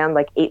and Japan?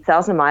 Like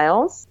 8,000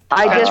 miles?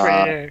 I that's just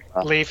where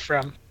you leave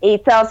from.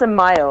 8,000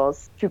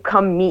 miles to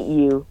come meet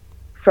you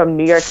from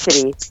New York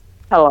City.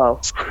 Hello.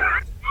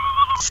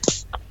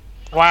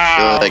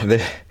 Wow.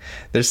 Like-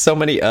 There's so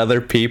many other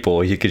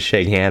people you could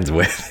shake hands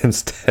with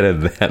instead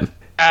of them.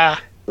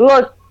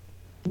 Look,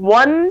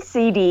 one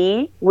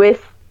CD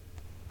with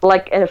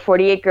like a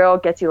 48 girl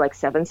gets you like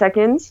 7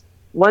 seconds.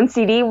 One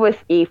CD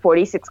with a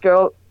 46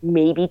 girl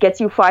maybe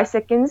gets you 5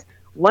 seconds.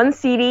 One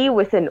CD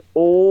with an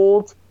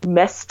old,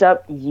 messed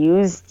up,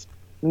 used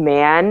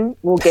man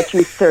will get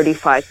you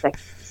 35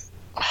 seconds.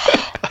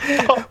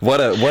 What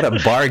a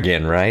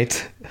bargain,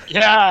 right?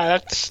 Yeah,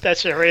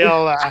 that's a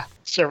real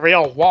it's a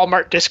real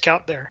Walmart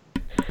discount there.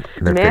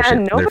 They're Man,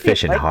 fishing, they're nobody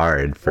fishing likes-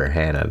 hard for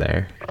Hannah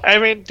there. I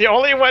mean, the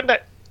only one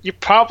that you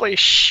probably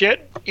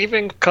should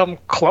even come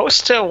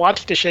close to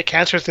wanting to shake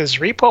hands with is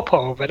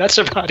Repopo, but that's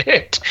about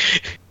it.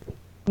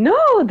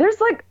 No, there's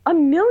like a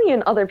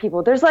million other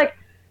people. There's like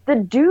the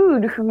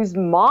dude whose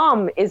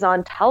mom is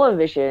on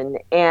television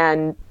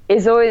and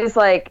is always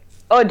like,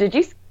 oh, did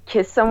you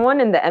kiss someone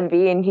in the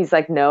MV? And he's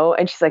like, no.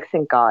 And she's like,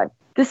 thank God.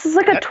 This is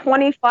like a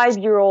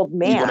 25-year-old You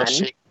man.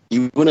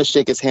 want to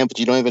shake his hand, but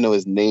you don't even know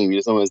his name. You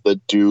just know it's the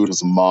dude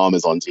whose mom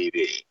is on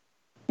TV.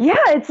 Yeah,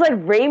 it's like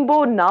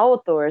Rainbow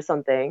Naoto or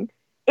something.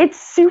 It's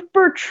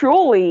super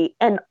trolly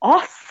and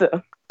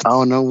awesome.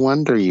 Oh, no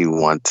wonder you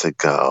want to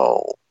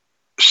go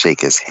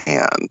shake his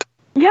hand.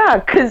 Yeah,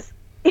 because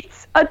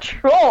it's a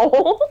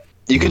troll.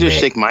 You can just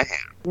Yeah. shake my hand.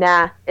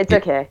 Nah, it's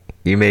okay.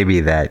 You may be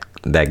that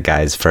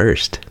guy's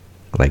first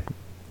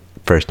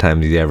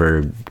time you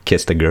ever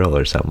kissed a girl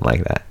or something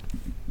like that.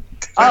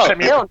 Oh, I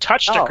mean, no,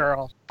 touched no. a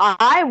girl.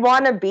 I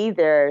want to be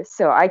there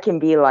so I can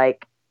be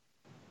like,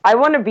 I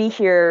want to be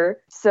here.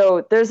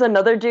 So there's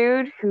another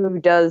dude who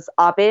does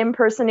Abe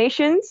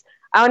impersonations.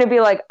 I want to be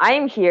like, I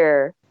am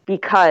here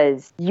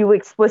because you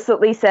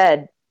explicitly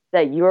said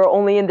that you're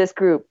only in this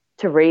group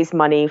to raise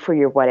money for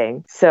your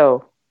wedding.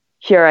 So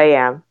here I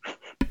am.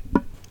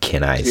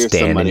 Can I Here's some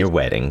stand in money. your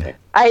wedding?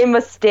 I am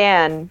a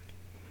stan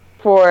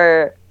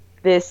for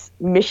this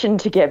mission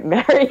to get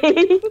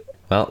married.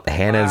 Well,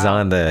 Hannah's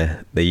on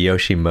the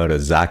Yoshimoto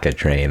Zaka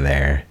train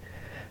there.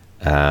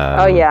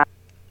 Oh yeah,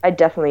 I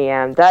definitely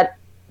am. That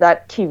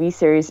TV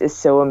series is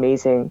so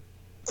amazing.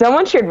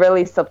 Someone should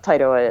really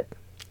subtitle it.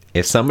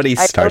 If somebody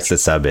I- starts to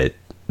sub it,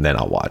 then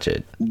I'll watch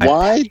it.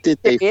 Why did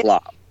they It-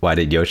 flop? Why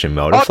did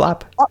Yoshimoto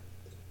flop?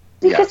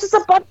 Because Yes. it's a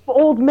bunch of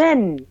old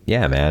men.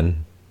 Yeah,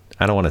 man.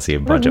 I don't want to see a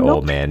bunch of no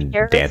old men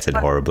cares, dancing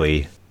but-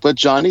 horribly. But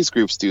Johnny's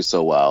groups do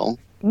so well.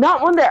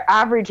 Not when their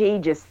average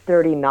age is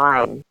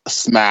 39.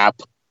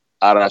 SMAP,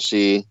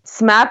 Arashi.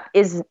 SMAP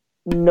is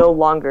no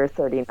longer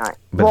 39.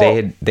 But Well,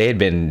 they had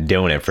been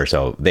doing it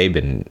they've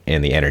been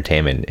in the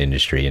entertainment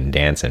industry and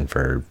dancing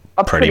for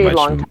A pretty pretty much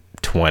long time.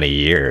 20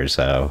 years,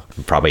 so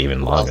probably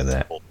even longer than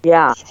that.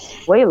 yeah,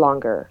 way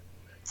longer.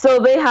 So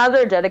they have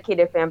their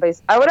dedicated fan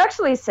base. I would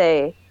actually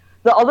say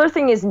the other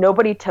thing is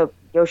nobody took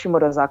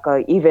Yoshimoto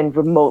Zaka even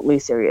remotely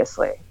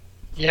seriously.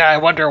 Yeah, I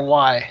wonder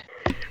why.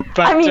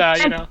 But I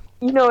mean,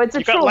 you know, it's a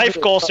you got troll life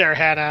group, goals but- there,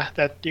 Hannah.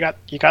 That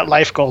you got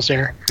life goals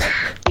there.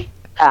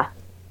 Yeah,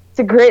 it's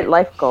a great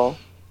life goal.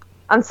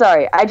 I'm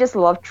sorry, I just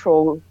love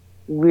troll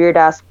weird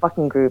ass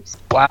fucking groups.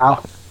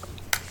 Wow.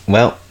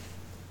 Well,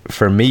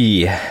 for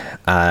me,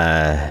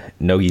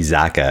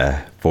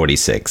 Nogizaka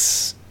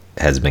 46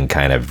 has been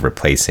kind of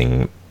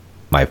replacing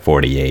my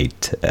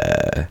 48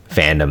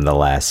 fandom the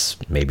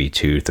last maybe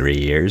 2-3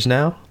 years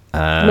now.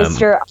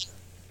 Mr.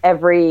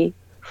 Every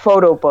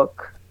photo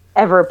book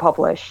ever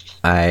published.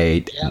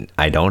 I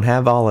don't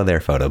have all of their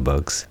photo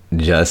books,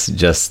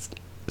 just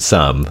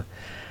some.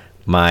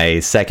 My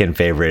second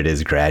favorite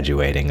is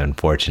graduating.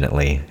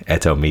 Unfortunately,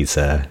 Eto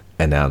Misa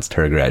announced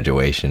her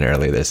graduation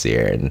early this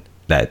year, and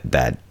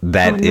that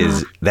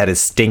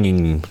is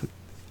stinging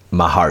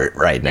my heart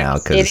right now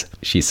because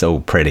she's so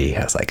pretty.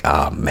 I was like,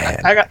 oh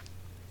man. I got a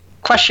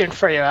question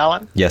for you,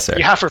 Alan. Yes, sir.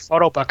 You have her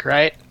photo book,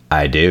 right?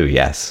 I do.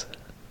 Yes,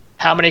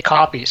 How many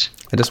copies?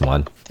 I just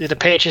won. Do the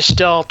pages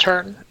still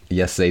turn?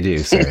 Yes, they do,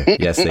 sir.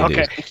 Yes, they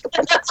Okay.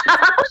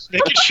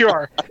 Making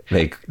sure.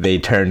 do. They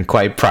turn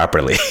quite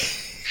properly.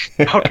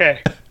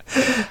 Okay.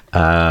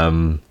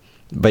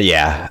 But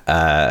yeah,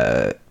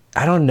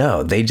 I don't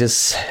know. They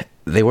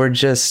were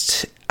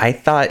just, I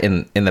thought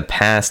in the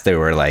past they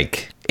were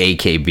like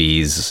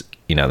AKBs,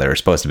 you know, they were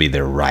supposed to be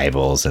their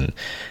rivals, and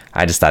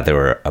I just thought they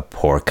were a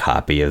poor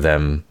copy of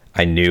them.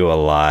 I knew a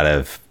lot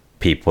of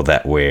people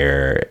that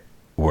were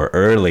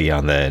early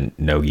on the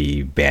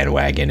Nogi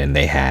bandwagon, and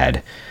they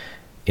had,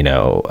 you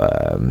know,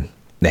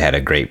 they had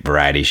a great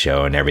variety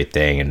show and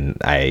everything, and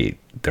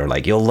they're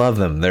like, you'll love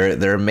them,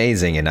 they're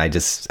amazing, and I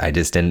just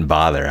didn't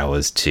bother. I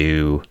was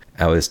too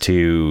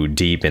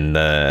deep in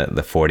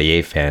the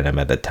 48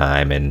 fandom at the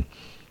time, and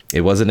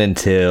it wasn't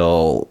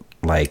until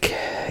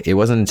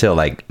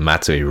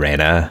Matsui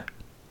Reina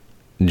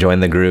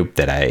joined the group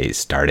that I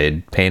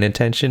started paying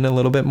attention a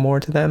little bit more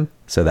to them.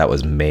 So that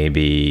was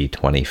maybe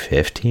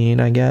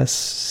 2015, I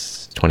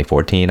guess,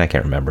 2014, I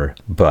can't remember.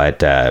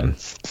 But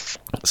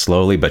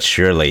slowly but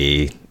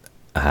surely,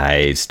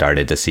 I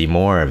started to see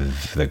more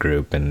of the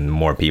group and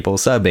more people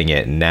subbing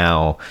it. And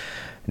now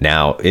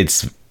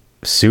it's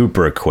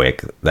super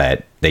quick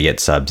that they get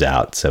subs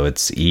out, so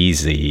it's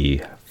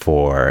easy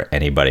for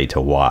anybody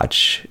to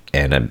watch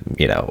and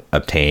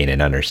obtain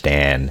and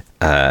understand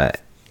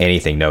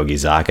anything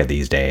Nogizaka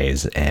these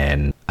days.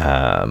 And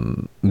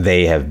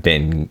they have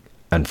been,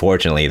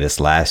 unfortunately, this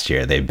last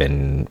year they've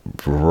been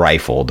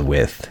rifled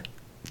with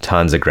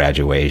tons of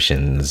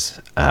graduations,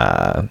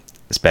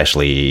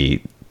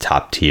 especially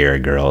top tier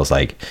girls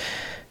like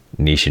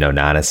Nishino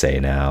Nanase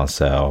now.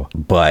 So,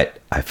 but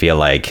I feel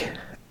like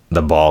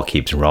the ball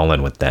keeps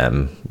rolling with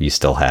them. You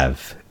still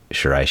have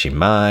Shiraishi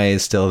Mai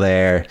is still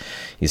there.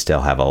 You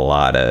still have a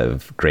lot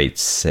of great,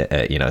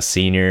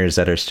 seniors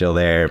that are still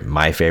there.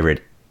 My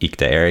favorite,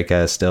 Ikuta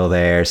Erika, is still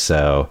there.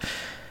 So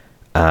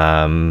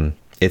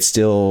it's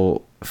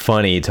still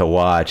funny to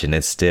watch, and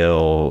they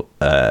still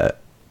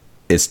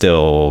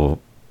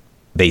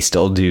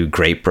do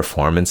great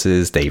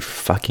performances. They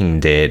fucking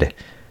did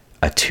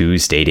a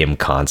 2-stadium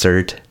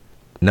concert.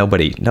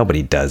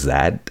 Nobody does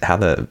that. How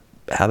the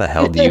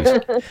hell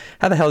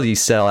do you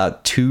sell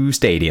out 2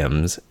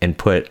 stadiums and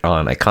put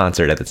on a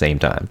concert at the same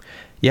time?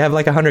 You have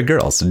like 100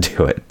 girls to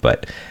do it,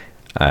 but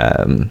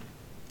Nogizaka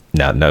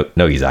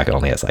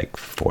only has like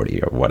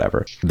 40 or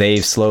whatever.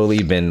 They've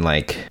slowly been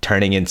like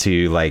turning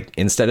into like,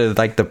 instead of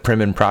like the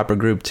prim and proper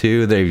group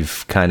too,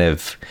 they've kind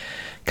of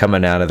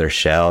coming out of their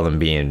shell and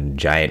being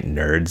giant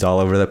nerds all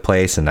over the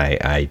place. And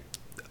I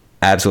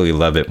absolutely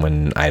love it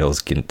when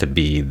idols get to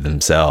be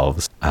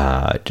themselves,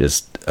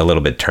 just a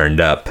little bit turned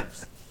up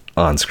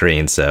on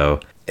screen. So,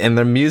 and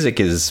the music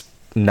is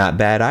not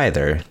bad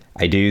either.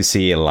 I do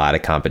see a lot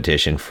of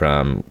competition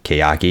from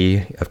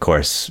Keyaki. Of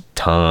course,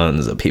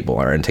 tons of people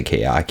are into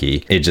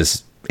Keyaki.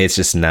 It's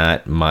just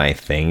not my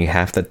thing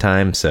half the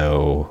time,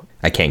 so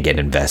I can't get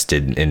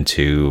invested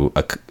into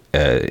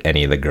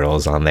any of the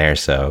girls on there.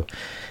 So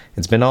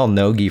it's been all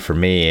Nogi for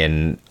me,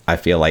 and I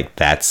feel like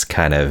that's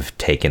kind of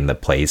taken the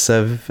place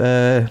of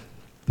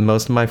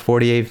most of my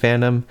 48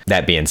 fandom.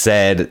 That being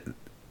said,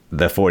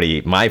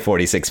 my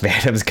 46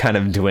 fandom's kind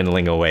of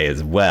dwindling away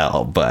as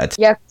well, but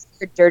Yeah,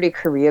 you're dirty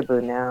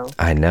Koreaboo now.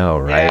 I know,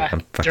 right? Yeah,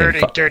 I'm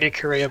fucking dirty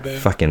Koreaboo.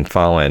 fucking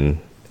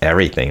following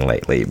everything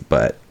lately,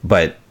 but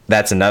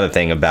that's another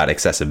thing about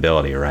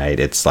accessibility, right?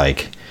 It's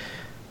like,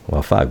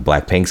 well, fuck,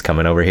 Blackpink's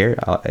coming over here.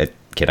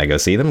 Can I go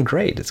see them?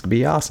 Great, it's gonna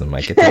be awesome.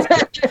 I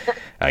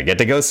get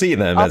to go see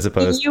them as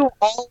opposed. See you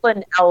all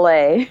in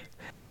LA.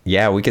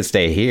 Yeah, we could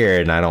stay here,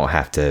 and I don't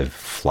have to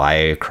fly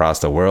across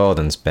the world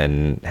and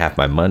spend half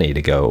my money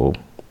to go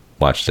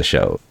watch the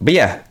show. But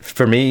yeah,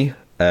 for me,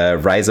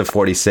 Rise of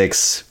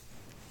 46,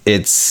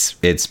 it's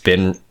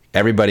been,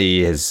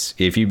 everybody has,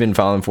 if you've been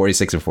following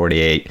 46 and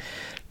 48,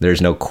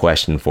 there's no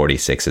question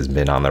 46 has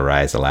been on the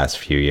rise the last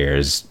few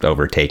years,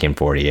 overtaking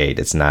 48.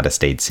 It's not a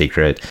state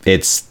secret.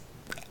 It's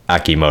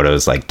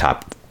Akimoto's like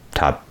top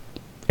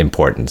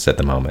importance at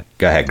the moment.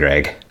 Go ahead,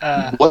 Greg.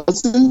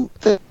 Wasn't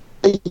the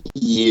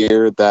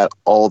year that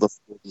all the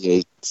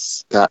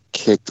 48s got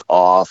kicked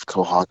off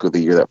Kohaku the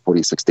year that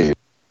 46 debuted?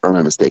 Or am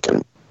I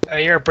mistaken?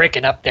 You're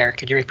breaking up there.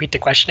 Could you repeat the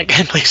question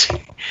again, please?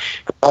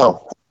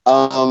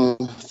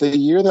 The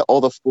year that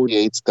all the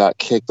 48s got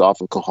kicked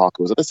off of Kohaku,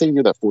 was it the same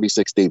year that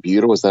 46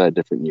 debuted, or was that a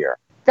different year?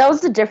 That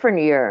was a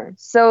different year.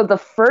 So the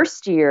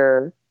first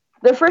year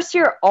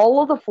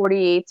all of the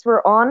 48s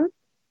were on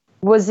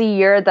was the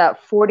year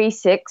that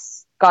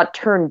 46 got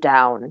turned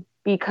down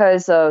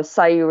because of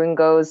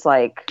Sayuringo's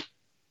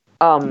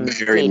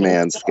Very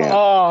man scam.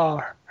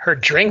 Oh, her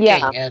drinking.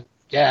 Yeah. And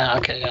yeah,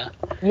 okay, yeah.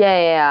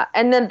 Yeah.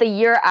 And then the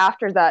year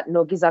after that,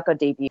 Nogizaka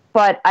debuted.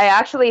 But I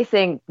actually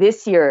think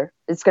this year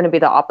it's going to be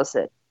the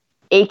opposite.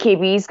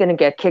 AKB is going to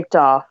get kicked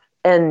off,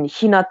 and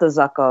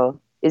Hinatazaka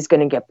is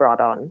going to get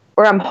brought on.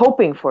 Or I'm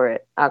hoping for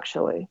it,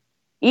 actually.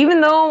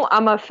 Even though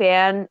I'm a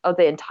fan of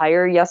the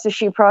entire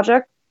Yasushi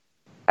project,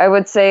 I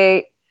would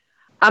say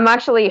I'm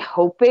actually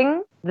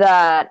hoping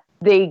that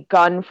they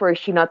gun for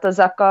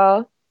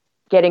Hinatazaka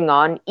getting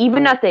on,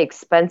 even at the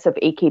expense of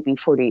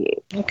AKB48.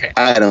 Okay.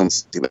 I don't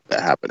see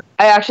that happening.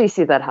 I actually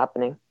see that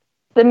happening.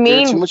 The They're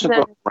main too much of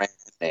reason- a brand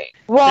name.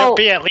 well, There'll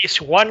be at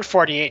least one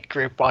 48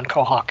 group on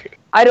Kohaku.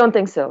 I don't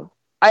think so.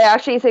 I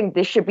actually think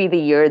this should be the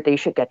year they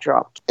should get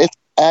dropped.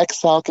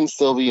 Exile can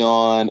still be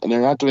on, and they're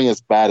not doing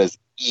as bad as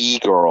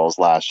E-Girls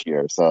last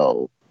year,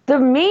 so... The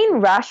main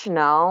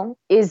rationale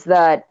is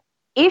that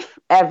if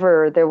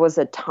ever there was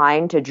a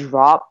time to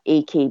drop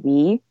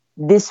AKB,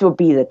 this would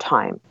be the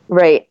time,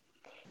 right?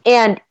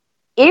 And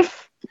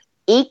if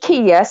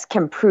AKS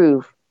can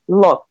prove,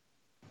 look,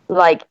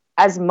 like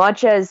as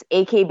much as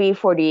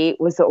AKB48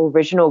 was the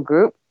original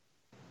group,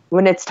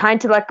 when it's time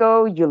to let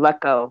go, you let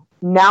go.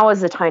 Now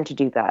is the time to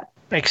do that.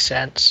 Makes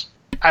sense.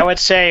 I would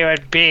say it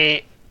would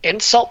be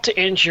insult to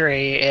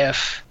injury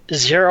if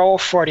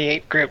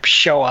 048 groups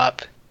show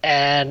up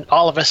and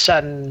all of a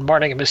sudden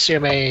Morning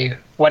Musume,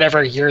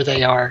 whatever year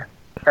they are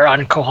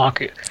on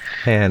Kohaku.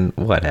 And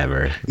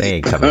whatever, they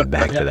ain't coming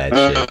back to that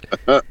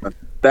shit.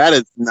 That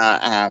is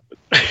not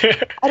happening.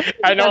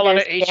 I know a lot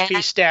of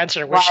HP stands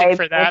are wishing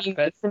for that,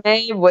 but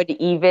Musume would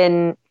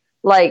even,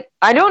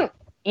 I don't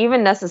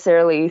even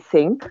necessarily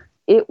think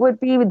it would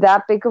be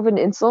that big of an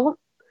insult.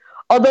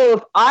 Although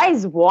if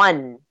Eyes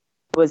One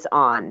was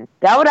on,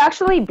 that would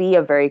actually be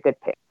a very good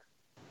pick.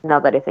 Now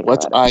that I think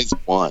What's about Eyes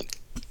One?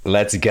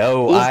 Let's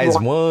go, He's Eyes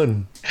one.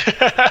 One.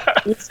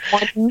 it. It's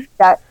one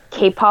that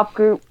K-pop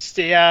group. it's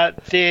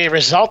the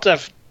result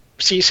of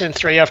season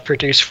 3 of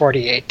Produce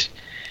 48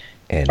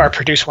 And or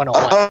Produce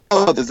 101.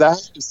 Oh, does that how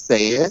you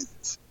say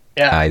it?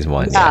 Yeah. Eyes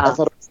One. Yeah. I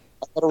thought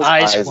it was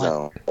Eyes Eyes One.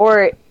 Zone.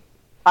 Or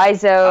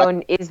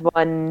iZone is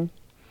one.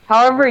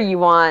 However you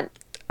want.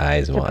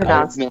 Eyes One.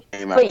 pronounce-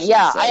 But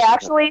yeah, I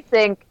actually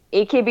think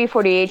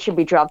AKB48 should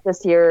be dropped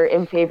this year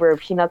in favor of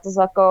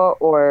Hinatazaka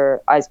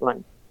or Eyes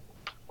One.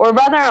 Or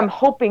rather, I'm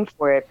hoping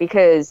for it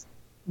because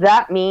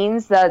that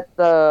means that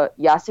the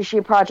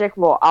Yasushi project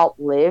will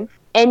outlive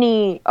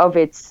any of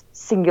its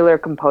singular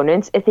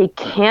components. If they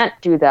can't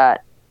do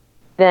that,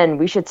 then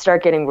we should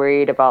start getting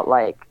worried about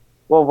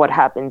what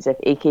happens if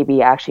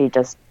AKB actually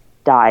just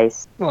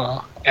dies.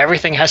 Well,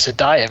 everything has to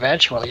die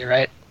eventually,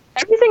 right?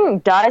 Everything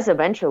dies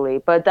eventually,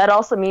 but that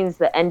also means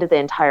the end of the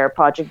entire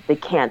project they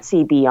can't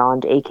see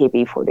beyond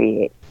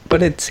AKB48.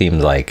 But it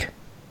seems like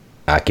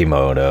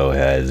Akimoto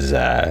has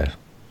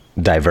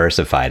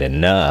diversified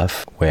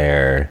enough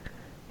where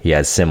he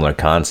has similar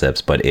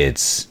concepts, but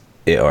it's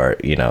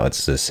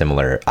a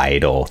similar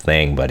idol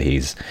thing, but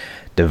he's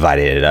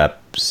divided it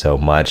up so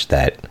much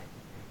that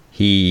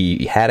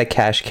he had a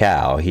cash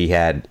cow. He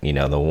had,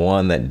 the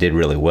one that did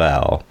really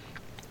well,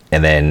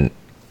 and then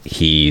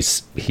he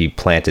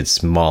planted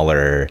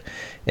smaller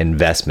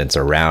investments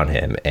around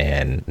him,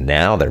 and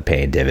now they're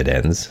paying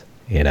dividends.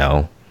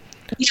 Yeah,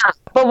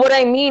 but what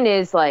I mean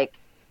is, like,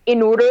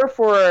 in order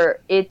for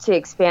it to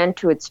expand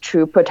to its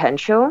true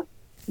potential,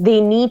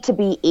 they need to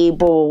be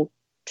able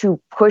to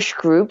push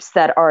groups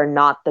that are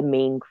not the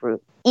main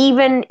group,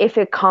 even if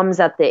it comes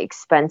at the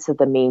expense of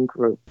the main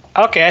group.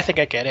 Okay, I think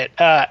I get it.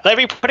 Let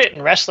me put it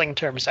in wrestling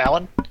terms,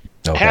 Alan.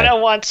 Okay. Hannah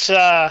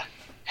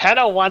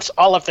wants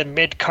all of the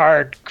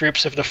mid-card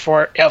groups of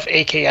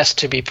AKS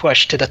to be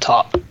pushed to the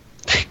top.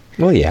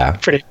 Well, yeah.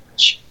 Pretty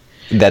much.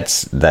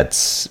 That's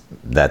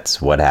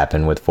what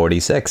happened with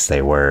 46.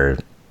 They were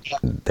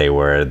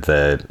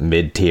the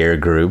mid-tier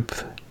group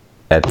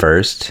at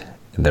first.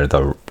 They're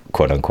the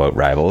quote-unquote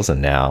rivals,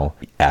 and now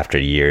after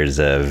years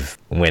of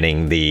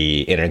winning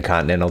the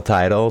Intercontinental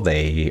title,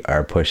 they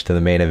are pushed to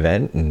the main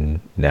event, and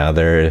now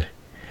they're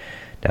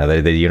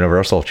the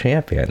Universal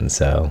Champion.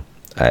 So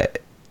yeah,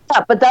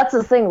 but that's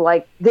the thing,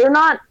 like, they're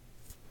not,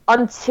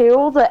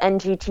 until the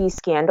NGT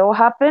scandal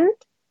happened,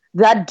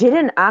 that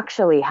didn't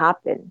actually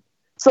happen.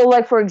 So,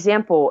 like, for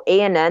example,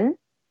 ANN,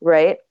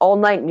 right, All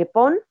Night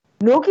Nippon,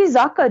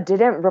 Nogizaka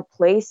didn't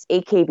replace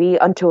AKB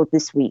until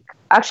this week.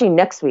 Actually,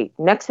 next week.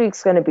 Next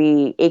week's going to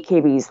be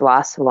AKB's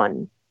last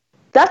one.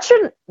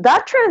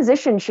 That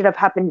transition should have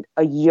happened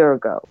a year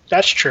ago.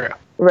 That's true.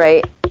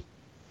 Right?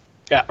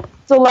 Yeah.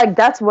 So, like,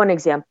 that's one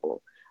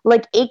example.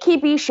 Like,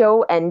 AKB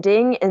show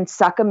ending and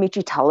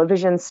Sakamichi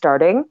Television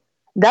starting,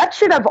 that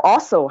should have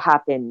also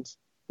happened,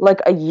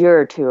 like, a year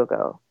or two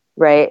ago.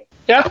 Right?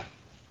 Yeah.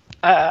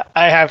 I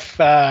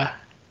have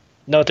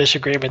no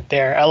disagreement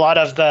there. A lot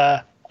of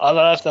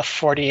the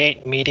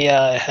 48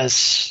 media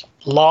has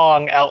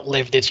long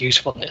outlived its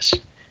usefulness.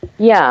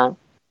 Yeah.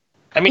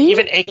 I mean,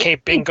 even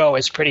AK Bingo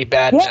is pretty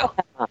bad now.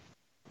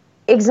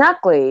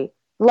 Exactly.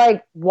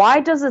 Like, why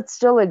does it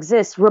still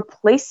exist?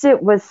 Replace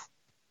it with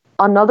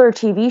another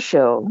TV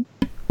show.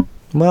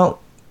 Well,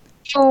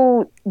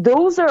 so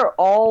those are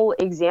all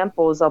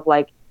examples of,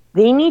 like,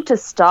 they need to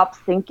stop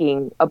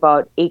thinking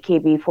about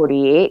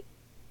AKB48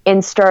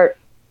 and start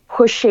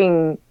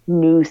pushing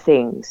new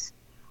things.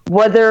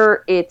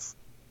 Whether it's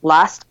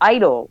Last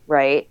Idol,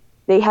 right?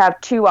 They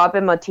have 2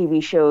 Abema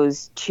TV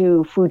shows,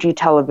 2 Fuji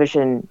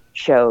Television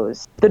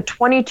shows. The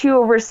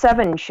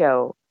 22/7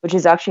 show, which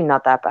is actually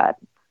not that bad.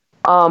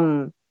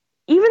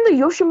 Even the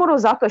Yoshimoto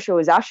Zaka show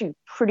is actually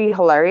pretty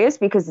hilarious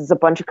because it's a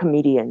bunch of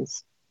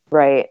comedians,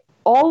 right?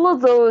 All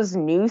of those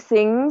new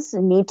things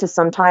need to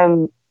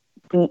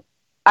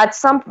at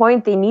some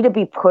point, they need to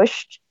be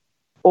pushed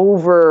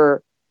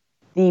over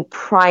the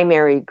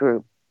primary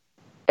group,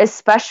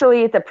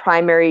 especially if the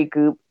primary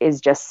group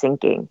is just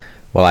sinking.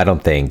 Well, I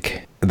don't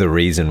think the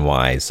reason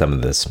why some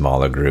of the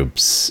smaller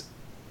groups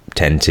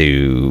tend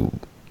to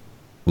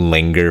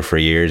linger for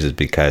years is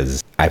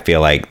because I feel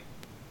like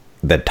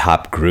the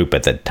top group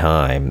at the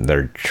time,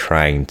 they're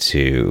trying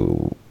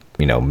to,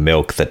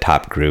 milk the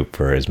top group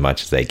for as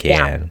much as they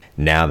can. Yeah.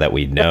 Now that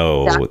we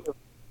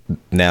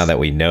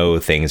know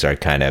things are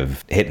kind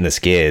of hitting the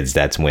skids,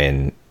 that's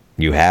when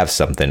you have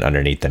something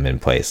underneath them in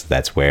place.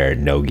 That's where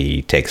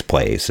Nogi takes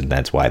place, and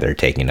that's why they're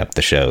taking up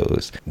the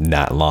shows.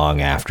 Not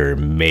long after,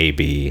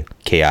 maybe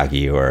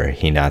Keiaki or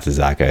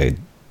Hinatazaka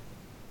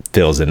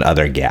fills in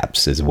other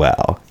gaps as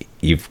well.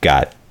 You've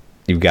got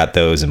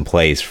those in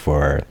place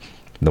for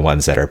the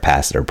ones that are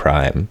past their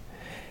prime.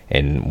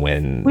 And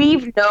when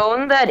we've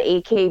known that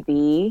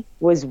AKB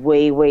was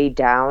way, way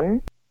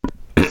down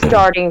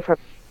starting from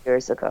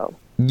years ago.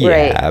 Yeah,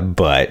 right?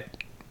 But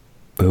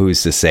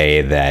who's to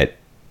say that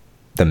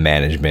the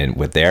management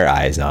with their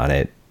eyes on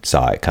it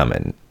saw it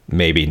coming?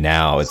 Maybe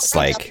now it's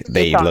like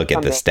they look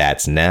at the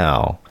stats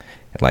now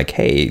and like,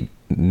 hey,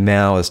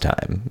 now is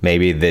time.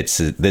 Maybe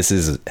this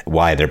is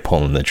why they're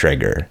pulling the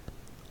trigger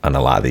on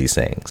a lot of these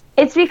things.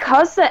 It's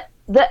because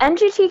the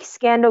NGT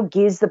scandal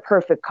gives the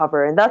perfect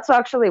cover, and that's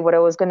actually what I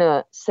was going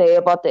to say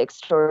about the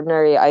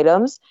extraordinary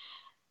items.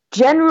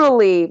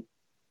 Generally,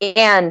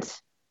 and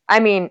I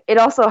mean, it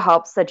also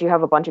helps that you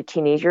have a bunch of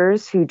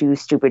teenagers who do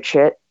stupid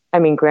shit. I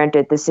mean,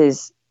 granted, this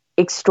is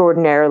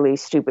extraordinarily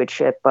stupid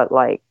shit, but,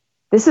 like,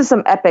 this is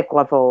some epic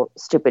level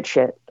stupid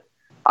shit.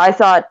 I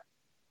thought,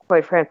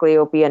 quite frankly, it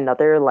would be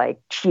another, like,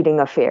 cheating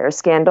affair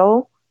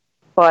scandal.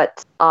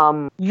 But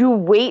you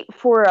wait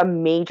for a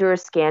major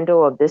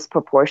scandal of this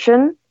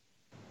proportion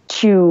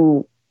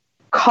to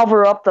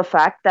cover up the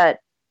fact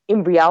that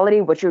in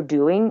reality what you're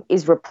doing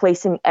is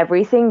replacing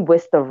everything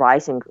with the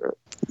Rising group.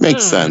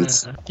 Makes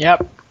sense.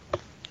 Yep.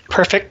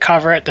 Perfect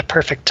cover at the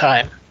perfect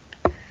time.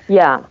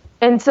 Yeah.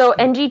 And so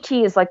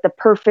NGT is like the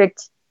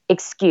perfect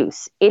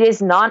excuse. It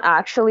is not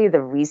actually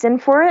the reason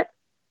for it,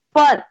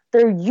 but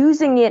they're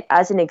using it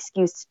as an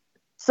excuse.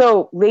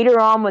 So later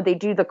on when they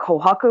do the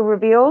Kohaku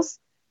reveals,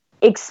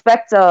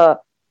 expect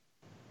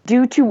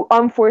due to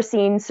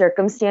unforeseen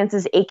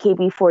circumstances,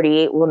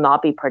 AKB48 will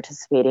not be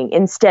participating.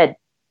 Instead,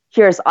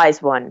 here's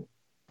IZ*ONE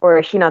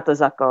or Hinata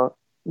Zako.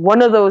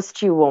 One of those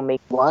two will make.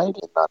 Why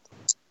did not?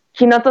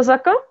 Hinata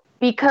Zako?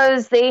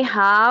 because they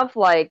have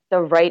like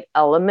the right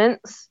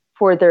elements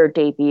for their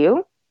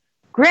debut.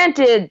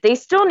 Granted, they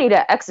still need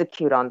to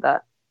execute on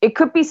that. It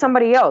could be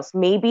somebody else.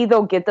 Maybe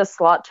they'll get the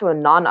slot to a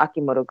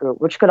non-Akimoto group,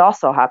 which could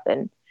also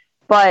happen.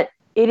 But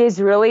it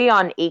is really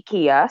on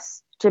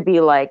AKS to be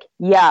like,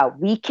 yeah,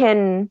 we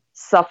can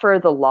suffer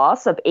the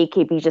loss of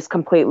AKB just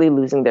completely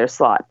losing their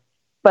slot.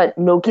 But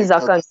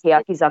Nogizaka and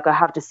Keyakizaka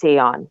have to stay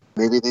on.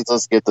 Maybe they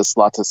just get the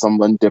slot to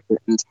someone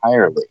different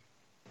entirely.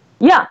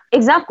 Yeah,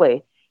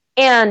 exactly.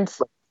 And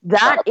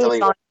that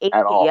is on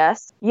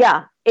AKS.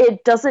 Yeah,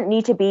 it doesn't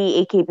need to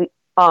be AKB,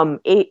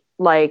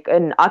 like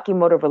an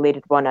Akimoto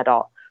related one at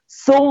all.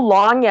 So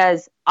long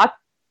as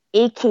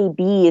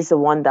AKB is the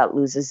one that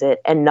loses it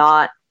and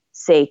not,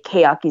 say,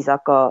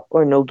 Keyakizaka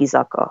or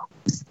Nogizaka.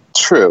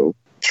 True.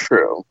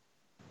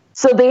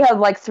 So they have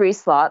like 3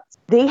 slots.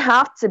 They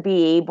have to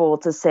be able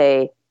to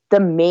say the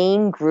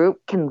main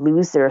group can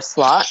lose their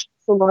slot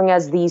so long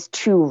as these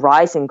 2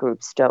 rising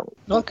groups don't.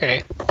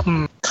 Okay.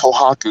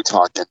 Kohaku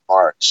talk in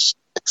March.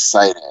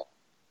 Exciting.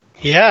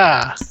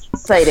 Yeah.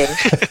 Exciting.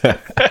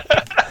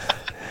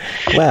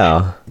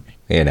 Well,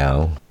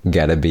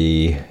 gotta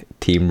be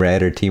Team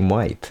Red or Team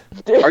White.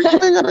 Are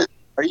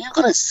you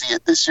gonna see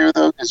it this year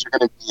though? Because you're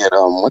gonna be at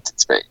what's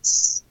its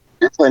face?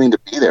 You're planning to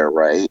be there,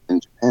 right? In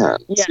Japan.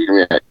 Yeah. So you're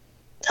gonna be at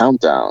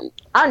Countdown.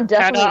 I'm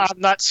definitely. And I'm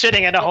not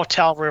sitting in a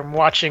hotel room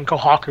watching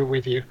Kohaku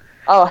with you.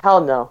 Oh,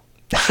 hell no.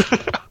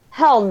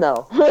 Hell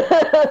no.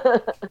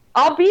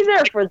 I'll be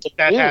there for the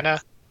That, game,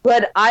 Hannah.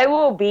 but I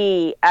will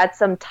be at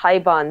some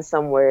Taiban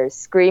somewhere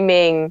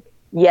screaming,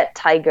 yet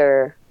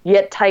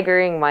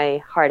tigering my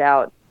heart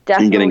out.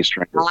 Definitely getting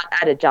strangled. not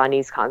at a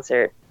Johnny's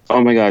concert.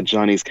 Oh my God,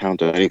 Johnny's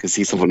Countdown. You can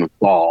see someone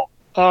fall.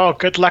 Oh,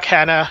 good luck,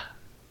 Hannah.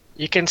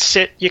 You can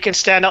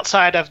stand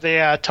outside of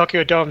the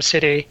Tokyo Dome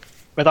City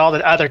with all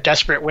the other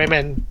desperate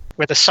women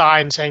with a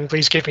sign saying,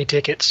 "Please give me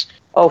tickets."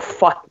 Oh,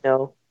 fuck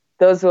no.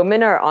 Those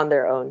women are on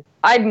their own.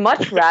 I'd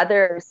much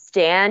rather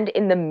stand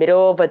in the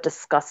middle of a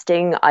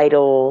disgusting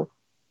idol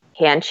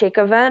handshake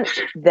event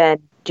than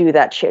do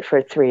that shit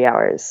for 3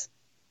 hours.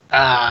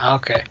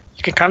 Okay.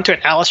 You can come to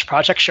an Alice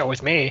Project show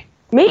with me.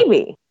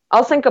 Maybe.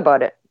 I'll think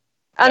about it.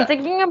 I'm Yeah.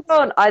 thinking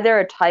about either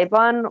a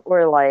Taiban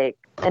or like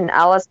an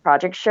Alice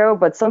Project show,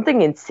 but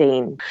something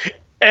insane.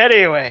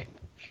 Anyway,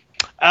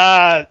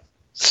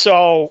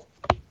 so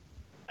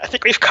I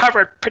think we've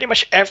covered pretty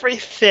much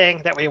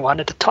everything that we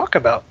wanted to talk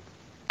about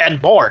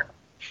and more.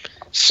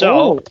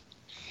 So, Ooh.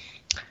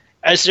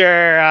 is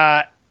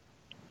there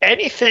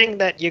anything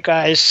that you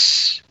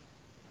guys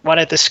want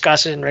to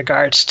discuss in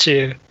regards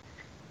to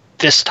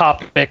this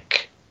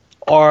topic,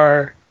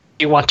 or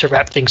you want to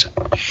wrap things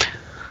up?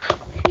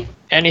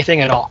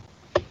 Anything at all?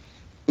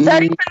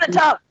 Starting from the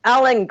top,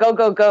 Alan, go,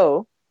 go,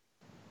 go.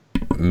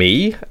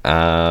 Me?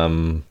 I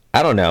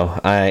don't know.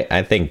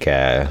 I think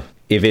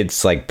if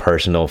it's like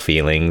personal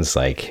feelings,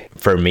 like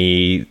for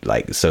me,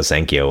 like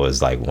Sosenkyo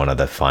was like one of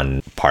the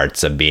fun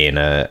parts of being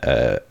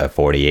a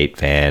 48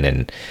 fan,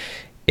 and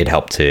it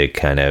helped to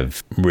kind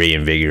of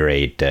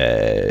reinvigorate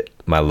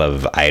my love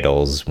of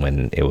idols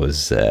when it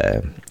was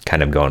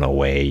kind of going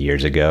away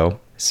years ago.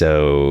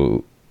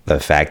 So the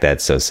fact that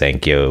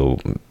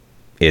Sosenkyo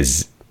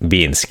is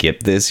being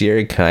skipped this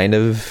year kind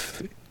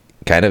of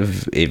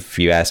if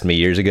you asked me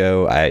years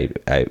ago,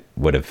 I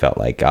would have felt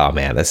like, oh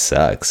man, this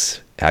sucks.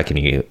 How can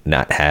you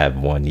not have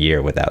 1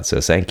 year without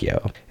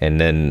Sosenkyo? And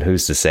then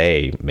who's to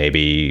say,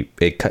 maybe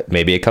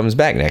it comes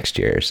back next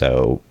year,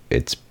 so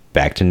it's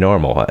back to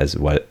normal as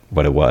what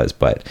it was.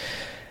 But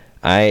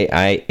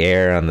I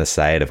err on the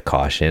side of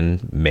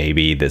caution.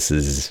 Maybe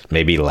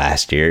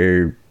last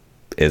year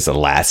is the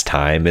last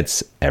time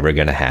it's ever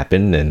going to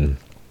happen, and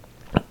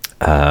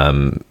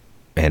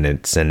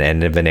it's an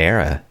end of an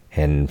era.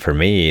 And for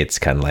me, it's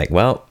kind of like,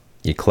 well,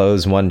 you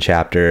close one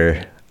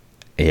chapter,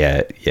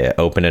 you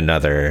open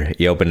another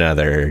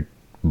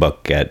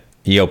book.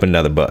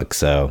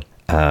 So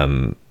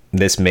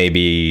this may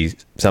be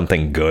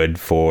something good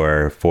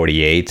for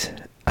 48.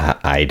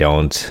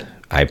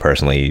 I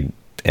personally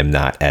am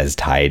not as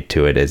tied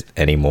to it as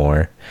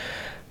anymore.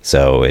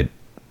 So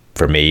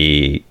for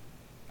me,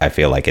 I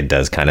feel like it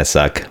does kind of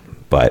suck,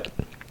 but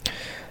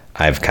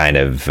I've kind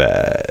of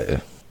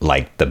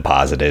like the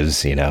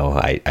positives.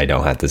 I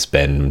don't have to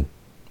spend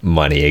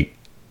money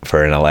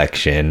for an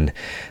election.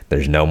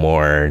 There's no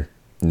more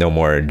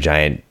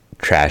giant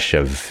trash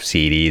of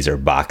CDs or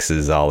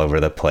boxes all over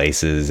the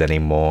places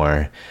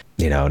anymore.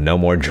 No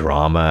more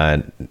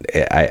drama.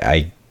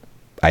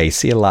 I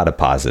see a lot of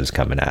positives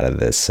coming out of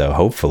this. So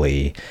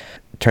hopefully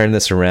turn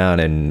this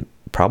around and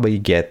probably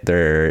get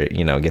their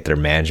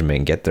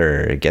management, get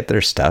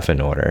their stuff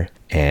in order.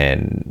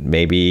 And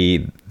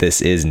maybe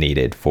this is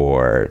needed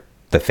for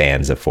the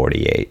fans of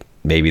 48.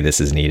 Maybe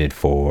this is needed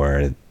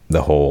for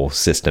the whole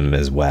system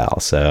as well.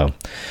 So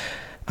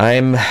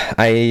I've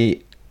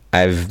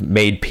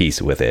made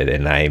peace with it,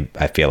 and I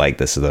feel like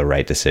this is the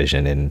right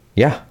decision. And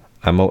yeah,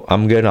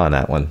 I'm good on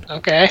that one.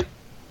 Okay.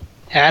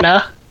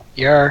 Hannah,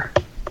 your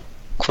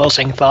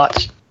closing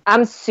thoughts?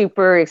 I'm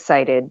super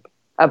excited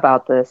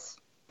about this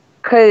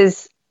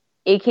because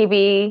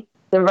AKB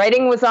The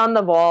writing was on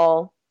the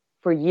wall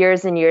for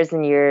years and years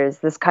and years.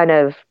 This kind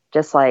of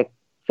just like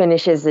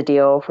finishes the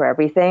deal for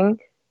everything.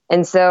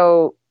 And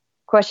so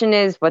question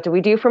is, what do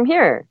we do from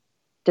here?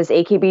 Does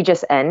AKB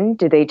just end?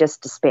 Do they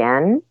just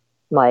disband?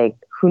 Like,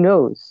 who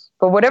knows?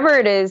 But whatever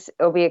it is,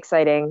 it'll be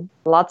exciting.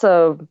 Lots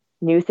of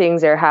new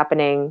things are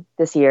happening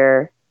this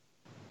year.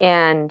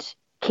 And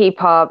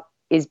K-pop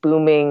is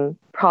booming,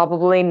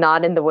 probably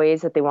not in the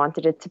ways that they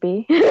wanted it to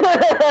be.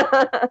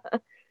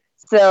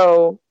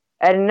 So,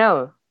 I don't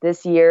know.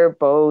 This year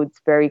bodes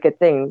very good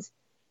things.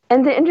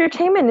 And the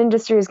entertainment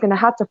industry is going to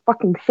have to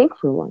fucking think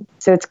for one.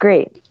 So it's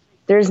great.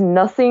 There's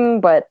nothing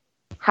but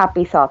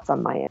happy thoughts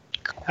on my end.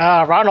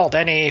 Ronald,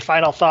 any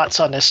final thoughts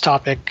on this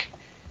topic?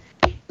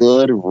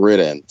 Good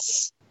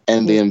riddance.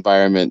 And the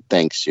environment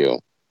thanks you.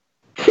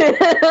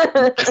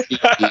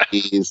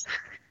 CDs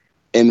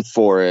in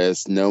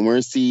forests, no more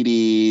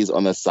CDs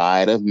on the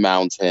side of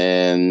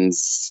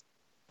mountains.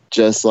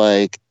 Just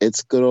like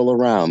it's good all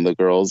around. The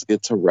girls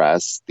get to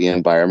rest. The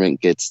environment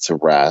gets to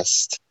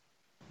rest.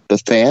 The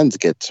fans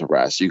get to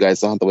rest. You guys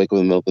don't have to wake up in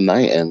the middle of the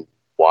night and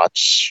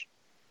watch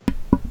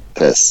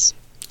this.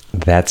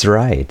 That's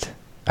right.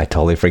 I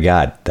totally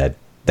forgot that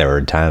there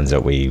were times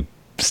that we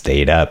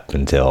stayed up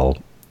until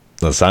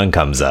the sun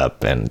comes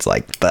up and it's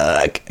like,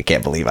 fuck, I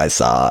can't believe I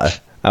saw.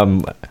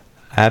 I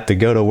have to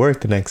go to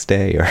work the next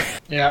day. Or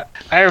Yeah,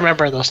 I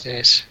remember those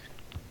days.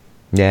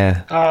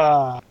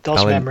 Yeah.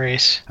 Those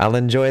memories. I'll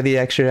enjoy the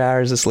extra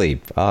hours of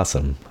sleep.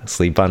 Awesome.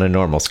 Sleep on a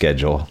normal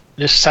schedule.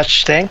 There's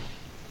such thing?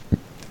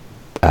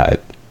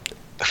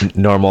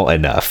 Normal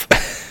enough.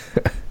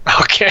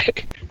 Okay.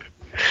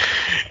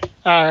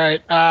 All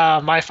right.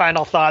 My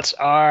final thoughts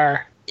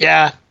are,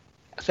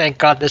 thank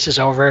God this is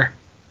over.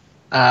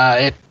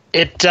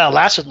 It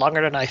lasted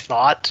longer than I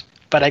thought,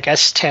 but I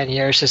guess 10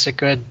 years is a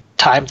good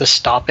time to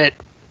stop it.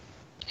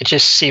 It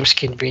just seems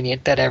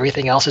convenient that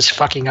everything else is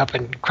fucking up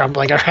and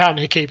crumbling around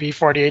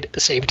AKB48 at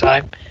the same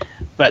time.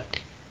 But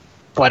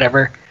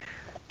whatever.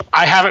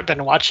 I haven't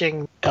been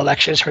watching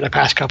elections for the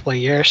past couple of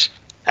years.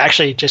 I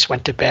actually just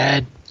went to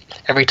bed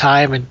every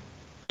time and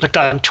looked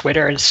on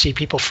Twitter and see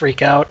people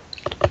freak out.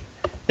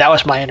 That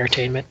was my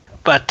entertainment.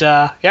 But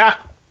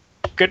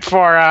good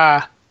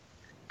for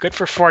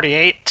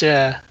 48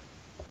 to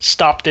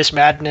stop this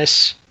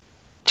madness.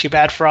 Too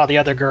bad for all the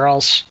other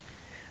girls.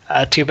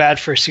 Too bad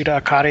for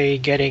Suda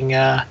Akari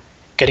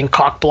getting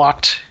cock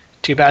blocked.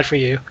 Too bad for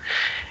you.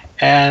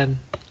 And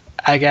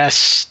I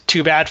guess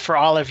too bad for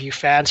all of you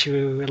fans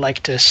who like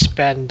to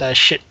spend a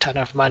shit ton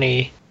of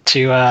money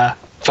to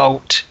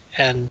vote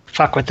and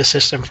fuck with the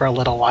system for a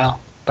little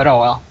while. But oh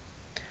well.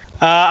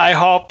 I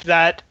hope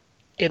that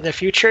in the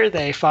future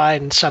they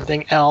find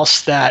something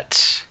else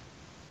that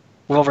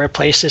will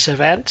replace this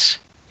event.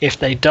 If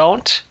they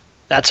don't,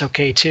 that's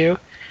okay too.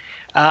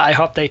 I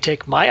hope they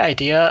take my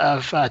idea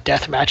of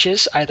death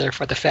matches, either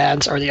for the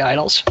fans or the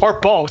idols, or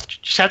both.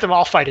 Just have them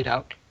all fight it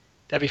out.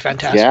 That'd be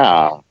fantastic.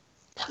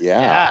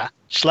 Yeah.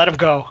 Just let them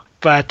go.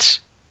 But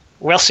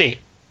we'll see.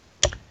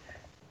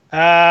 Is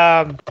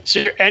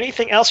there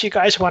anything else you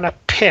guys want to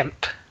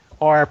pimp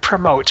or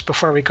promote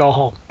before we go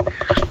home?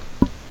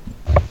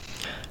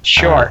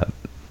 Sure.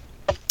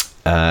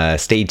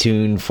 Stay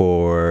tuned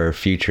for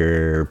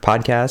future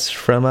podcasts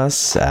from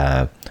us.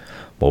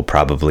 We'll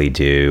probably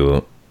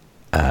do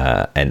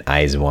an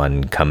Eyes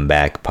One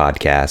comeback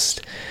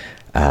podcast.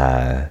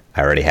 I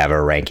already have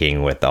a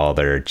ranking with all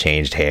their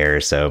changed hair,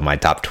 so my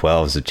top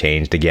 12s have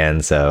changed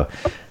again, so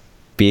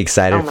be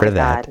excited for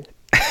that.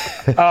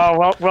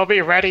 Well, we'll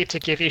be ready to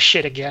give you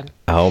shit again.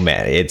 Oh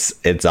man,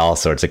 it's all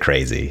sorts of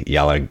crazy.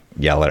 Y'all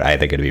are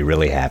either going to be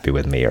really happy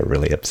with me or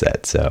really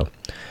upset. So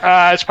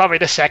it's probably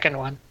the second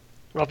one.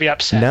 We'll be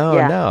upset.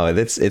 No,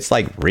 it's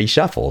like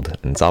reshuffled,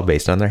 and it's all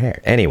based on their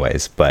hair.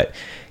 Anyways, but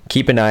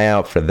keep an eye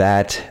out for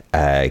that.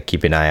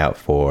 Keep an eye out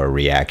for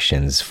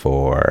reactions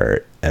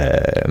for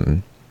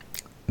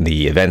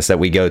the events that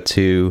we go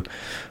to.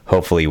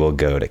 Hopefully we'll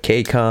go to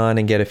KCON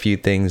and get a few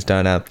things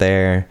done out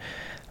there.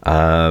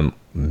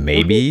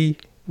 Maybe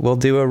we'll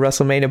do a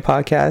WrestleMania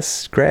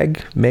podcast,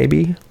 Greg,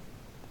 maybe.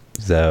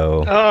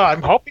 So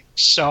I'm hoping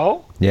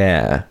so.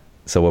 Yeah.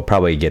 So we'll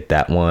probably get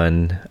that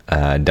one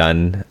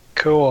done.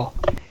 Cool.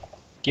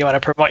 Do you want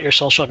to promote your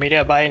social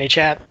media by any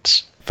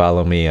chance?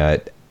 Follow me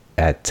at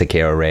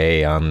Takeo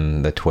Ray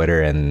on the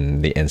Twitter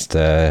and the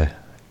Insta.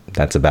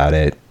 That's about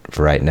it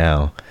for right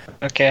now.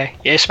 Okay.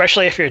 Yeah,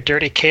 especially if you're a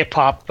dirty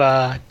K-pop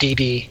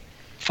DD.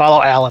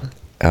 Follow Alan.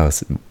 Oh,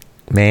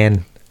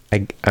 man.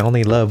 I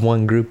only love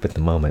one group at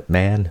the moment,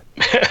 man.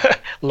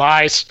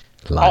 Lies.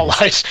 All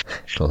lies.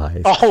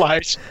 Lies. All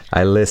lies.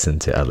 I listen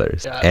to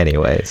others. Yeah.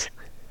 Anyways,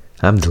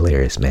 I'm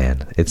delirious,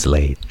 man. It's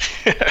late.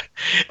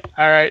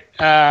 All right.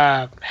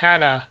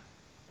 Hannah,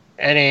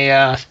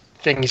 any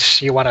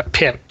things you want to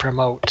pimp,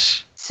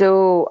 promote?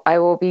 So I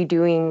will be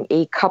doing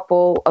a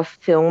couple of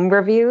film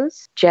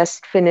reviews.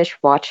 Just finished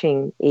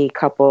watching a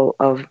couple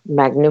of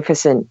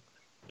magnificent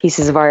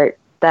pieces of art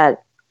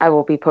that I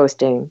will be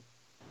posting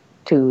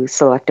to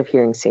Selective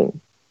Hearing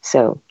soon.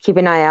 So keep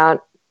an eye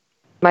out.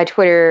 My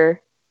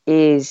Twitter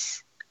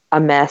is a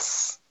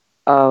mess.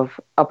 of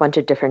a bunch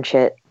of different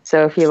shit.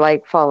 So if you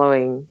like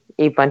following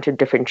a bunch of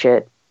different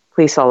shit,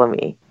 please follow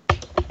me.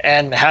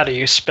 And how do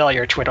you spell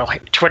your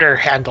Twitter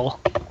handle?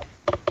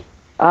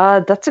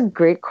 That's a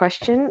great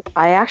question.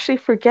 I actually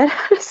forget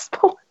how to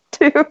spell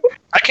it too.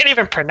 I can't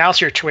even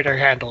pronounce your Twitter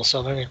handle,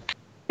 so let me...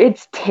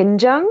 It's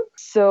Tinjung.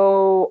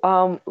 So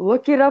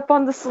look it up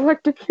on the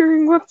Selective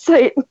Hearing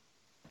website.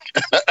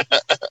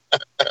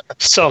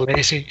 So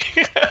lazy.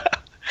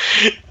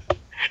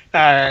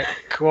 Alright,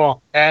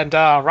 cool. And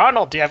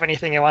Ronald, do you have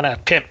anything you want to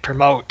pimp,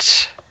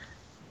 promote?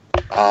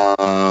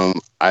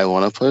 I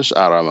want to push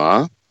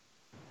Arama.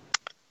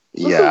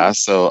 Yeah,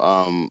 so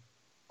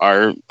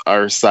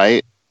our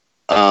site,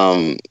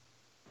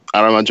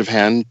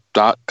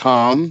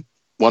 aramajapan.com,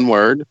 one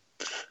word,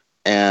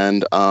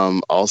 and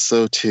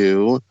also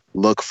to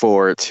look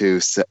forward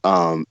to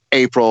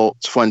April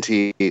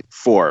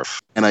 24th,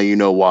 and you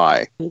know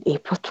why.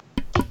 April.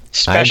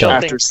 Special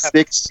After things.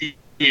 6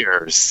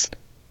 years,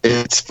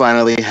 it's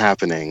finally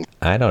happening.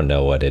 I don't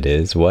know what it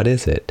is. What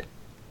is it?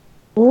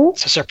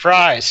 It's a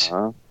surprise.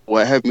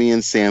 What have me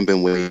and Sam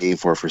been waiting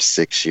for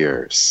 6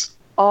 years?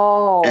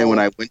 Oh. And when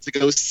I went to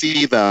go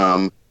see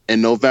them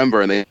in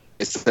November and they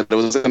said it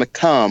was going to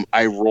come,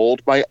 I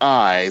rolled my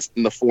eyes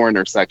in the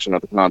Foreigner section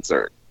of the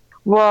concert.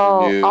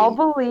 Well, New- I'll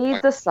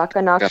believe the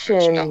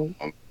Sakanaction Album.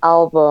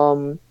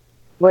 album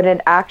when it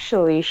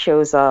actually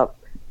shows up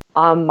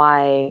on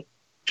my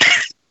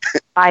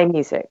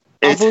iMusic.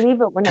 I'll It's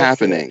believe it when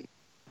happening.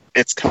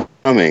 It's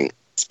coming.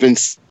 It's been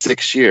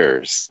 6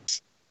 years.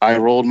 I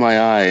rolled my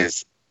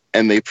eyes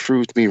and they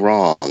proved me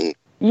wrong.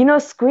 You know,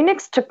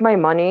 Squeenix took my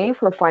money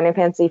for Final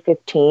Fantasy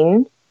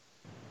 15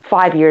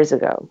 5 years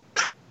ago.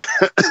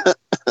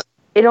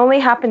 It only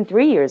happened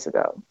 3 years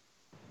ago.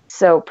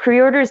 So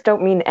pre-orders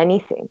don't mean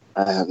anything.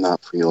 I have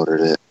not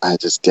pre-ordered it. I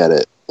just get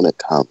it when it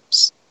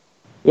comes.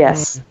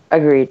 Yes,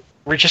 agreed.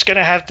 We're just going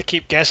to have to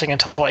keep guessing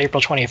until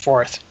April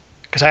 24th,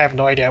 because I have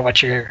no idea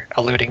what you're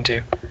alluding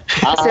to.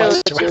 So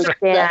this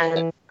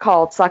band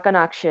called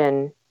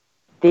Sakanaction,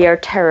 they are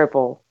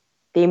terrible.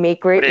 They make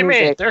What great do you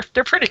mean? music.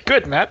 They're pretty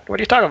good, Matt. What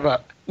are you talking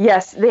about?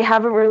 Yes, they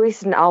haven't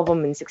released an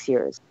album in 6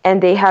 years.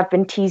 And they have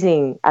been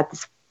teasing at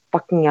this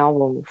fucking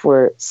album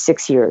for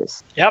 6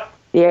 years. Yep.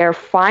 They are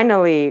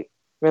finally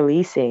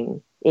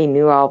releasing a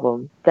new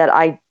album that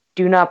I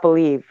do not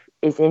believe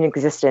is in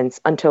existence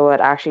until it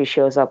actually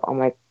shows up on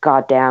my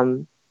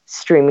goddamn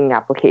streaming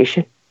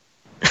application.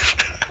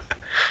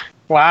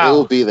 Wow.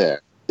 It'll be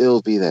there.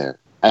 It'll be there.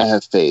 I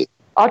have faith.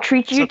 I'll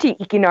treat you to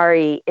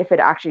Ikinari if it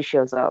actually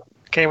shows up.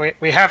 Okay,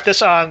 we have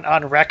this on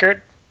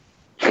record.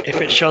 If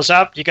it shows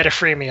up, you get a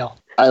free meal.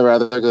 I'd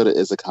rather go to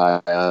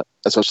Izakaya,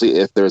 especially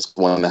if there's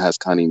one that has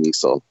Kani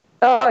miso.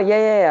 Oh,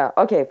 yeah.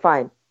 Okay,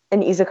 fine.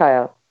 An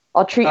izakaya.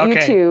 I'll treat you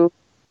Okay. to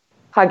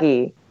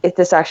Huggy if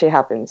this actually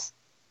happens.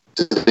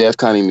 Do they have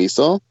Kani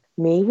miso?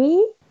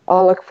 Maybe?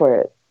 I'll look for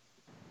it.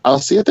 I'll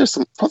see if there's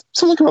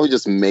someone can probably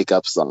just make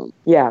up some.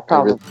 Yeah, I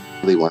probably.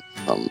 really want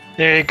some.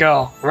 There you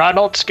go.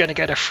 Ronald's going to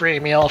get a free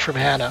meal from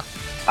Hannah.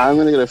 I'm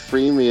gonna get a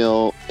free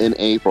meal in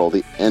April,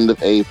 the end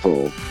of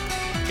April.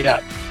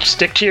 Yeah.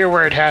 Stick to your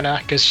word, Hannah,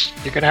 because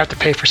you're going to have to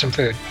pay for some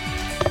food.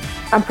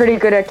 I'm pretty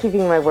good at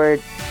keeping my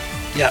word.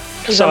 Yeah.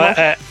 'Cause So I'm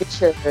pretty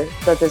sure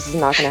that this is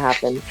not going to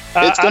happen.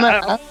 It's gonna I,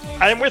 happen.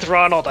 I'm with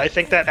Ronald. I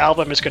think that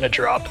album is going to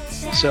drop.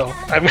 So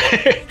I'm.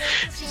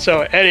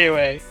 So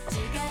anyway,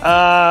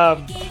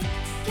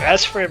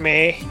 as for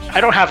me,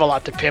 I don't have a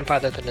lot to pimp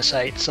other than the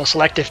site. So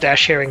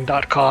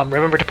selective-hearing.com.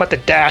 Remember to put the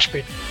dash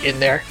in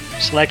there.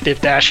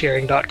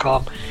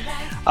 Selective-hearing.com.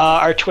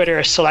 Our Twitter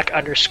is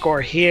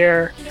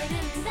select_here.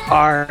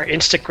 Our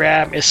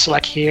Instagram is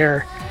select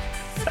here.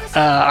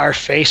 Our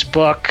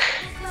Facebook,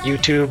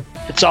 YouTube,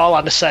 it's all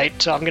on the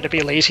site. So I'm going to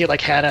be lazy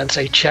like Hannah and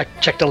say check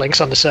the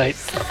links on the site.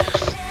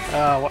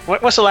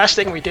 What was the last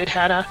thing we did,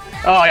 Hannah?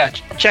 Oh yeah,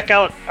 check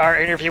out our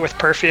interview with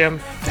Perfume.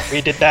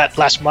 We did that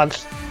last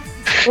month.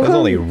 It was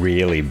only a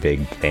really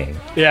big thing.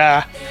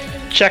 Yeah,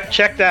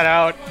 check that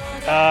out.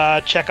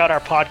 Check out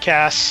our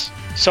podcasts.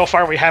 So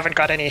far, we haven't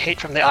got any hate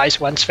from the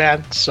Eyes Once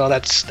fan, so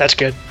that's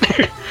good.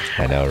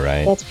 I know,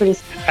 right? That's pretty.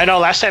 I know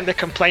last time they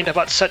complained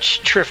about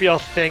such trivial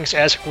things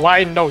as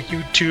why no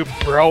YouTube,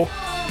 bro.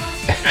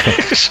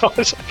 So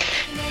it's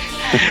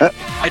like,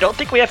 I don't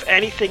think we have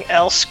anything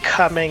else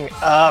coming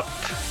up.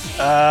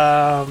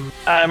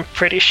 I'm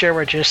pretty sure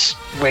we're just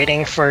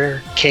waiting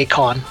for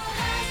KCON.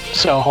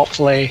 So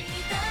hopefully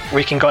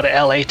we can go to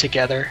LA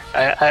together.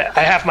 I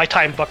have my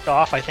time booked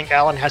off. I think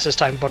Alan has his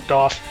time booked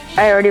off.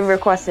 I already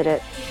requested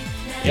it.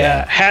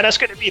 Yeah, Hannah's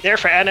going to be there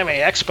for Anime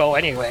Expo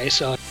anyway,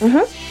 so...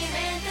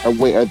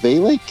 Wait, are they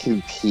like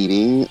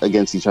competing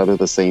against each other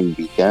the same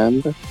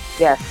weekend?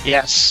 Yes.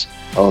 Yes.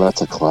 Oh,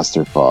 that's a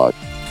clusterfuck.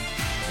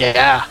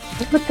 Yeah.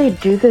 Why would they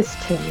do this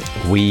to me?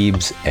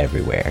 Weebs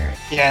everywhere.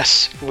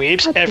 Yes.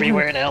 Weebs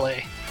everywhere in LA.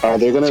 Are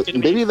they gonna? It's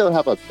gonna be- Maybe they'll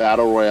have a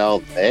battle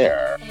royale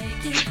there.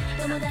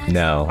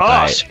 No,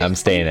 Oh, I'm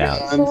staying out.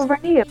 It's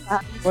already a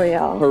battle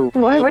royale.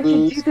 Why would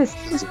you do this?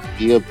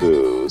 Be a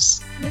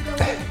booze.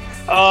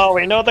 Oh,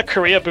 we know the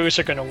Korea Boos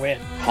are gonna win.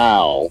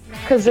 How?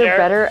 Because they're They're-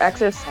 better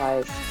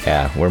exercise.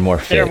 Yeah, we're more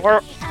They're fit.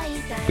 more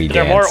We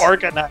they're dance. more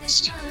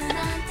organized.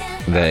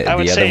 The I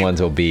would other say-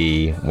 ones will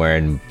be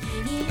wearing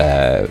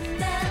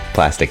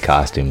plastic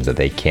costumes that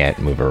they can't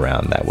move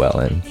around that well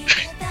in.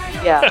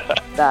 Yeah,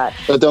 that.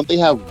 But don't they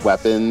have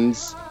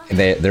weapons?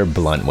 They're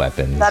blunt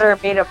weapons. That are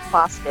made of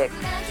plastic.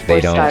 They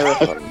or don't-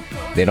 styrofoam.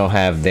 They don't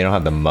have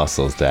the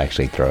muscles to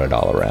actually throw it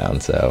all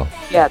around. So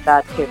Yeah,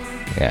 that too.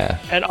 yeah.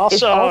 And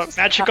also, also-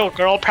 magical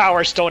girl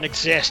powers don't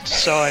exist.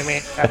 So I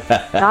mean,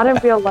 Not in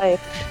real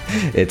life.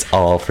 It's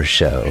all for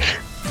show.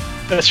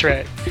 that's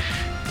right.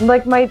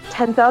 Like my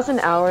 10,000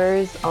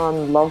 hours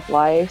on Love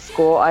Live,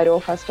 School Idol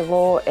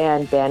Festival,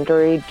 and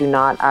Bandori do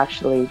not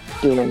actually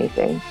do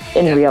anything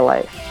in Yeah. real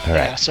life. All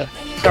Yeah. right. So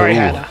sorry,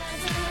 Cool. Hannah.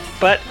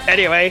 But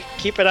anyway,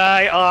 keep an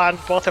eye on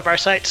both of our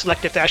sites,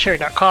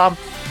 selective-hearing.com,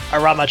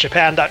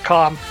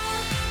 aramajapan.com.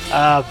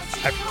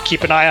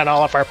 Keep an eye on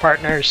all of our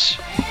partners.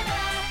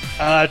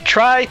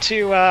 Try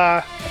to,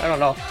 I don't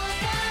know,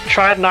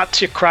 try not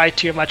to cry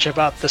too much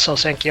about the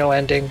Sosenkyo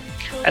ending.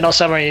 I know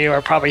some of you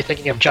are probably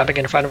thinking of jumping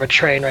in front of a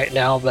train right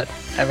now, but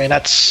I mean,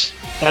 that's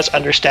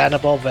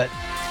understandable, but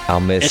I'll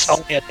miss. it's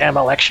only a damn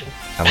election.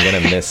 I'm gonna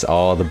miss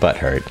all the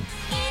butthurt.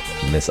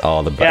 Miss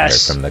all the butthurt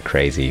Yes. from the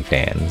crazy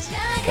fans.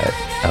 But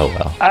oh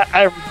well.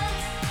 I'm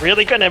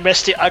really gonna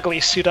miss the ugly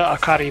Suda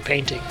Akari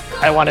painting.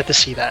 I wanted to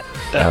see that.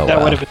 That, Oh, that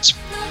wow. would have been.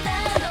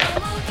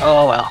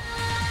 Oh well.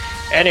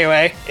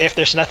 Anyway, if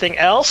there's nothing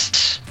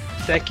else,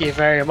 thank you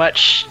very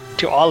much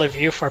to all of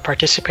you for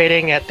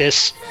participating at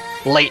this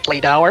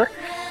late hour.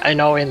 I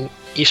know in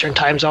Eastern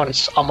Time Zone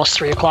it's almost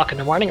 3 o'clock in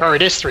the morning, or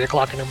it is 3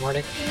 o'clock in the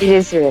morning. It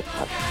is 3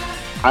 o'clock.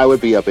 I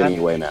would be up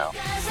anyway now.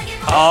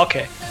 Oh,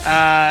 okay.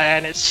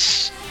 And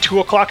it's 2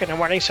 o'clock in the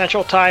morning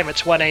Central Time.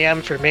 It's 1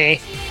 a.m. for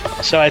me.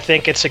 So I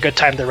think it's a good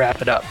time to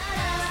wrap it up.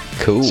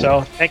 Cool.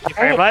 So thank you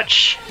very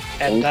much.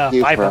 And Thank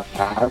you bye for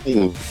bye.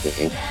 having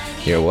me.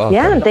 You're welcome.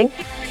 Yeah, and thank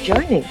you for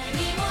joining.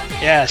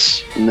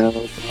 Yes.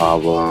 No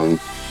problem.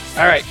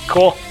 All right.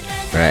 Cool. All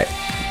right.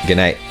 Good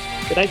night.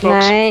 Good night,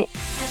 folks. Night.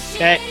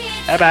 Okay.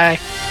 Bye bye.